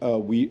that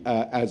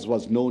as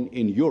was known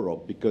in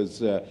Europe, because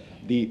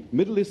the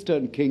Middle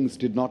Eastern kings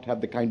did not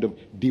have the kind of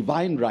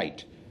divine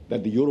right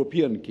that the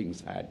European kings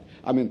had.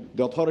 I mean,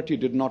 the authority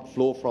did not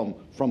flow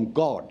from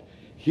God.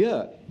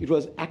 Here, it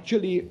was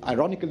actually,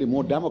 ironically,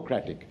 more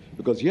democratic,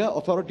 because here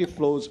authority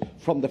flows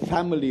from the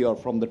family or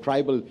from the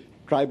tribal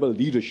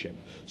leadership.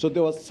 So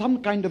there was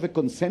some kind of a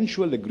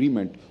consensual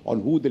agreement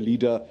on who the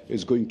leader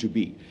is going to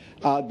be.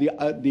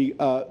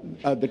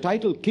 The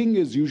title king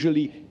is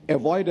usually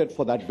avoided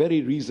for that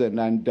very reason,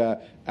 and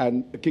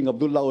King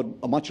Abdullah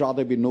would much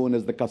rather be known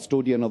as the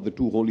custodian of the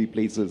two holy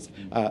places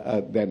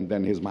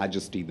than His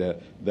Majesty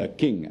the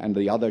king, and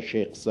the other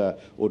sheikhs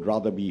would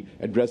rather be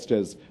addressed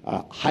as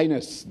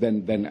highness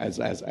than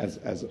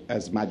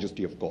as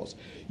majesty, of course.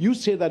 You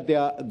say that they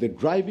are the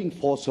driving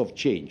force of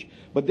change,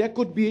 but there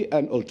could be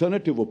an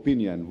alternative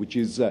opinion, which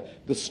is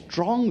the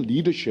strong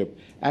leadership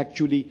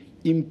actually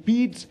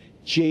impedes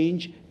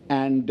change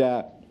and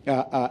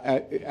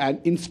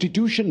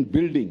institution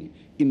building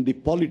in the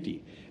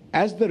polity,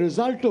 as the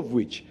result of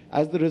which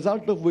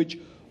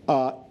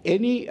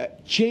any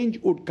change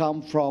would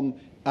come from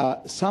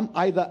some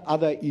either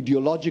other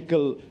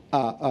ideological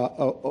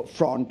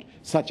front,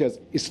 such as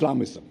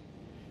Islamism.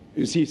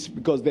 You see,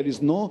 because there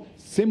is no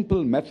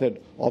simple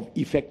method of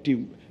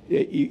effecting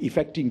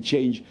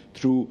change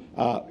through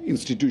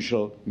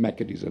institutional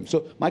mechanisms.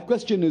 So my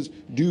question is,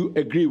 do you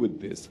agree with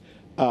this?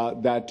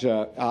 That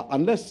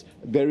unless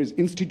there is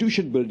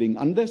institution building,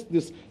 unless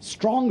this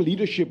strong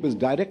leadership is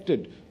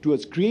directed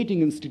towards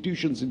creating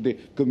institutions in the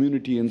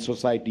community and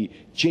society,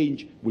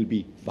 change will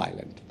be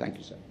violent. Thank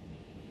you, sir.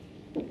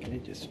 Can I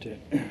just...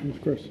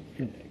 Of course.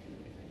 Sure.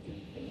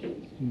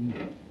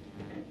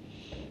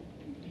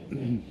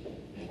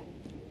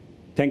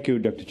 Thank you,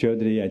 Dr.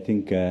 Chaudhary. I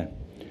think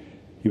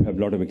you have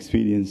a lot of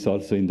experience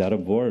also in the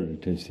Arab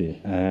world, you see.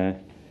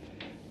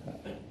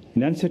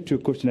 In answer to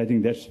your question, I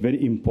think that's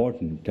very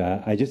important.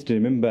 I just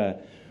remember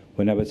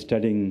when I was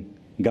studying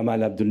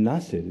Gamal Abdel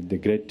Nasser, the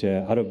great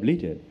Arab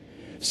leader,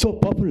 so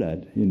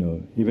popular,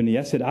 even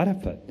Yasser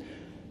Arafat,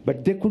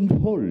 but they couldn't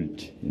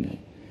hold,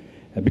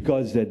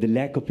 because the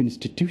lack of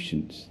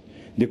institutions.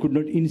 They could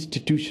not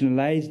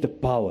institutionalize the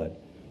power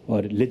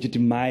or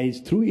legitimize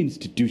through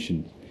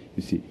institutions,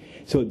 you see.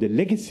 So the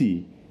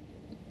legacy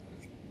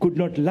could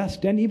not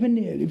last. And even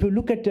if you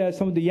look at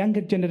some of the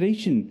younger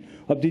generation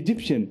of the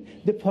Egyptian,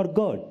 they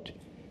forgot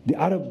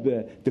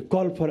the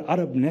call for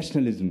Arab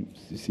nationalism,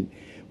 you see.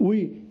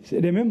 We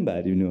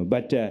remember,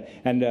 but,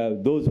 and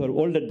those who are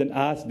older than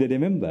us, they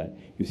remember,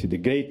 you see, the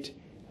great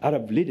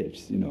Arab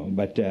leaders,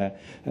 But,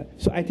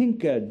 so I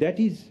think that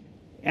is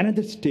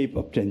another step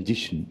of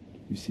transition,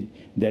 you see,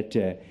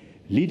 that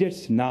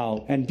leaders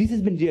now, and this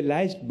has been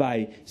realized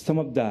by some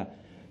of the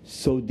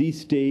Saudi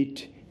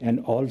state and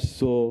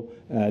also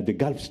the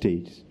Gulf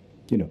states,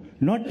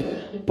 not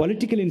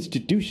political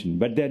institution,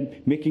 but they're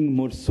making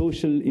more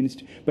social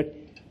but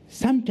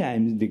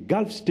sometimes the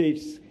Gulf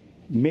states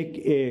make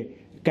a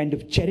kind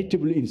of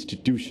charitable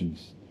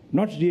institutions,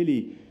 not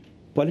really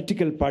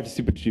political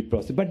participatory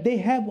process, but they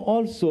have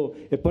also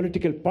a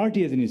political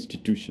party as an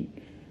institution.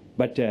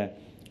 But the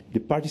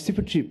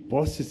participatory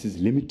process is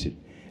limited,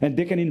 and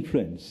they can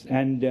influence.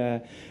 And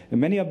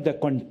many of the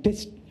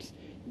contests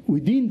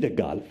within the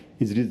Gulf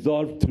is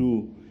resolved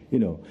through,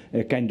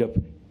 a kind of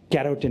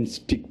carrot and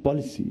stick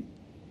policy.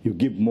 You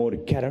give more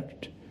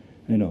carrot,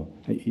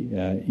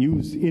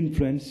 use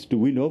influence to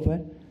win over,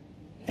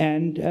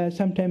 and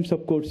sometimes,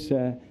 of course,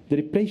 the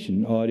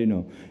repression, or,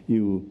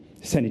 you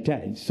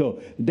sanitize.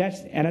 So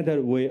that's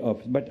another way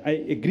of, but I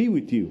agree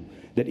with you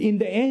that in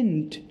the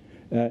end,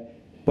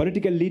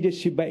 political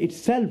leadership by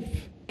itself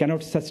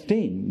cannot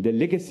sustain. The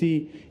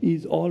legacy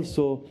is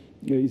also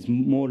is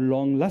more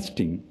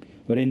long-lasting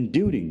or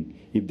enduring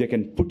if they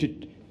can put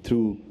it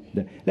through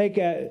the, like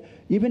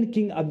even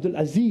King Abdul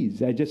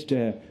Aziz, I just,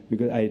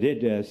 because I read,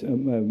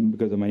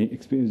 because of my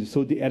experience in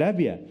Saudi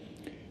Arabia,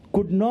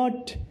 could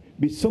not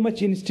be so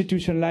much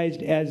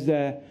institutionalized as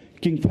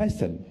King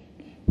Faisal,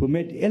 who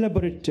made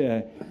elaborate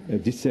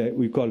this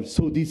we call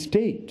Saudi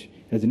state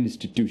as an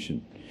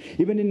institution.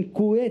 Even in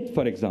Kuwait,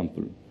 for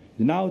example,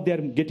 now they're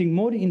getting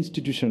more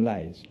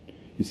institutionalized,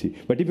 you see.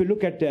 But if you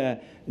look at the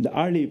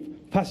early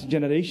first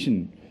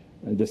generation,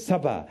 the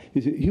Sabah,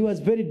 he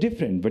was very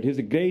different, but he was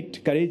a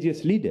great,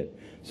 courageous leader.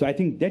 So I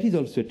think that is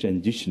also a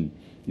transition,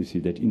 you see,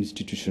 that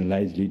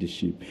institutionalized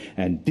leadership.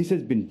 And this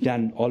has been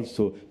done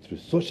also through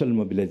social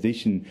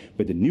mobilization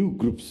by the new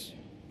groups.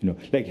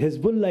 Like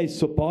Hezbollah is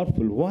so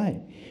powerful.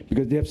 Why?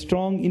 Because they have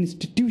strong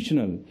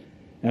institutional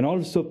and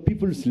also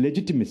people's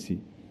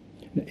legitimacy.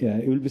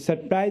 You will be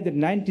surprised that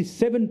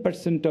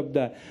 97% of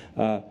the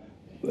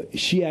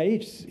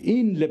Shiites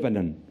in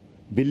Lebanon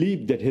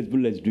believe that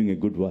Hezbollah is doing a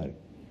good work.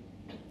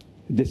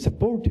 They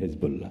support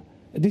Hezbollah.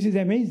 This is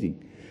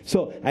amazing.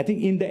 So I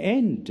think in the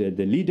end,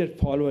 the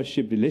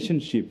leader-followership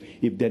relationship,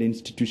 if they're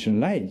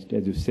institutionalized,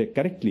 as you say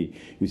correctly,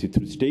 you see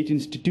through state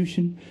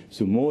institution,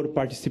 so more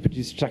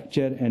participatory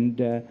structure and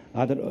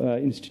other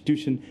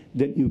institution,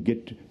 then you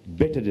get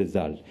better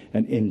result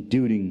and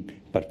enduring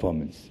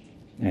performance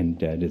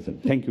and result.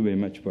 Thank you very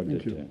much for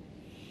that.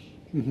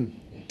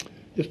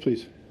 Yes,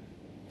 please.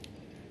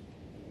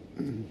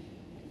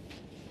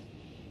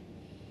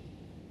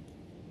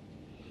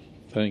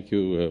 Thank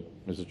you,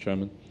 Mr.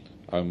 Chairman.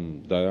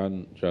 I'm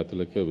Dayan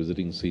Jatilaka,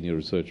 visiting Senior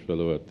Research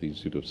Fellow at the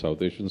Institute of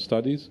South Asian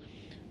Studies,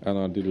 and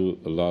until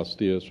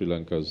last year, Sri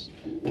Lanka's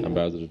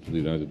Ambassador to the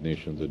United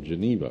Nations at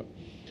Geneva.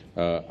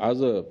 As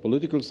a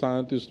political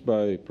scientist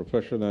by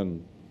profession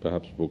and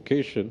perhaps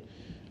vocation,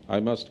 I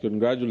must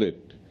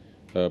congratulate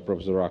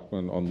Professor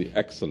Rahman on the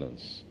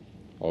excellence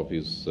of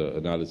his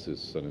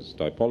analysis and his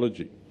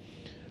typology.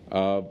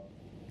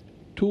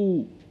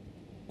 Two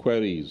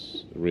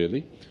queries,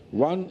 really.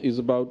 One is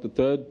about the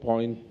third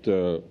point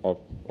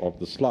of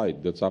the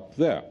slide that's up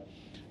there.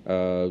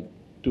 To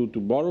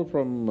borrow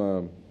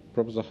from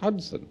Professor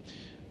Hudson,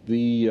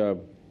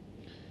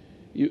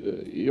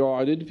 your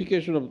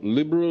identification of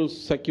liberal,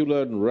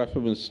 secular, and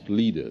reformist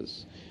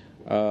leaders.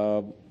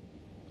 Who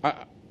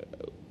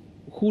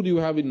do you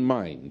have in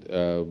mind?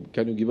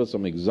 Can you give us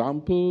some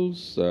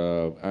examples?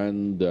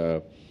 And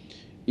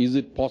is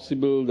it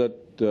possible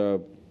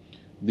that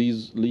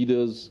these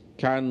leaders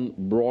can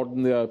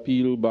broaden their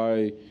appeal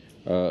by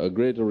a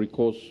greater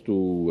recourse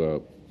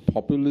to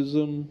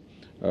populism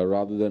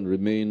rather than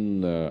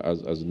remain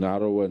as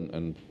narrow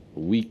and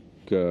weak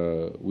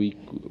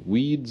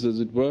weeds, as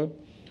it were?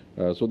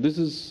 So this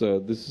is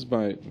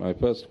my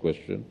first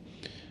question.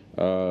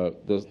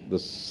 The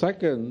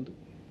second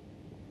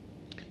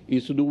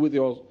is to do with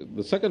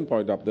the second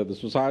point up there, the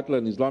societal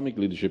and Islamic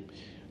leadership.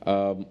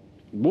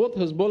 Both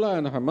Hezbollah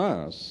and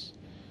Hamas,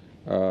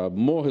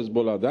 more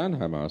Hezbollah than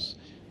Hamas,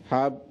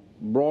 have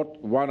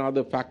brought one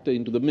other factor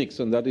into the mix,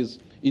 and that is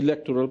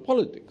electoral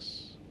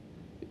politics,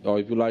 or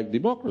if you like,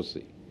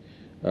 democracy.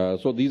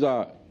 So these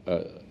are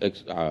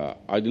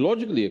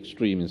ideologically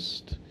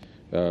extremist,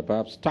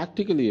 perhaps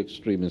tactically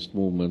extremist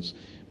movements,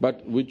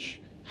 but which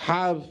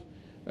have,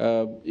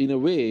 in a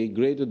way,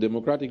 greater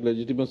democratic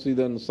legitimacy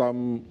than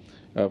some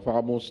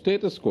far more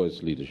status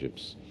quoist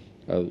leaderships.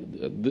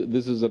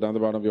 This is another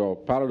one of your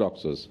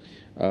paradoxes.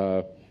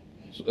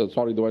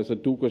 Sorry, though I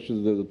said two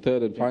questions, there's a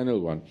third and final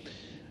one.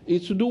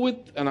 It's to do with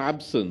an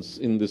absence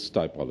in this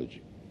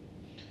typology.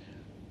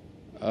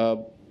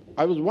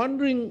 I was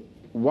wondering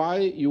why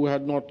you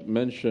had not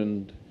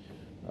mentioned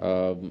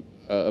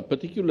a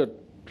particular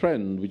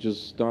trend which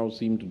has now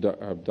seemed to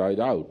have died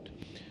out.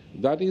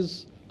 That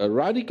is a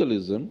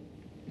radicalism,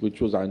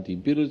 which was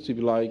anti-imperialist, if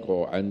you like,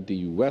 or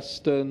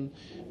anti-Western,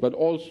 but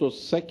also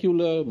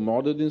secular,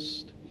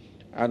 modernist,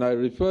 and I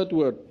refer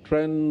to a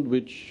trend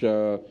which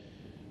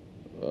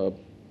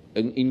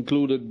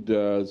included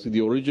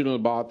the original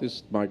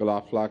Ba'athist, Michael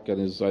Aflaq, and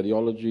his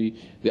ideology,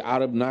 the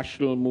Arab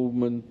national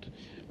movement,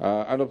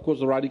 and of course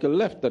the radical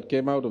left that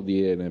came out of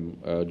the A&M,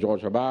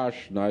 George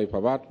Habash, Naif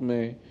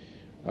Havatme,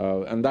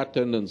 and that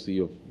tendency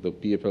of the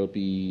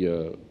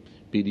PFLP,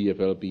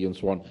 PDFLP, and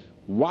so on.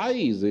 Why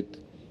is it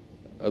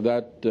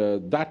that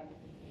that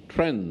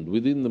trend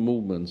within the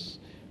movements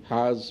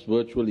has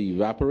virtually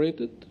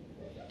evaporated?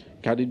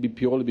 Can it be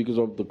purely because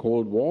of the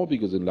Cold War?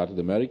 Because in Latin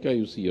America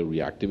you see a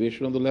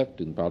reactivation of the left.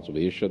 In parts of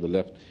Asia the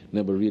left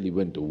never really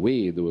went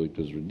away, though it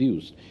was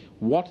reduced.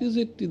 What is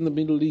it in the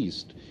Middle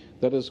East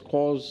that has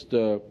caused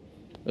a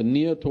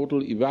near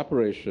total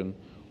evaporation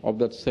of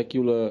that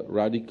secular,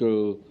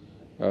 radical,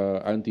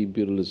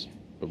 anti-imperialist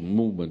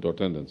movement or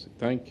tendency?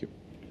 Thank you.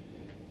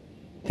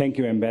 Thank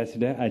you,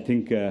 Ambassador. I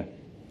think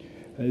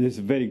this is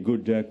a very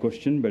good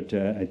question, but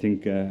I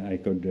think I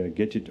could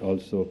get it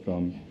also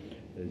from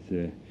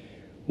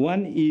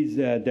one is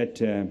that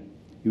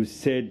you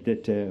said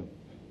that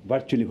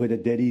virtually whether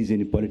there is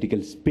any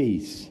political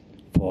space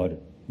for,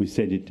 we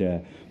said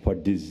it, for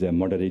these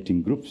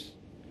moderating groups.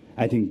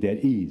 I think there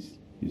is,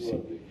 you see.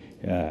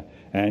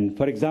 And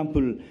for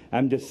example,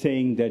 I'm just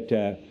saying that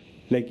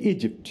like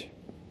Egypt,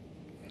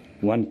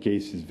 one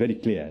case is very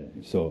clear.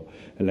 So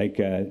like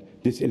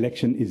this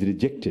election is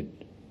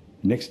rejected.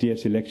 Next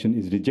year's election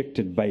is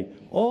rejected by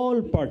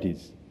all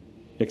parties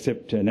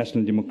except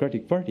National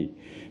Democratic Party,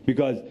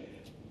 because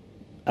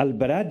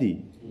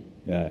Al-Baradi,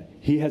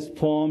 he has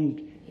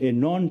formed a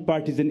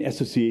non-partisan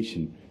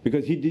association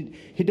because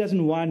he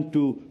doesn't want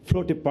to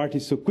float a party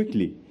so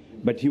quickly,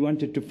 but he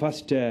wanted to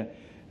first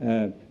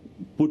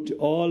put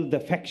all the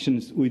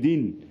factions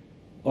within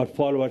or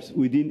followers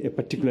within a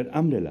particular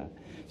umbrella.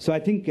 So I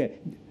think,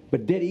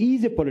 but there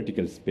is a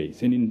political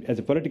space, and as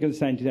a political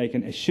scientist, I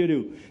can assure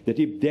you that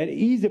if there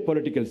is a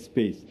political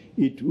space,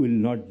 it will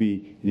not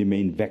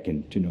remain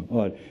vacant, you know.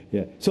 Or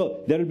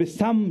so there will be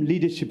some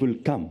leadership will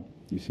come.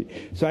 You see,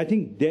 so I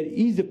think there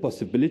is a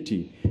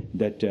possibility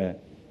that, that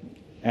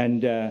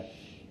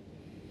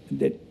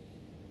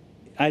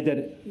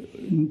either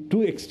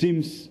two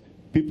extremes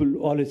people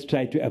always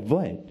try to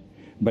avoid,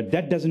 but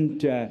that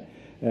doesn't.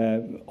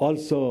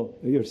 Also,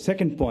 your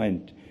second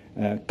point,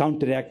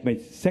 counteract my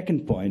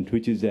second point,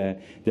 which is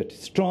that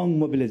strong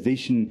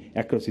mobilization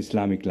across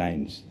Islamic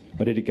lines,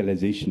 or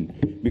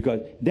radicalization,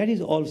 because that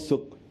is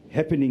also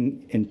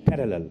happening in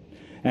parallel.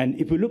 And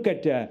if you look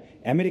at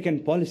American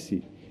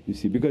policy, you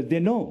see, because they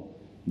know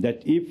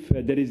that if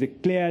there is a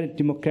clear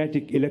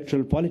democratic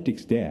electoral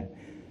politics there,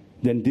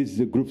 then these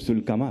groups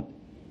will come up.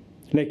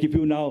 Like if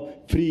you now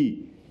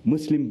free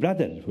Muslim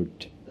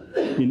Brotherhood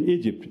in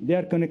Egypt, they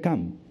are going to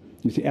come,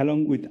 you see,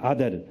 along with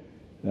other,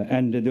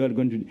 and they are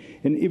going to.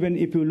 And even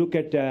if you look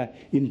at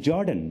in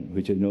Jordan,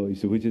 which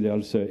is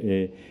also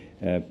a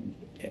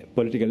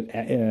political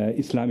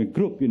Islamic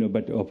group,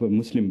 but of a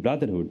Muslim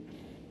Brotherhood,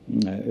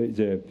 it's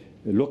a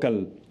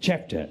local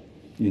chapter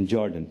in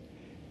Jordan.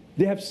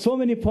 They have so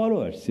many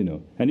followers,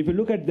 and if you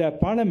look at their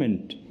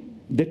parliament,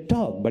 they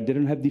talk, but they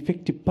don't have the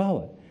effective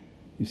power,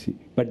 you see.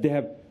 But they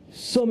have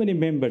so many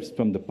members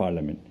from the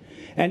parliament.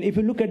 And if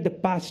you look at the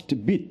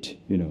past bit,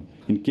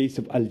 in case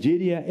of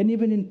Algeria and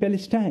even in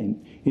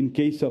Palestine, in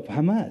case of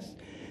Hamas,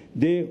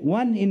 they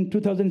won in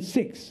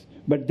 2006,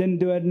 but then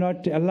they were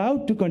not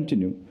allowed to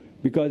continue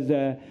because,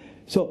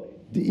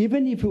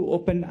 even if you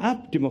open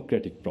up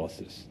democratic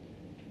process,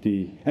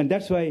 and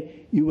that's why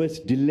U.S.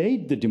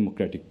 delayed the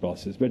democratic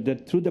process, but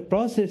that through the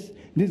process,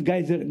 these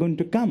guys are going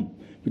to come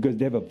because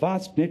they have a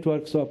vast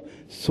networks of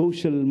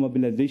social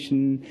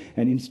mobilization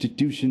and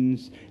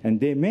institutions, and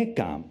they may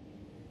come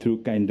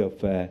through kind of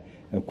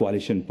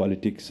coalition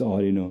politics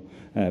or,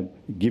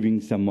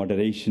 giving some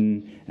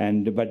moderation,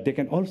 but they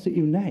can also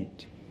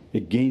unite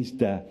against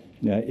the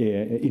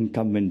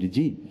incumbent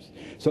regimes.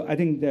 So I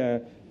think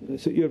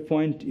so your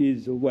point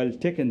is well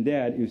taken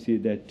there. You see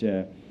that,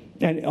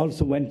 and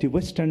also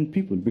anti-Western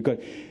people, because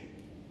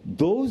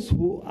those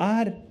who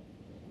are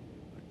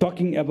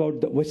talking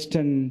about the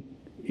Western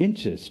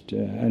interest,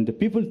 and the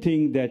people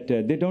think that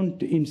they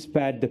don't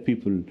inspire the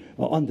people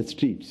on the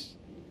streets.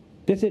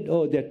 They said,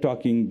 oh, they're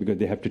talking because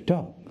they have to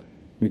talk,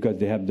 because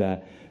they have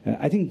the,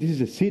 I think this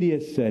is a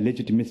serious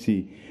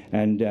legitimacy.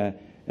 And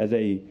as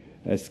I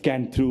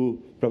scanned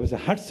through Professor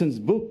Hudson's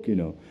book,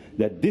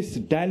 that this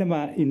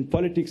dilemma in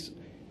politics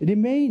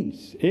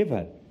remains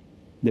ever,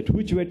 that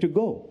which way to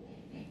go.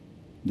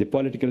 The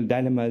political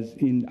dilemmas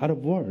in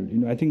Arab world,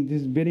 I think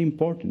this is very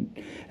important.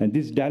 And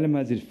these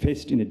dilemmas is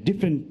faced in a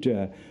different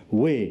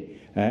way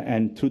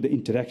and through the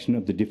interaction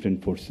of the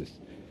different forces.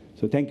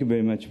 So thank you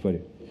very much for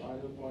it. The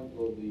final point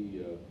was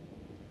the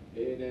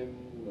A&M.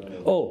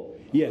 Oh,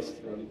 yes.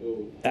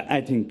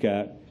 I think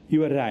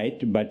you are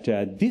right, but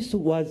this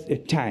was a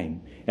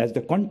time, as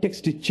the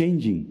context is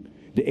changing,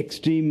 the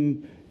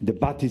extreme, the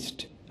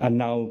Baathists are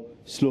now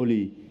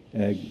slowly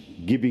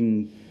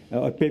giving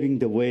or paving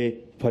the way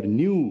for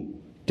new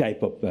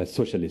type of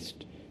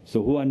socialist.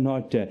 So who are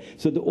not,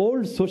 so the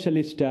old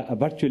socialists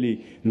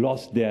virtually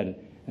lost their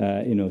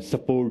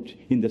support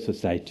in the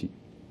society.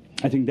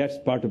 I think that's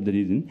part of the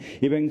reason.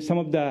 Even some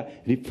of the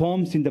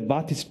reforms in the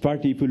Baathist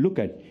party, if you look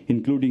at,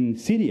 including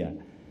Syria,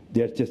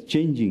 they're just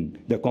changing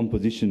the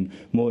composition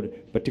more.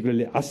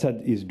 Particularly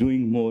Assad is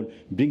doing more,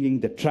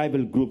 bringing the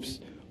tribal groups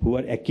who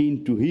are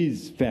akin to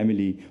his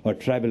family or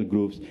tribal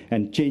groups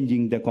and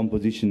changing the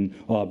composition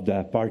of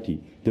the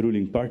party, the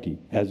ruling party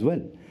as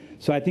well.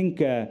 So I think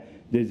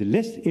there's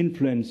less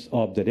influence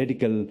of the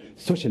radical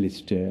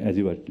socialist, as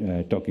you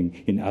were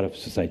talking, in Arab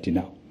society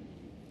now.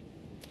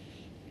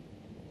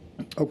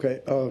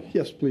 Okay.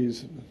 Yes,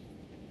 please.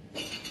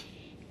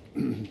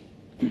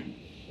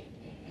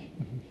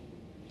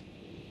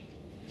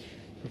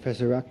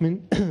 Professor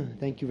Rahman,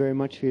 thank you very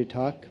much for your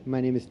talk.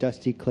 My name is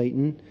Dusty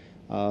Clayton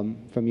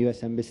from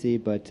U.S. Embassy,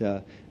 but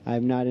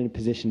I'm not in a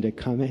position to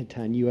comment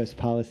on U.S.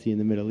 policy in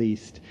the Middle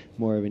East,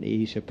 more of an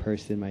Asia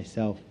person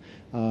myself.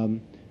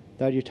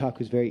 Thought your talk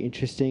was very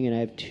interesting, and I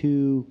have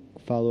two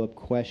follow-up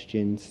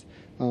questions.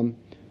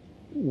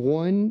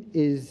 One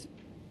is,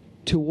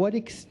 to what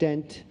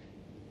extent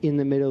in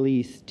the Middle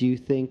East do you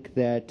think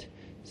that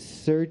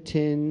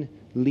certain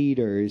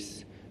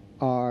leaders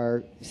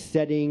are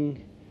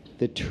setting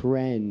the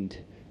trend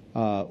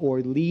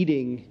or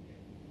leading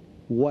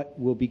what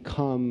will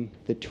become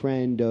the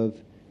trend of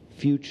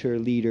future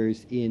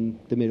leaders in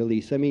the Middle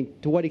East? I mean,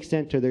 to what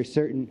extent are there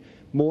certain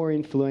more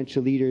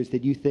influential leaders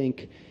that you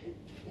think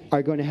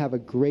are going to have a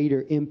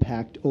greater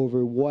impact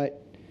over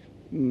what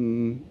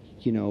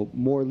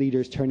more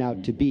leaders turn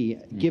out to be,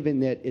 given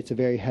that it's a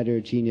very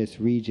heterogeneous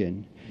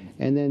region?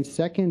 And then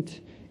second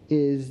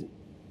is,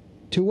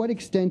 to what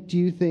extent do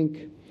you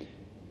think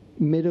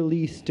Middle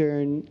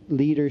Eastern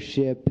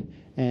leadership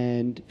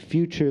and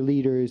future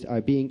leaders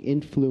are being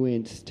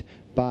influenced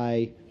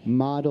by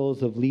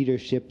models of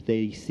leadership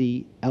they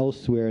see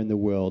elsewhere in the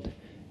world?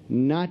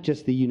 Not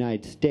just the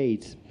United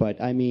States,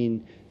 but I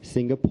mean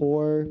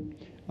Singapore,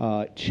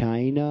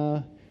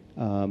 China,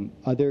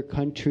 other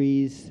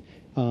countries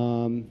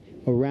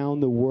around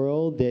the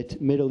world, that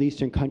Middle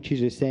Eastern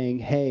countries are saying,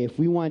 hey, if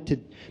we want to,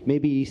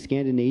 maybe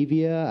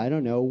Scandinavia, I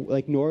don't know,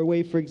 like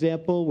Norway, for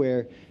example,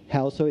 where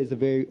also is a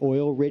very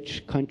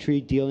oil-rich country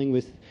dealing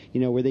with,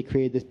 where they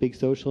created this big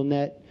social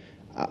net.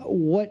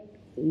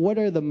 What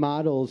are the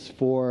models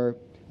for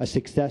a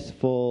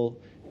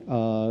successful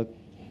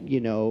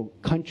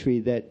country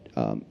that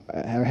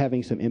are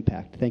having some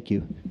impact? Thank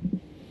you.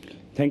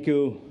 Thank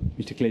you,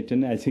 Mr.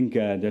 Clayton. I think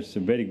that's a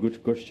very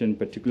good question,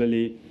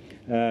 particularly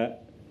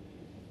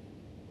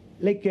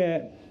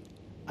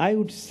I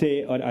would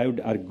say, or I would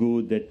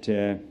argue that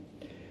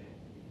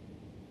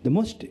the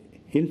most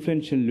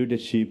influential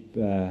leadership,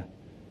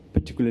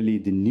 particularly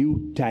the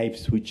new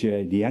types, which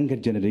the younger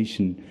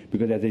generation,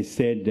 because as I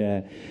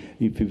said,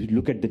 if you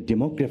look at the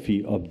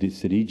demography of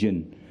this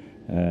region,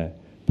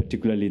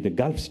 particularly the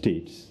Gulf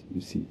states,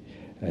 you see,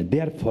 they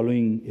are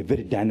following a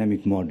very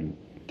dynamic model,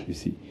 you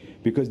see,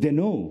 because they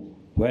know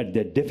where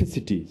their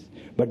deficit is,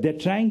 but they're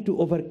trying to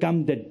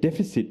overcome that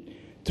deficit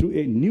through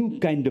a new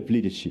kind of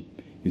leadership,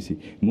 you see,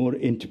 more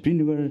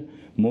entrepreneurial,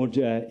 more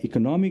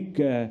economic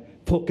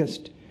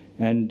focused,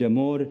 and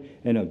more,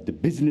 the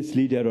business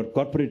leader or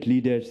corporate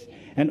leaders,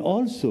 and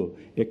also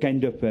a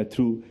kind of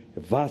through a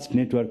vast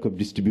network of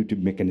distributive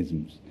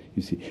mechanisms,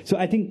 you see. So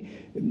I think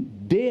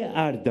they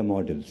are the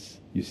models,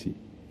 you see.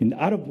 In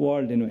the Arab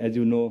world, as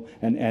you know,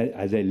 and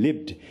as I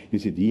lived, you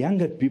see, the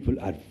younger people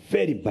are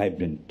very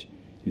vibrant,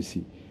 you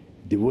see.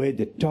 The way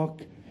they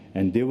talk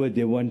and the way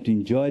they want to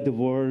enjoy the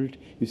world,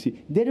 you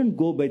see. They don't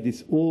go by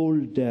these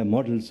old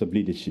models of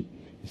leadership,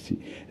 you see.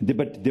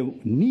 But they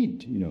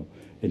need,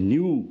 a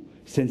new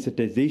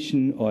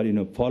sensitization or,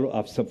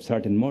 follow-ups of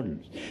certain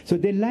models. So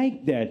they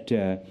like that,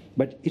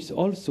 but it's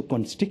also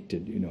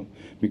constricted,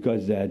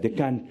 because they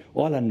can't,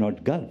 all are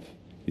not Gulf,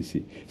 you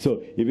see.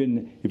 So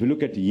even if you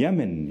look at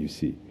Yemen, you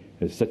see,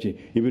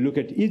 if you look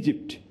at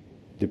Egypt,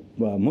 the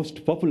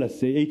most populous,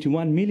 say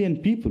 81 million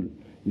people,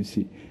 you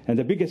see, and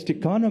the biggest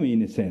economy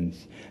in a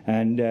sense,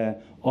 and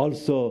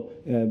also,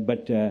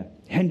 but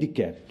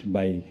handicapped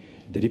by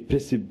the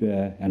repressive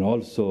and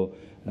also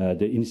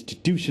the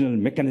institutional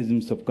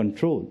mechanisms of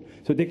control.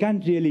 So they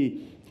can't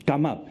really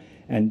come up.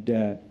 And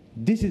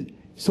this is,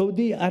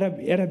 Saudi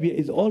Arabia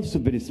is also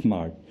very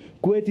smart.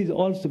 Kuwait is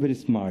also very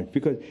smart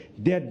because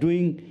they are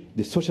doing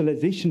the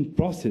socialization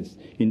process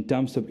in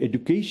terms of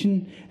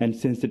education and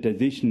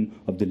sensitization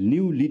of the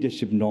new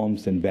leadership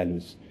norms and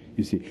values,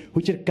 you see,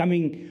 which are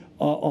coming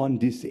on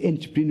this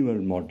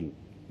entrepreneurial model,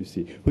 you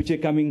see, which are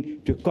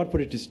coming to a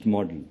corporatist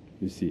model,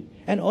 you see.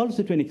 And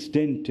also to an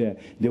extent,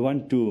 they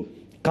want to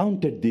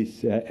counter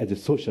this as a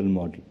social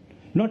model,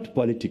 not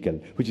political,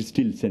 which is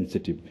still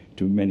sensitive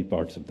to many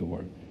parts of the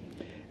world.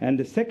 And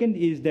the second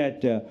is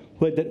that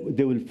whether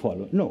they will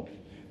follow. No,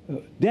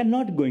 they're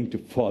not going to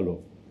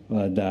follow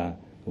the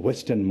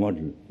Western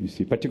model, you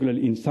see,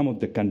 particularly in some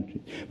of the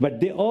countries. But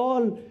they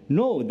all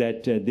know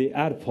that they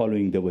are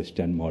following the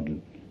Western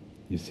model,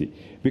 you see,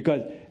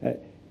 because,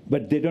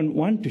 but they don't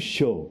want to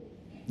show,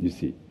 you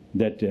see,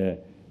 that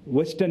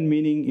Western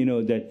meaning,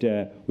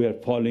 that we are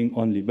following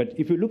only. But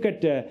if you look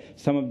at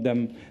some of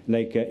them,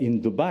 like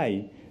in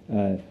Dubai,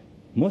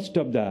 most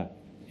of the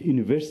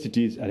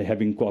universities are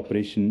having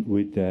cooperation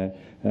with the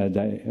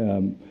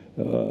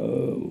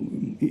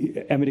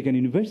American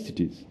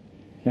universities.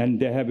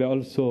 And they have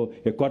also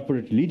a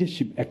corporate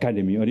leadership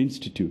academy or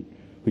institute,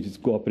 which is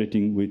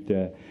cooperating with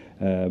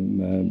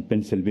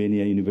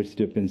Pennsylvania,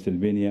 University of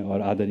Pennsylvania,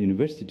 or other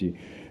university,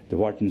 the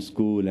Wharton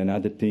School and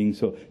other things.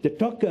 So they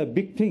talk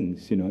big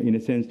things, in a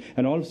sense,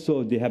 and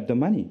also they have the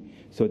money,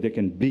 so they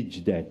can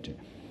bridge that.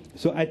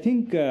 So I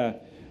think,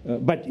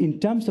 but in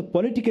terms of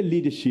political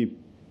leadership,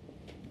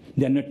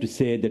 they are not to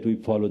say that we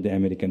follow the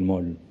American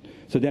model.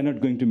 So they're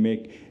not going to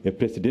make a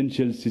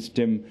presidential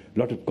system, a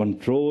lot of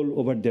control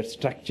over their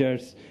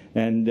structures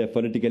and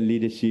political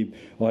leadership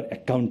or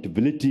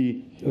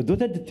accountability.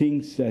 Those are the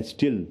things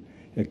still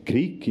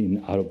Greek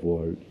in Arab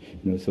world.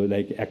 So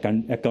like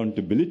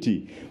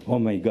accountability. Oh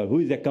my God, who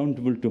is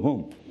accountable to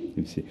whom?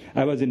 You see,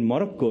 I was in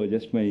Morocco,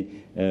 just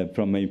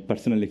from my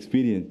personal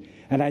experience,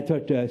 and I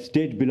thought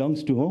state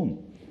belongs to whom?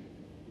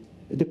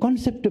 The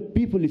concept of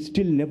people is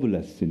still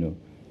nebulous.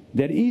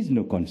 There is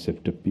no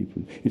concept of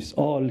people. It's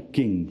all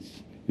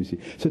kings, you see.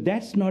 So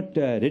that's not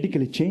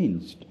radically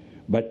changed,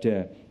 but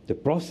the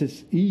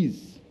process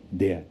is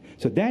there.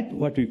 So that's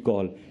what we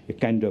call a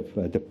kind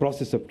of the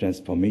process of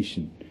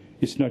transformation.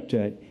 It's not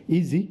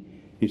easy.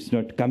 It's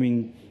not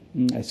coming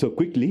so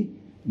quickly,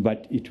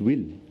 but it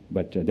will.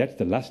 But that's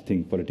the last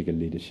thing, political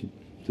leadership.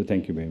 So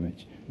thank you very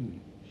much.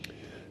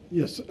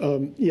 Yes,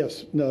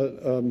 yes. No,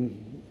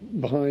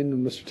 behind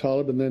Mr.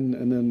 Talib, and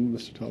then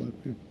Mr. Talib.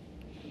 Yeah.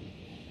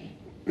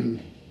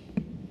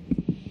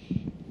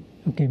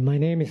 Okay, my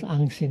name is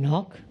Ang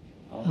Sinok.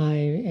 I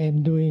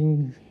am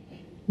doing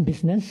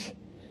business.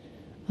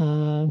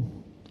 On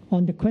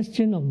the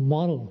question of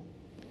model,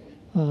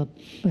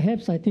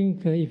 perhaps I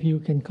think if you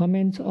can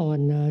comment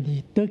on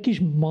the Turkish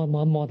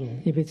model,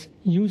 if it's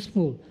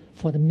useful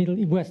for the Middle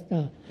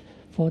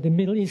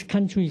East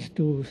countries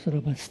to sort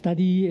of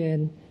study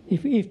and,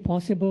 if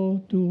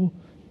possible, to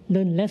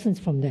learn lessons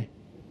from there.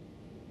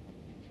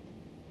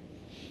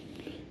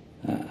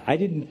 I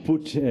didn't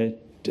put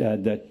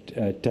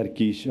that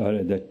Turkish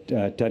or that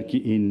Turkey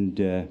in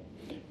the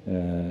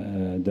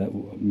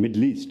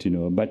Middle East,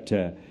 but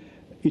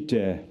it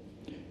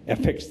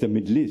affects the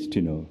Middle East,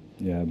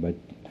 Yeah, but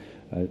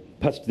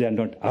first, they are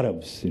not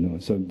Arabs,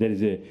 so there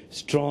is a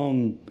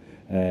strong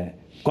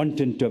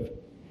content of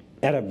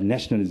Arab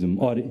nationalism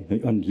or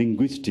on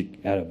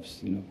linguistic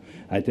Arabs,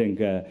 I think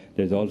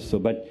there's also,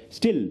 but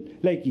still,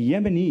 like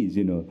Yemenis,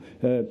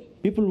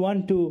 people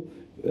want to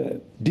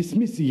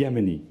dismiss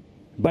Yemeni,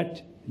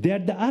 but they are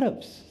the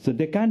Arabs, so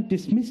they can't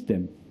dismiss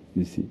them,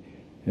 you see.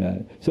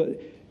 So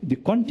the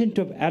content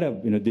of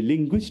Arab, the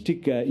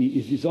linguistic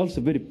is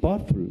also very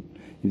powerful,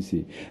 you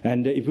see.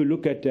 And if you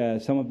look at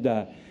some of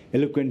the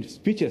eloquent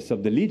speeches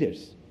of the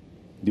leaders,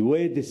 the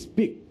way they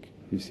speak,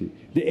 you see,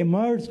 they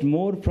emerged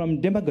more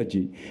from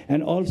demagogy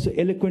and also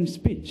eloquent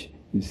speech,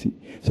 you see.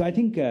 So I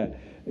think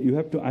you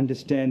have to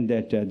understand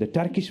that the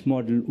Turkish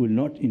model will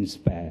not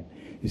inspire,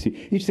 you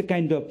see. It's a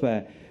kind of,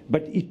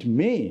 but it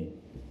may,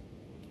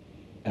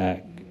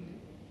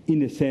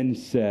 in a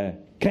sense,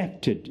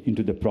 crafted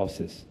into the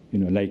process,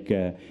 like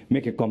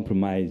make a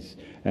compromise.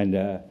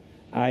 And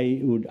I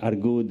would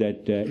argue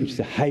that it's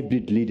a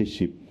hybrid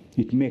leadership.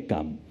 It may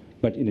come,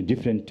 but in a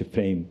different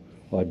frame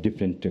or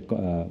different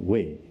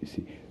way, you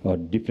see, or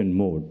different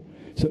mode.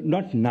 So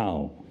not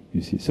now,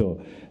 you see. So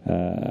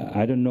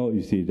I don't know,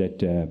 you see,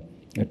 that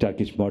a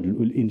Turkish model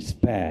will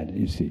inspire,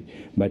 you see.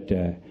 But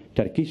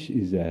Turkish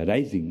is a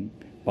rising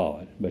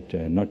power, but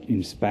not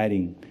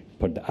inspiring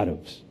for the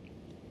Arabs.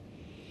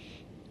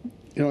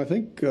 I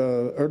think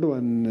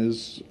Erdogan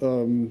is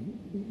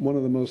one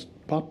of the most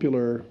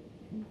popular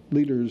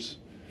leaders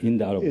in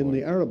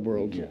the Arab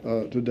world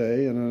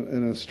today,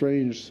 in a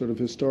strange sort of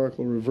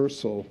historical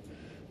reversal,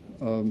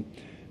 and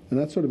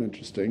that's sort of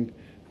interesting.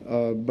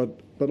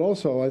 But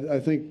also, I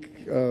think,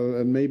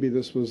 and maybe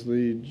this was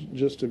the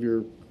gist of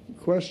your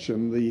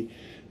question,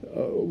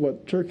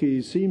 what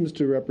Turkey seems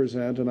to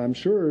represent, and I'm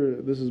sure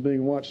this is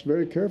being watched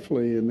very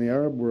carefully in the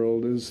Arab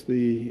world, is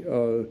the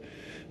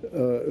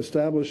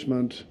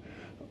establishment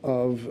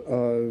of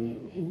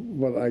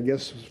what I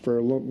guess,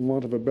 for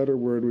want of a better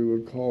word, we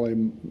would call a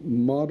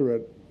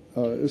moderate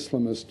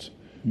Islamist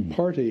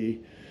party,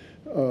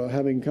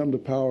 having come to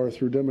power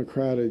through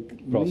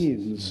democratic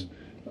means.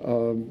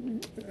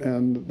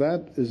 And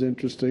that is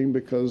interesting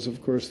because,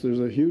 of course, there's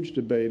a huge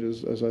debate,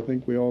 as I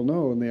think we all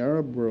know, in the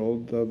Arab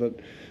world that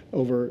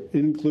over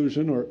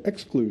inclusion or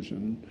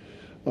exclusion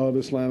of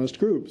Islamist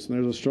groups. And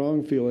there's a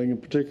strong feeling,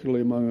 and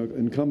particularly among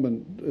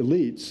incumbent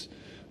elites,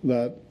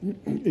 that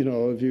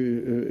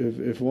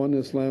if one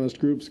Islamist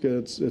group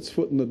gets its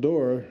foot in the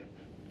door,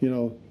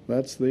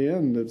 that's the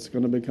end. It's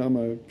going to become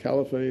a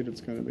caliphate.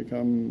 It's going to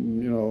become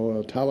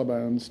a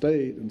Taliban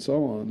state, and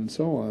so on and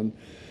so on.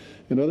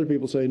 And other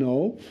people say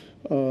no,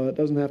 it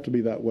doesn't have to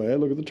be that way.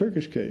 Look at the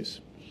Turkish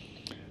case.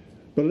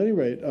 But at any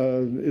rate,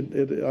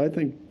 I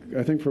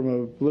think from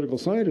a political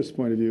scientist's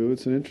point of view,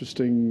 it's an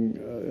interesting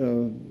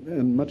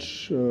and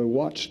much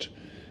watched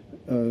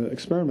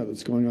experiment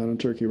that's going on in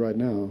Turkey right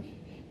now.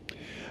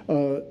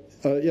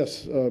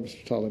 Yes,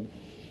 Mr. Talib.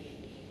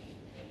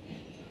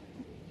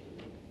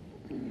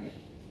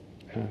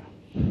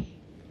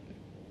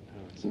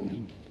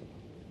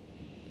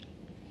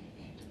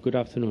 Good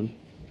afternoon.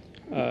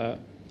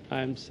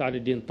 I'm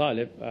Saadudin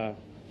Talib.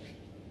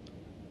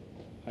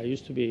 I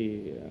used to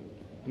be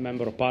a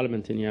member of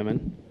parliament in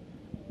Yemen,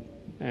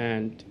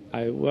 and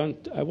I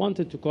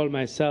wanted to call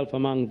myself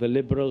among the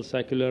liberal,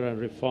 secular, and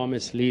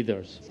reformist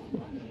leaders.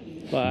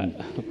 But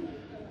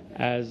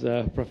as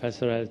a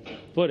professor has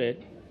put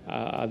it,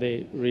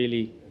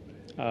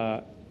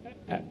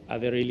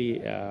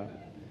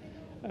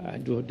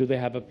 do they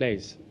have a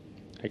place,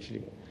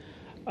 actually?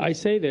 I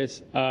say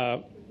this,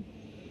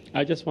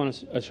 I just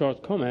want a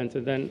short comment,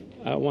 and then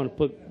I want to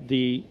put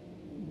the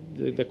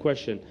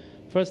question.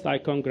 First, I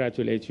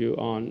congratulate you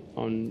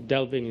on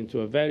delving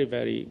into a very,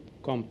 very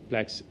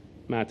complex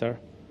matter.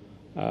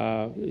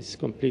 It's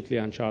completely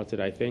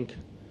uncharted, I think.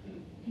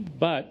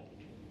 But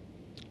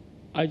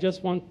I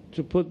just want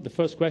to put the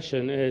first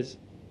question is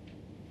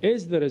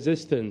the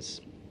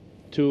resistance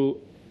to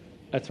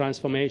a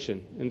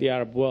transformation in the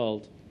Arab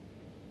world,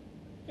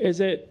 is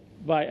it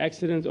by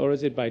accident or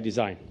is it by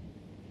design?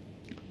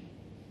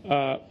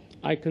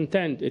 I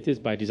contend it is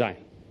by design.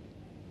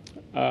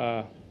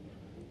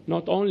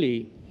 Not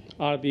only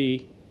are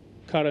the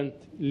current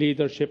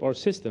leadership or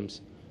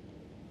systems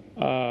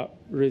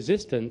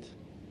resistant,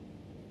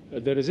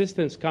 the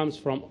resistance comes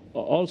from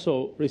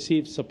also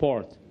receives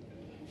support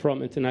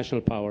from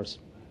international powers.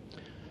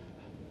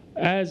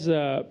 As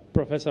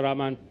Professor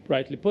Rahman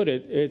rightly put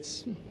it,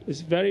 it's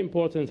very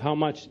important how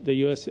much the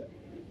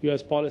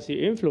U.S.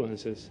 policy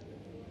influences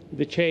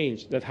the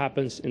change that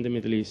happens in the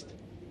Middle East,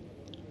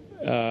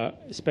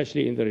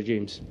 especially in the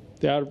regimes.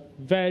 They are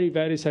very,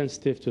 very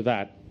sensitive to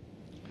that.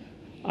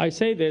 I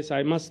say this,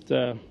 I must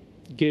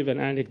give an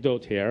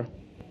anecdote here.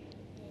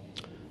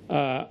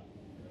 I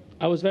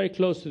was very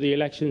close to the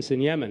elections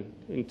in Yemen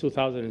in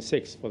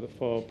 2006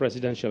 for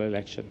presidential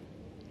election.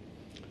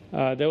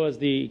 There was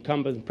the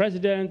incumbent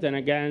president and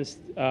against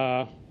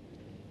a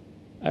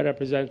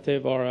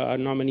representative or a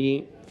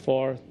nominee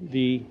for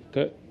the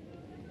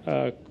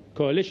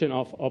coalition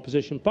of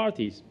opposition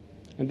parties.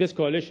 And this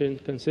coalition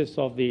consists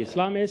of the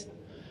Islamists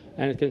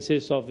and it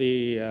consists of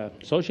the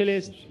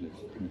socialists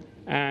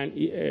and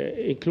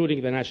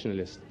including the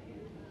nationalists.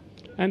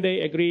 And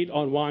they agreed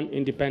on one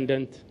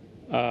independent.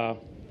 At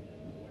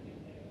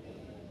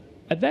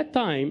that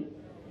time,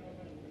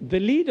 the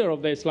leader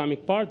of the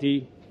Islamic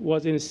Party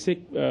was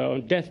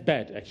on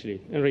deathbed,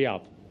 actually, in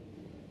Riyadh.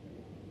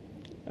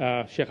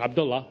 Sheikh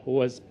Abdullah, who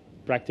was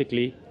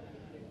practically,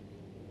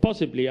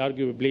 possibly,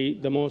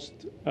 arguably, the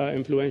most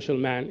influential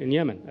man in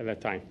Yemen at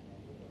that time.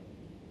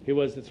 He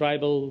was the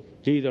tribal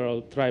leader,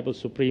 or tribal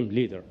supreme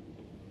leader.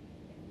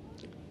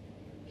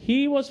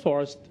 He was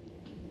forced,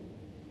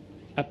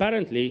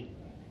 apparently,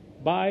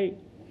 by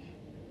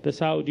the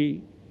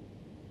Saudi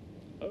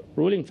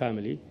ruling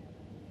family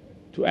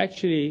to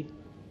actually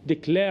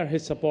declare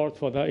his support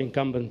for the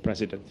incumbent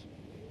president,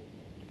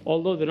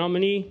 although the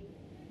nominee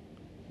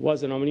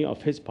was a nominee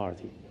of his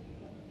party.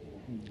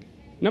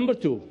 Number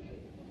two,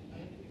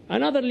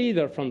 another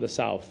leader from the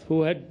south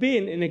who had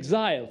been in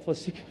exile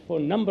for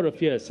a number of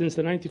years, since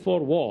the '94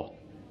 war,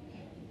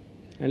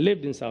 and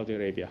lived in Saudi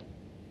Arabia,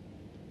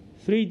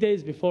 3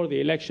 days before the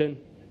election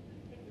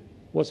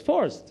was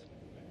forced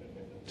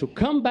to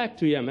come back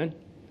to Yemen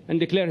and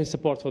declare his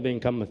support for the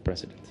incumbent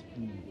president.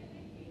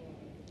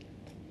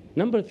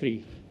 Number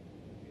three,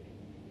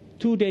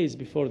 2 days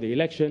before the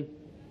election,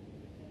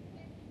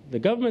 the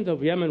government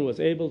of Yemen was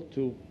able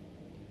to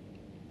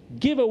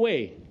give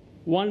away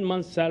 1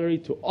 month's salary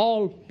to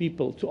all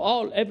people, to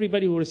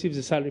everybody who receives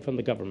a salary from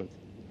the government.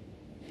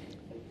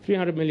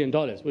 $300 million,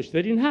 which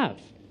they didn't have,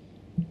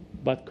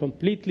 but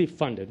completely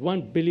funded,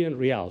 1 billion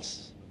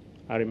riyals,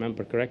 I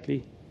remember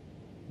correctly,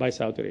 by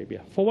Saudi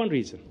Arabia, for one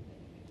reason.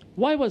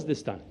 Why was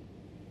this done?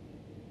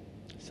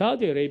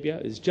 Saudi Arabia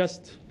is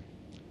just,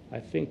 I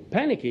think,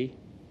 panicky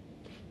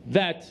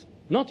that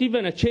not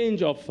even a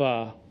change of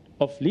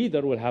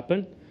leader will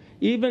happen,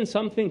 even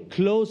something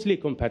closely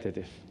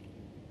competitive.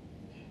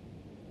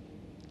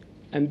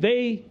 And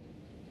they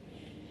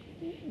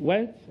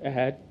went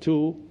ahead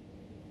to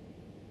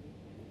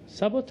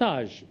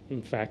sabotage,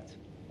 in fact,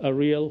 a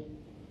real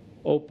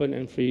open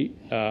and free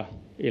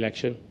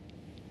election.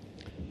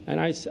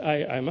 And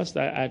I must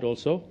add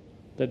also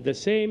that the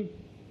same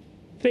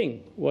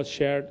thing was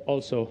shared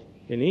also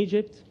in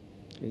Egypt,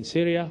 in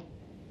Syria,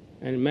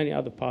 and in many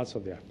other parts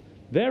of there.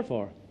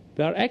 Therefore,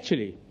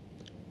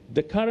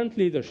 the current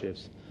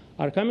leaderships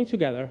are coming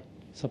together,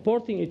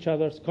 supporting each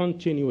other's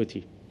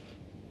continuity,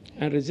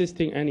 and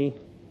resisting any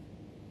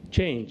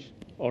change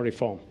or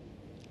reform.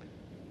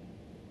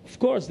 Of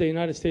course, the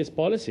United States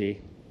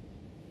policy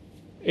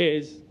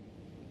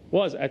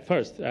was at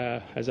first,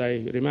 as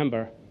I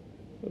remember,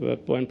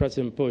 when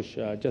President Bush,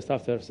 just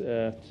after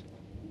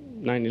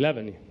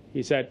 9/11,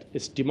 he said,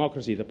 it's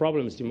democracy. The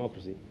problem is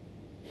democracy.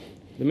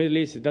 The Middle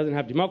East, it doesn't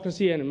have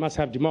democracy, and it must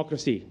have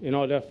democracy in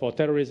order for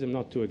terrorism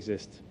not to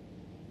exist.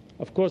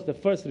 Of course, the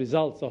first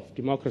result of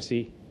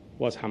democracy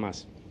was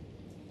Hamas,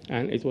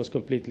 and it was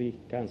completely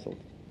cancelled.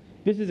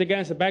 This is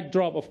against a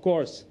backdrop, of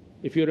course,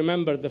 if you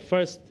remember the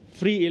first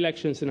free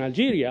elections in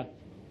Algeria,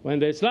 when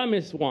the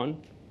Islamists won,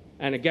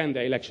 and again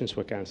the elections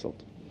were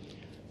cancelled.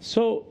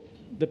 So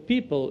the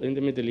people in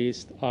the Middle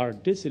East are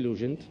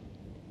disillusioned,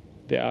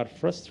 they are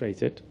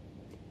frustrated,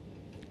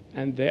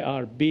 and they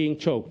are being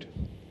choked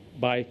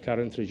by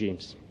current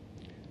regimes.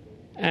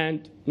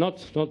 And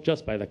not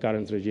just by the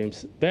current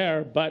regimes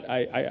there, but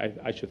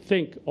I should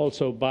think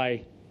also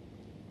by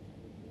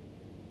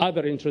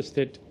other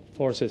interested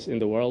forces in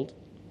the world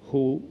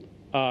who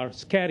are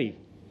scared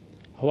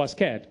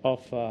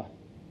of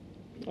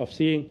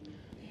seeing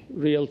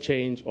real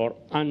change or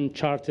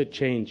uncharted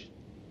change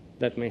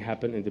that may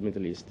happen in the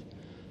Middle East.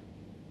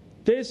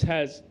 This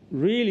has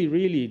really,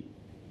 really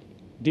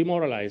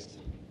demoralized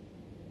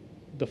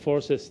the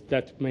forces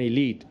that may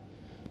lead.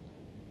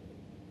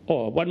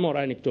 Oh, one more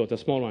anecdote, a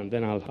small one,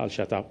 then I'll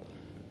shut up.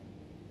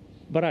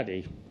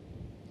 Baradi.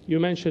 You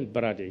mentioned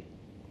Baradi.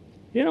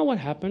 You know what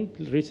happened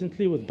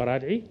recently with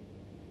Baradi?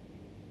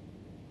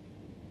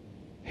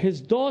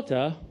 His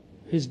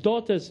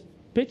daughter's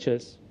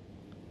pictures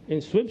in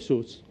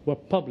swimsuits were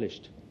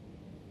published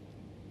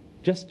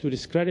just to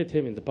discredit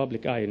him in the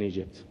public eye in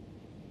Egypt.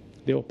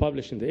 They were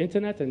published in the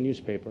internet and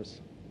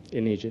newspapers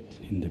in Egypt.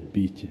 In the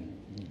beach.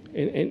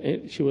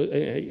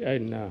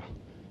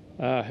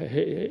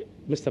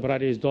 Mr.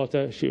 Baradi's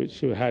daughter,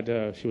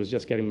 she was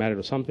just getting married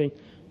or something,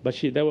 but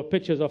there were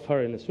pictures of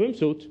her in a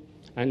swimsuit,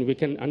 and we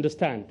can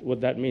understand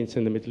what that means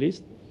in the Middle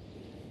East.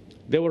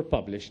 They were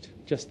published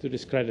just to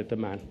discredit the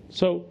man.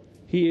 So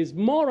he is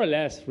more or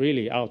less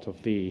really out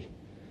of the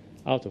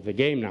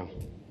game now.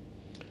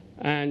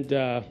 And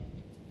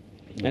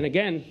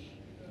again,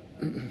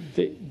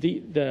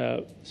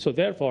 so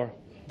therefore,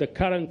 the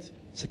current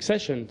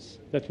successions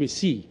that we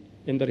see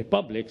in the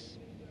republics,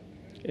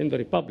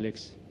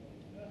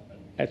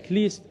 at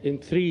least in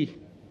 3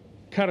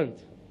 current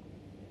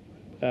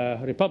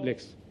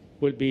republics,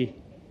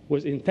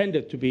 was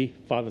intended to be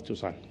father to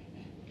son,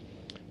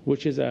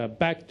 which is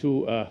back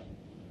to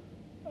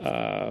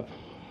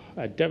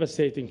a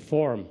devastating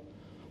form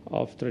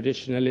of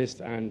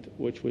traditionalist, and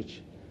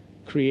which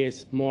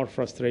creates more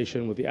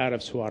frustration with the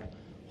Arabs who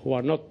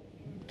are not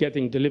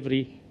getting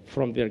delivery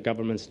from their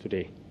governments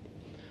today.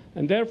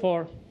 And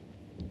therefore,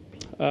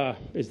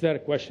 is there a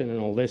question in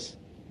all this?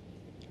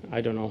 I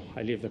don't know.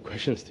 I leave the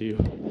questions to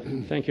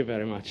you. Thank you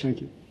very much.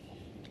 Thank you.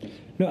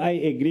 No, I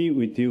agree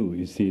with you.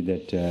 You see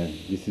that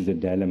this is a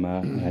dilemma,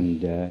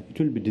 and it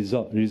will be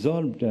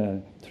resolved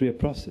through a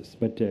process.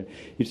 But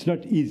it's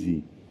not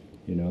easy,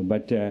 you know.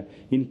 But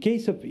in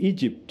case of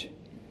Egypt,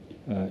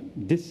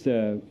 this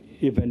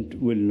event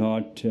will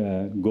not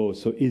go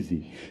so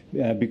easy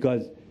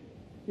because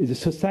the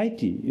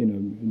society, you know,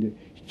 the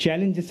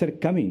challenges are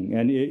coming,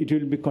 and it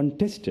will be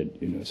contested.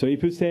 You know, so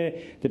if you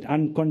say that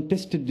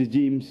uncontested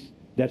regimes,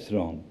 that's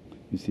wrong.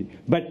 You see,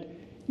 but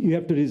you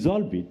have to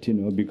resolve it, you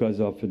know, because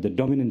of the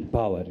dominant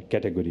power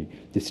category.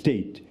 The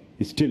state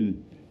is still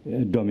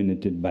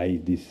dominated by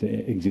this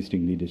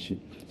existing leadership.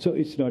 So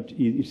it's not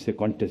easy, it's a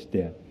contest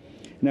there.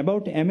 And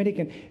about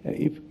American,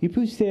 if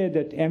you say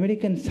that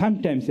American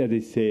sometimes, as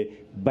they say,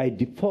 by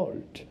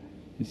default,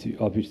 you see,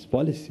 of its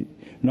policy,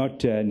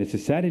 not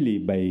necessarily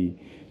by,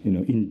 you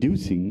know,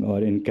 inducing or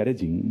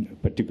encouraging a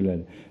particular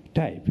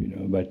type, you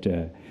know, but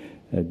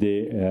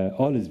they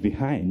always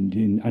behind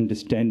in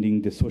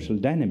understanding the social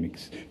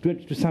dynamics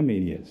to some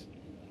areas,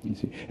 you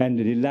see, and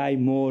rely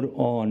more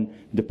on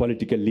the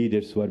political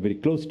leaders who are very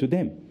close to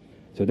them.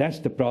 So that's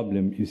the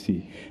problem, you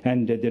see.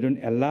 And they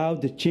don't allow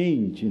the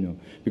change, you know,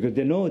 because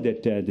they know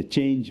that the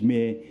change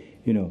may,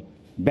 you know,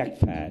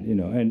 backfire, you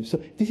know. And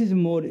so this is a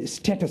more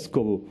status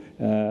quo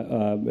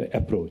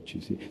approach,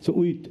 you see.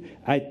 So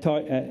I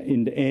thought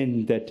in the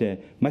end that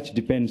much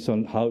depends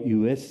on how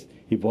U.S.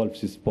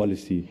 evolves its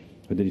policy,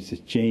 whether it's a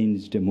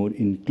changed, a more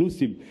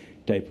inclusive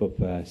type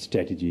of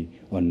strategy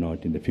or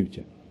not in the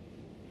future.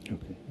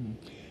 Okay.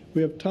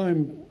 We have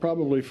time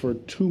probably for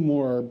two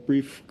more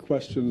brief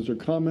questions or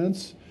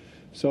comments.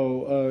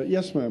 So,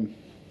 yes, ma'am.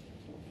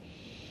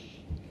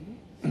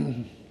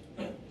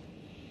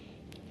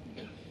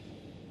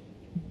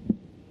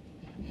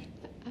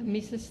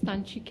 Mrs.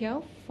 Tan Chi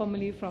Kiao,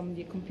 formerly from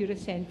the Computer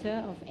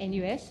Center of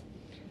NUS.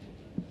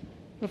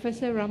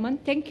 Professor Rahman,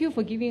 thank you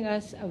for giving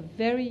us a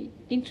very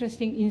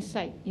interesting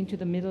insight into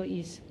the Middle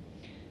East.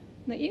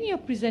 Now, in your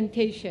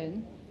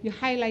presentation, you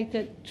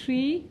highlighted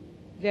 3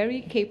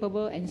 very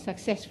capable and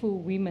successful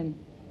women.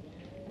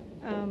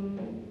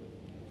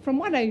 From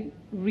what I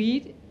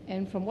read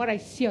and from what I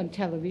see on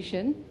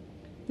television,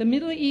 the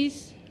Middle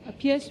East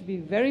appears to be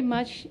very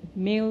much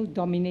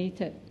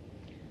male-dominated.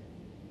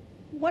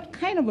 What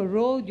kind of a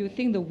role do you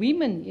think the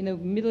women in the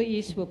Middle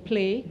East will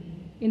play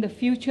in the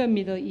future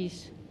Middle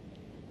East?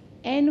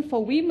 And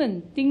for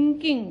women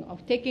thinking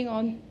of taking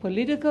on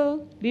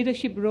political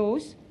leadership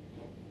roles,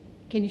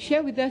 can you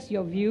share with us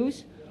your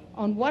views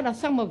on what are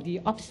some of the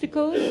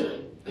obstacles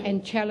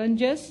and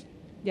challenges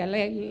they are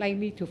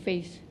likely to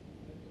face?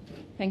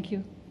 Thank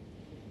you.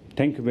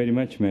 Thank you very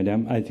much,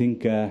 madam. I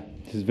think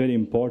this is very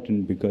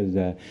important because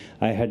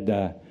I had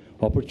the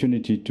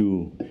opportunity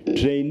to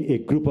train a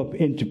group of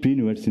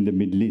entrepreneurs in the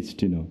Middle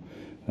East, you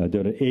know.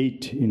 There are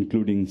 8,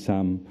 including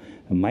some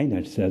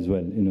minors as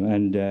well, you know,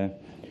 and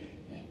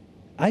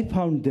I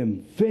found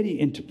them very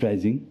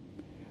enterprising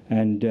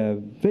and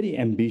very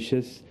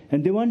ambitious,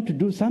 and they want to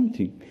do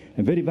something,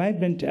 and very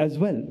vibrant as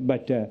well.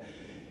 But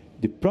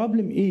the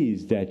problem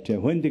is that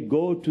when they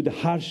go to the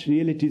harsh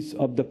realities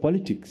of the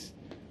politics,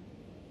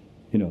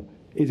 you know,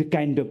 is a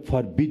kind of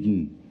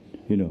forbidden,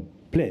 you know,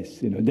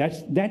 place. You know,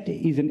 that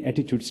is an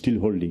attitude still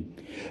holding.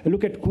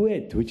 Look at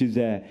Kuwait, which is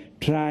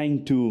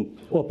trying to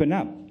open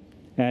up,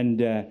 and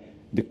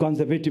the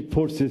conservative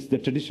forces, the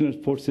traditional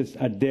forces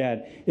are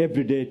there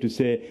every day to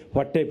say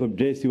what type of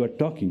dress you are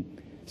talking.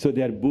 So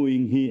they are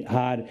booing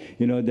her,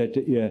 you know,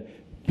 that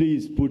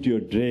please put your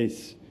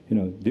dress, you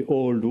know, the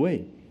old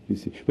way. You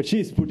see, but she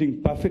is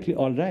putting perfectly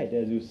all right,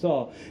 as you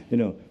saw, you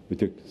know,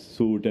 with a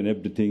suit and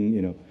everything,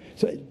 you know.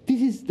 So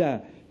this is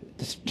the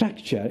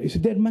structure. So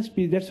there must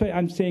be. That's why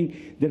I'm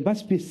saying there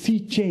must be a sea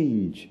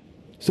change.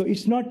 So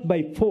it's not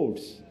by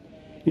force.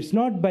 It's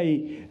not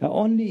by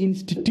only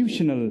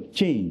institutional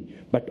change,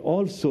 but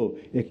also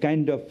a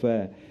kind of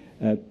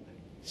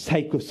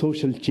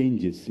psychosocial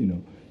changes, you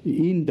know,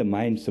 in the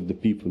minds of the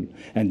people.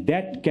 And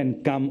that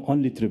can come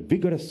only through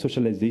vigorous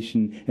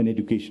socialization and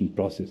education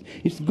process.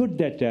 It's good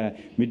that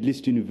Middle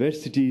East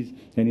universities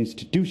and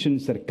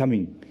institutions are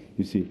coming,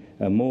 you see,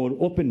 a more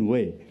open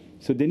way.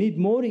 So they need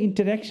more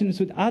interactions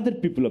with other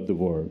people of the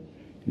world,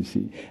 you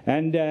see.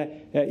 And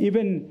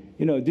even,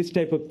 you know, this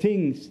type of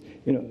things,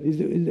 you know,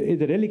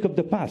 is a relic of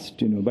the past,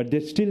 you know, but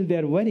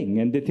they're worrying,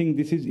 and they think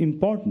this is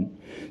important.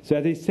 So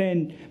as I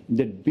said,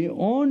 that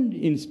beyond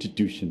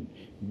institution,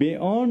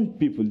 beyond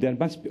people, there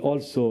must be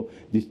also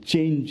this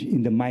change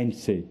in the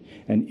mindset,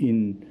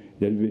 and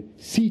there will be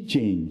sea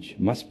change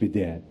must be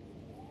there,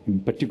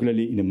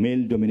 particularly in a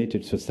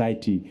male-dominated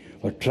society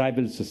or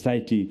tribal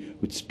society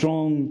with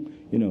strong,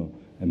 you know,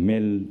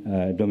 male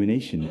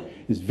domination.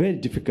 Is very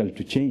difficult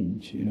to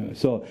change, you know.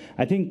 So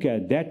I think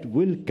that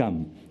will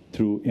come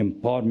through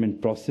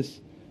empowerment process,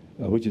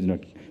 which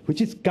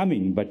is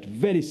coming, but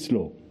very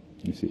slow.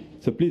 You see,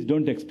 so please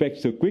don't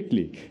expect so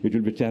quickly it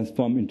will be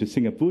transformed into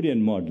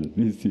Singaporean model.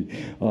 You see,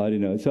 or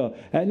so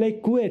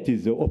like Kuwait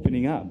is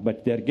opening up,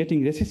 but they are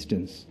getting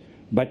resistance,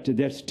 but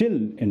they are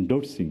still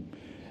endorsing,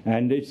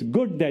 and it's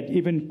good that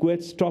even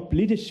Kuwait's top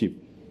leadership.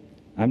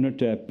 I'm not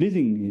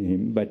pleasing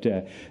him, but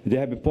they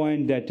have a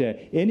point that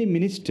any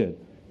minister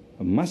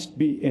must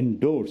be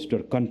endorsed or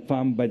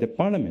confirmed by the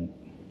parliament.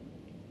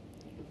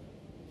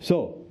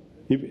 So,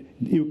 if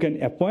you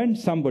can appoint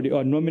somebody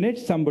or nominate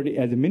somebody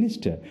as a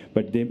minister,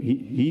 but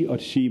he or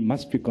she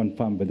must be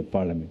confirmed by the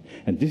parliament.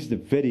 And this is a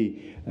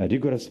very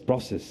rigorous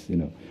process,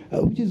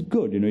 which is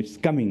good. It's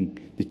coming.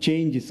 The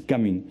change is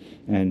coming,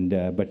 and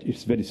but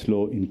it's very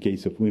slow in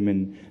case of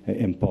women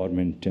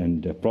empowerment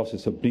and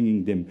process of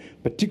bringing them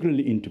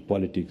particularly into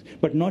politics,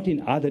 but not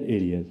in other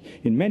areas.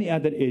 In many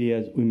other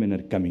areas, women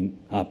are coming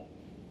up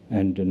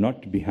and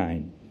not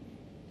behind.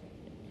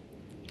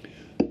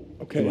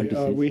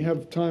 Okay, we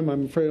have time,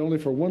 I'm afraid, only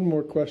for one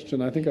more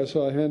question. I think I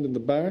saw a hand in the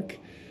back.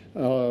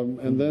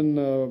 And then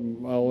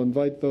I'll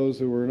invite those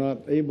who were not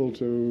able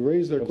to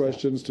raise their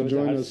questions to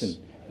join us.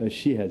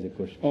 She has a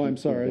question. Oh, I'm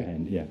sorry.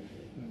 Hand. Yeah.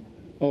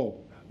 Oh,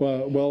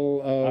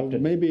 well,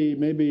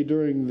 maybe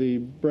during the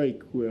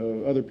break,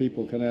 other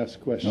people can ask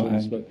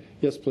questions. But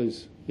yes,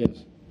 please.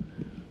 Yes.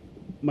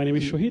 My name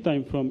is Shohit.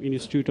 I'm from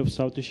Institute of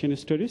South Asian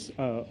Studies.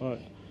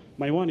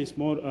 My one is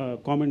more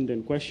comment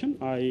than question.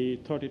 I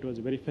thought it was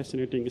a very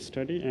fascinating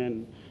study,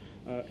 and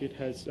it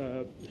has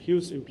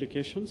huge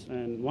implications.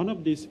 And one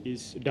of these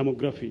is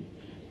demography.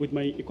 With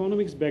my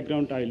economics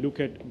background, I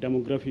look at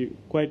demography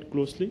quite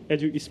closely.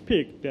 As you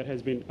speak, there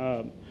has been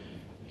a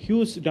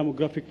huge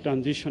demographic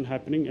transition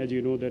happening. As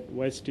you know, that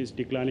West is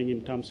declining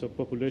in terms of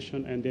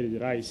population, and there is a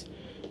rise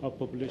of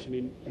population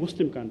in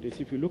Muslim countries.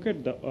 If you look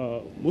at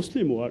the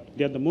Muslim world,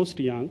 they are the most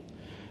young.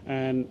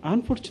 And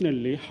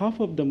unfortunately, half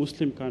of the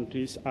Muslim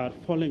countries are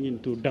falling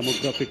into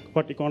demographic,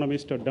 what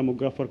economist or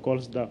demographer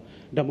calls the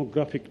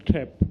demographic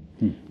trap,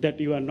 that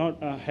you are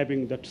not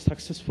having that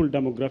successful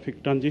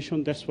demographic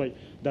transition. That's why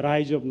the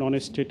rise of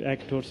non-state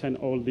actors and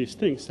all these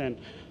things. And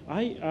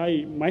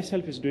I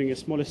myself is doing a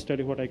small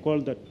study, what I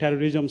call the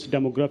terrorism's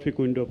demographic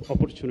window of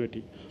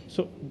opportunity.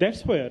 So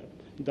that's where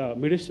the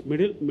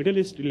Middle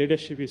East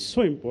leadership is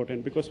so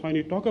important, because when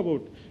you talk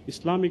about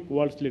Islamic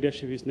world's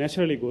leadership, it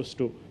naturally goes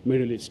to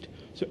Middle East.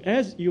 So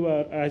as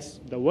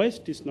the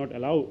West is not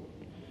allowed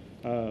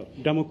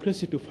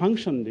democracy to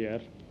function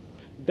there,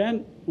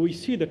 then we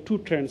see the two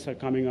trends are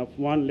coming up.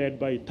 One led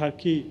by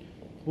Turkey,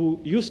 who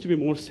used to be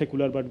more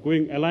secular but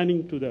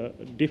aligning to the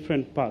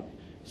different path.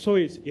 So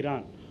is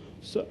Iran.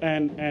 So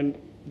and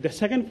the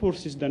second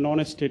force is the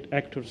non-state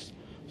actors.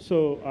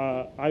 So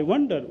I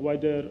wonder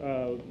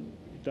whether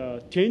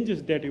the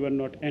changes that you are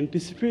not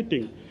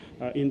anticipating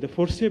in the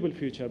foreseeable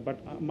future.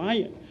 But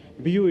my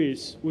view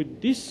is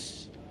with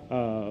this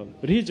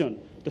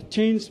region, the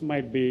change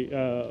might be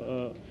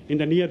in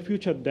the near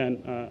future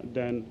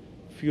than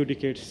few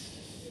decades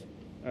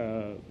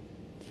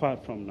far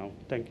from now.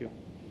 Thank you.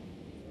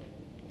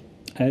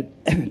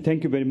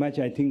 Thank you very much.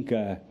 I think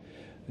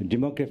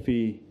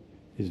demography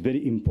is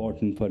very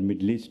important for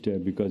Middle East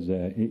because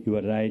you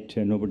are right,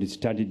 nobody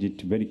studied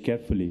it very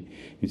carefully.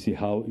 You see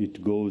how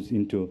it goes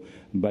into,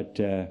 but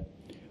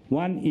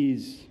one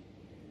is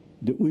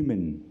the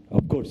women.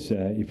 Of course,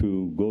 if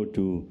you go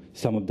to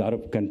some of the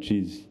Arab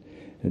countries,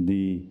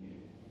 the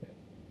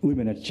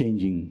women are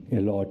changing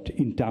a lot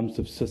in terms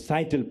of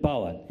societal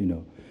power,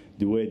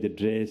 the way they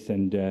dress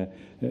and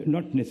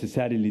not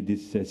necessarily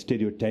this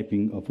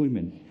stereotyping of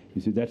women.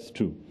 You see, that's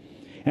true.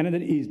 Another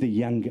is the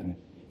young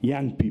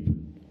people.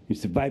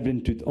 It's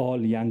vibrant with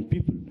all young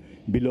people.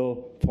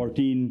 Below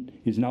 14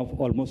 is now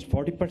almost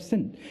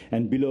 40%,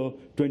 and below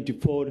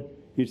 24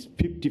 it's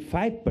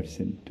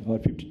 55% or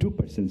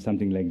 52%,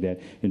 something like that,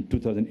 in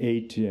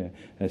 2008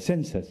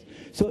 census.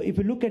 So if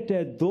you look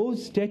at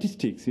those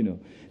statistics,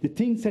 the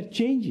things are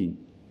changing.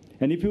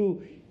 And if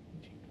you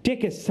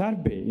take a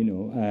survey,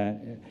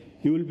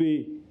 you will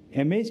be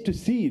amazed to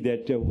see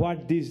that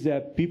what these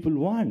people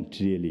want,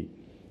 really.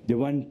 They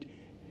want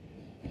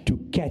to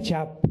catch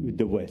up with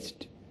the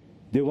West.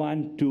 They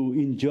want to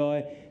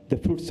enjoy the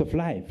fruits of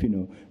life,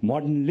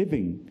 modern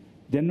living.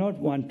 They not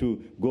want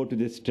to go to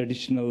this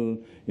traditional,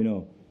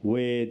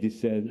 way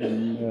these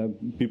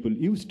people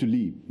used to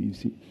live, you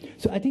see.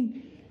 So I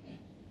think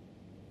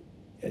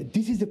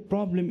this is a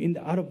problem in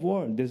the Arab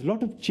world. There's a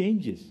lot of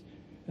changes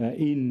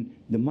in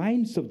the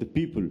minds of the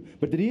people,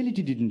 but the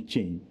reality didn't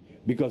change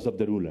because of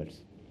the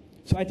rulers.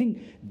 So I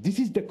think this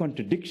is the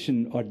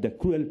contradiction or the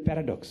cruel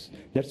paradox.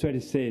 That's why I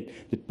said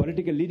that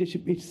political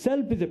leadership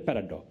itself is a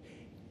paradox,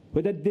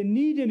 whether they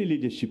need any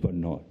leadership or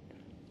not,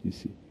 you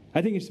see.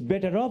 I think it's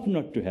better off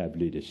not to have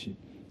leadership,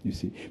 you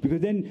see,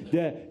 because then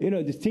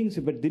these things.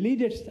 But the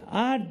leaders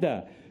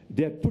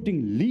they're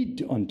putting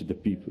lead onto the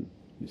people,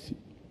 you see.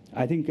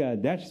 I think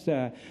that's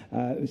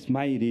is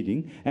my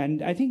reading,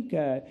 and I think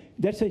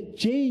that's a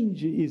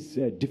change is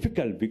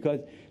difficult because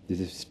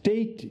the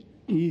state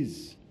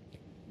is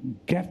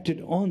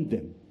grafted on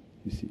them,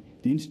 you see.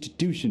 The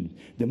institutions,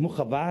 the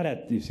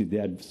mukhabarat, you see, they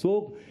are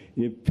so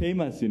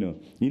famous,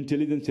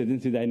 intelligence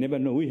agencies. I never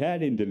know we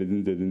had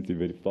intelligence agency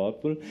very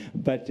powerful,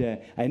 but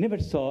I never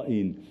saw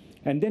in.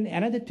 And then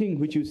another thing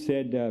which you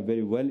said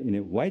very well in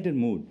a wider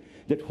mood,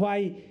 that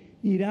why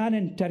Iran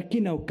and Turkey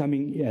now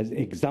coming as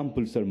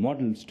examples or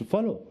models to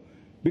follow,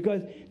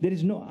 because there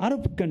is no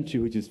Arab country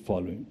which is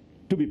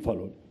to be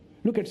followed.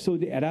 Look at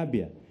Saudi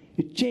Arabia.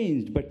 It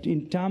changed, but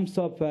in terms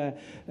of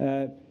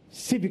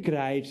civic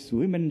rights,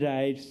 women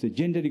rights,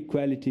 gender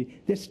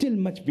equality, they're still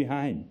much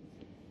behind.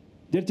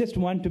 They just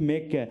want to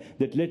make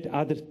that let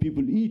other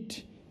people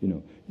eat,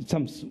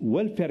 some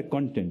welfare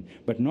content,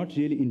 but not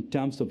really in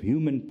terms of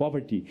human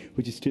poverty,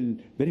 which is still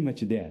very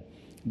much there.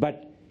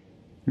 But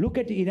look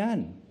at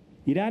Iran.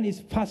 Iran is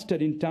faster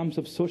in terms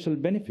of social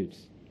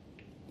benefits.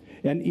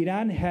 And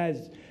Iran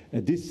has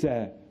this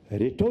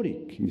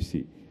rhetoric, you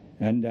see.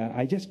 And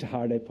I just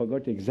heard, I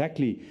forgot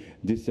exactly,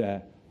 this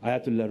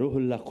Ayatollah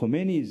Ruhollah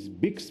Khomeini's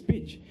big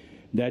speech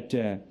that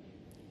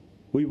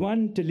we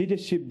want a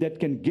leadership that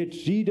can get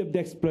rid of the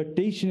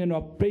exploitation and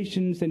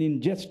oppressions and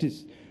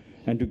injustice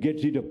and to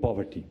get rid of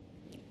poverty.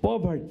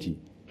 Poverty,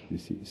 you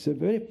see, it's a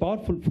very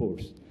powerful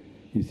force,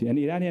 you see. And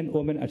Iranian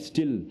women are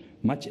still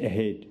much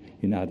ahead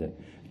in other.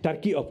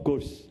 Turkey, of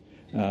course,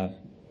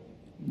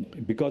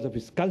 because of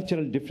its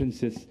cultural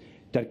differences,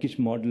 Turkish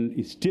model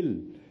is still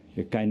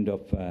a kind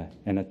of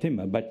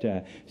anathema, but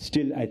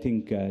still I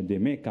think they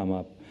may come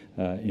up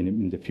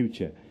in the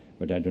future,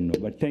 but I don't know.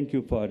 But thank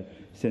you for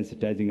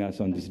sensitizing us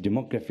on this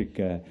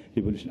demographic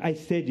revolution. I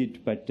said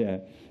it, but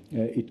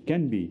it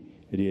can be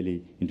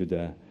really into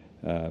the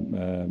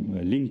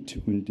linked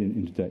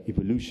into the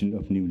evolution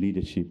of new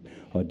leadership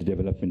or the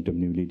development of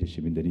new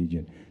leadership in the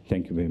region.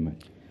 Thank you very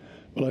much.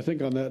 Well, I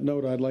think on that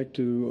note, I'd like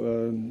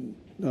to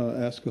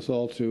ask us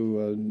all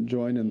to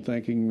join in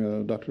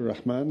thanking Dr.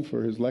 Rahman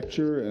for his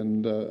lecture,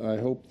 and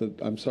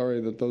I'm sorry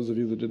that those of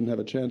you that didn't have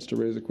a chance to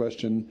raise a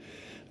question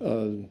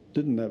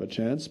didn't have a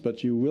chance,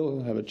 but you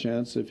will have a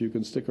chance if you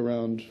can stick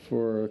around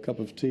for a cup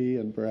of tea,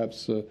 and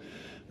perhaps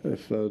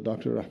if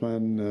Dr.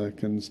 Rahman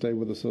can stay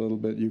with us a little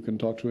bit, you can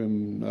talk to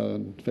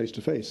him face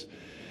to face.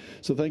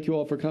 So thank you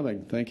all for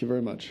coming. Thank you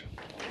very much.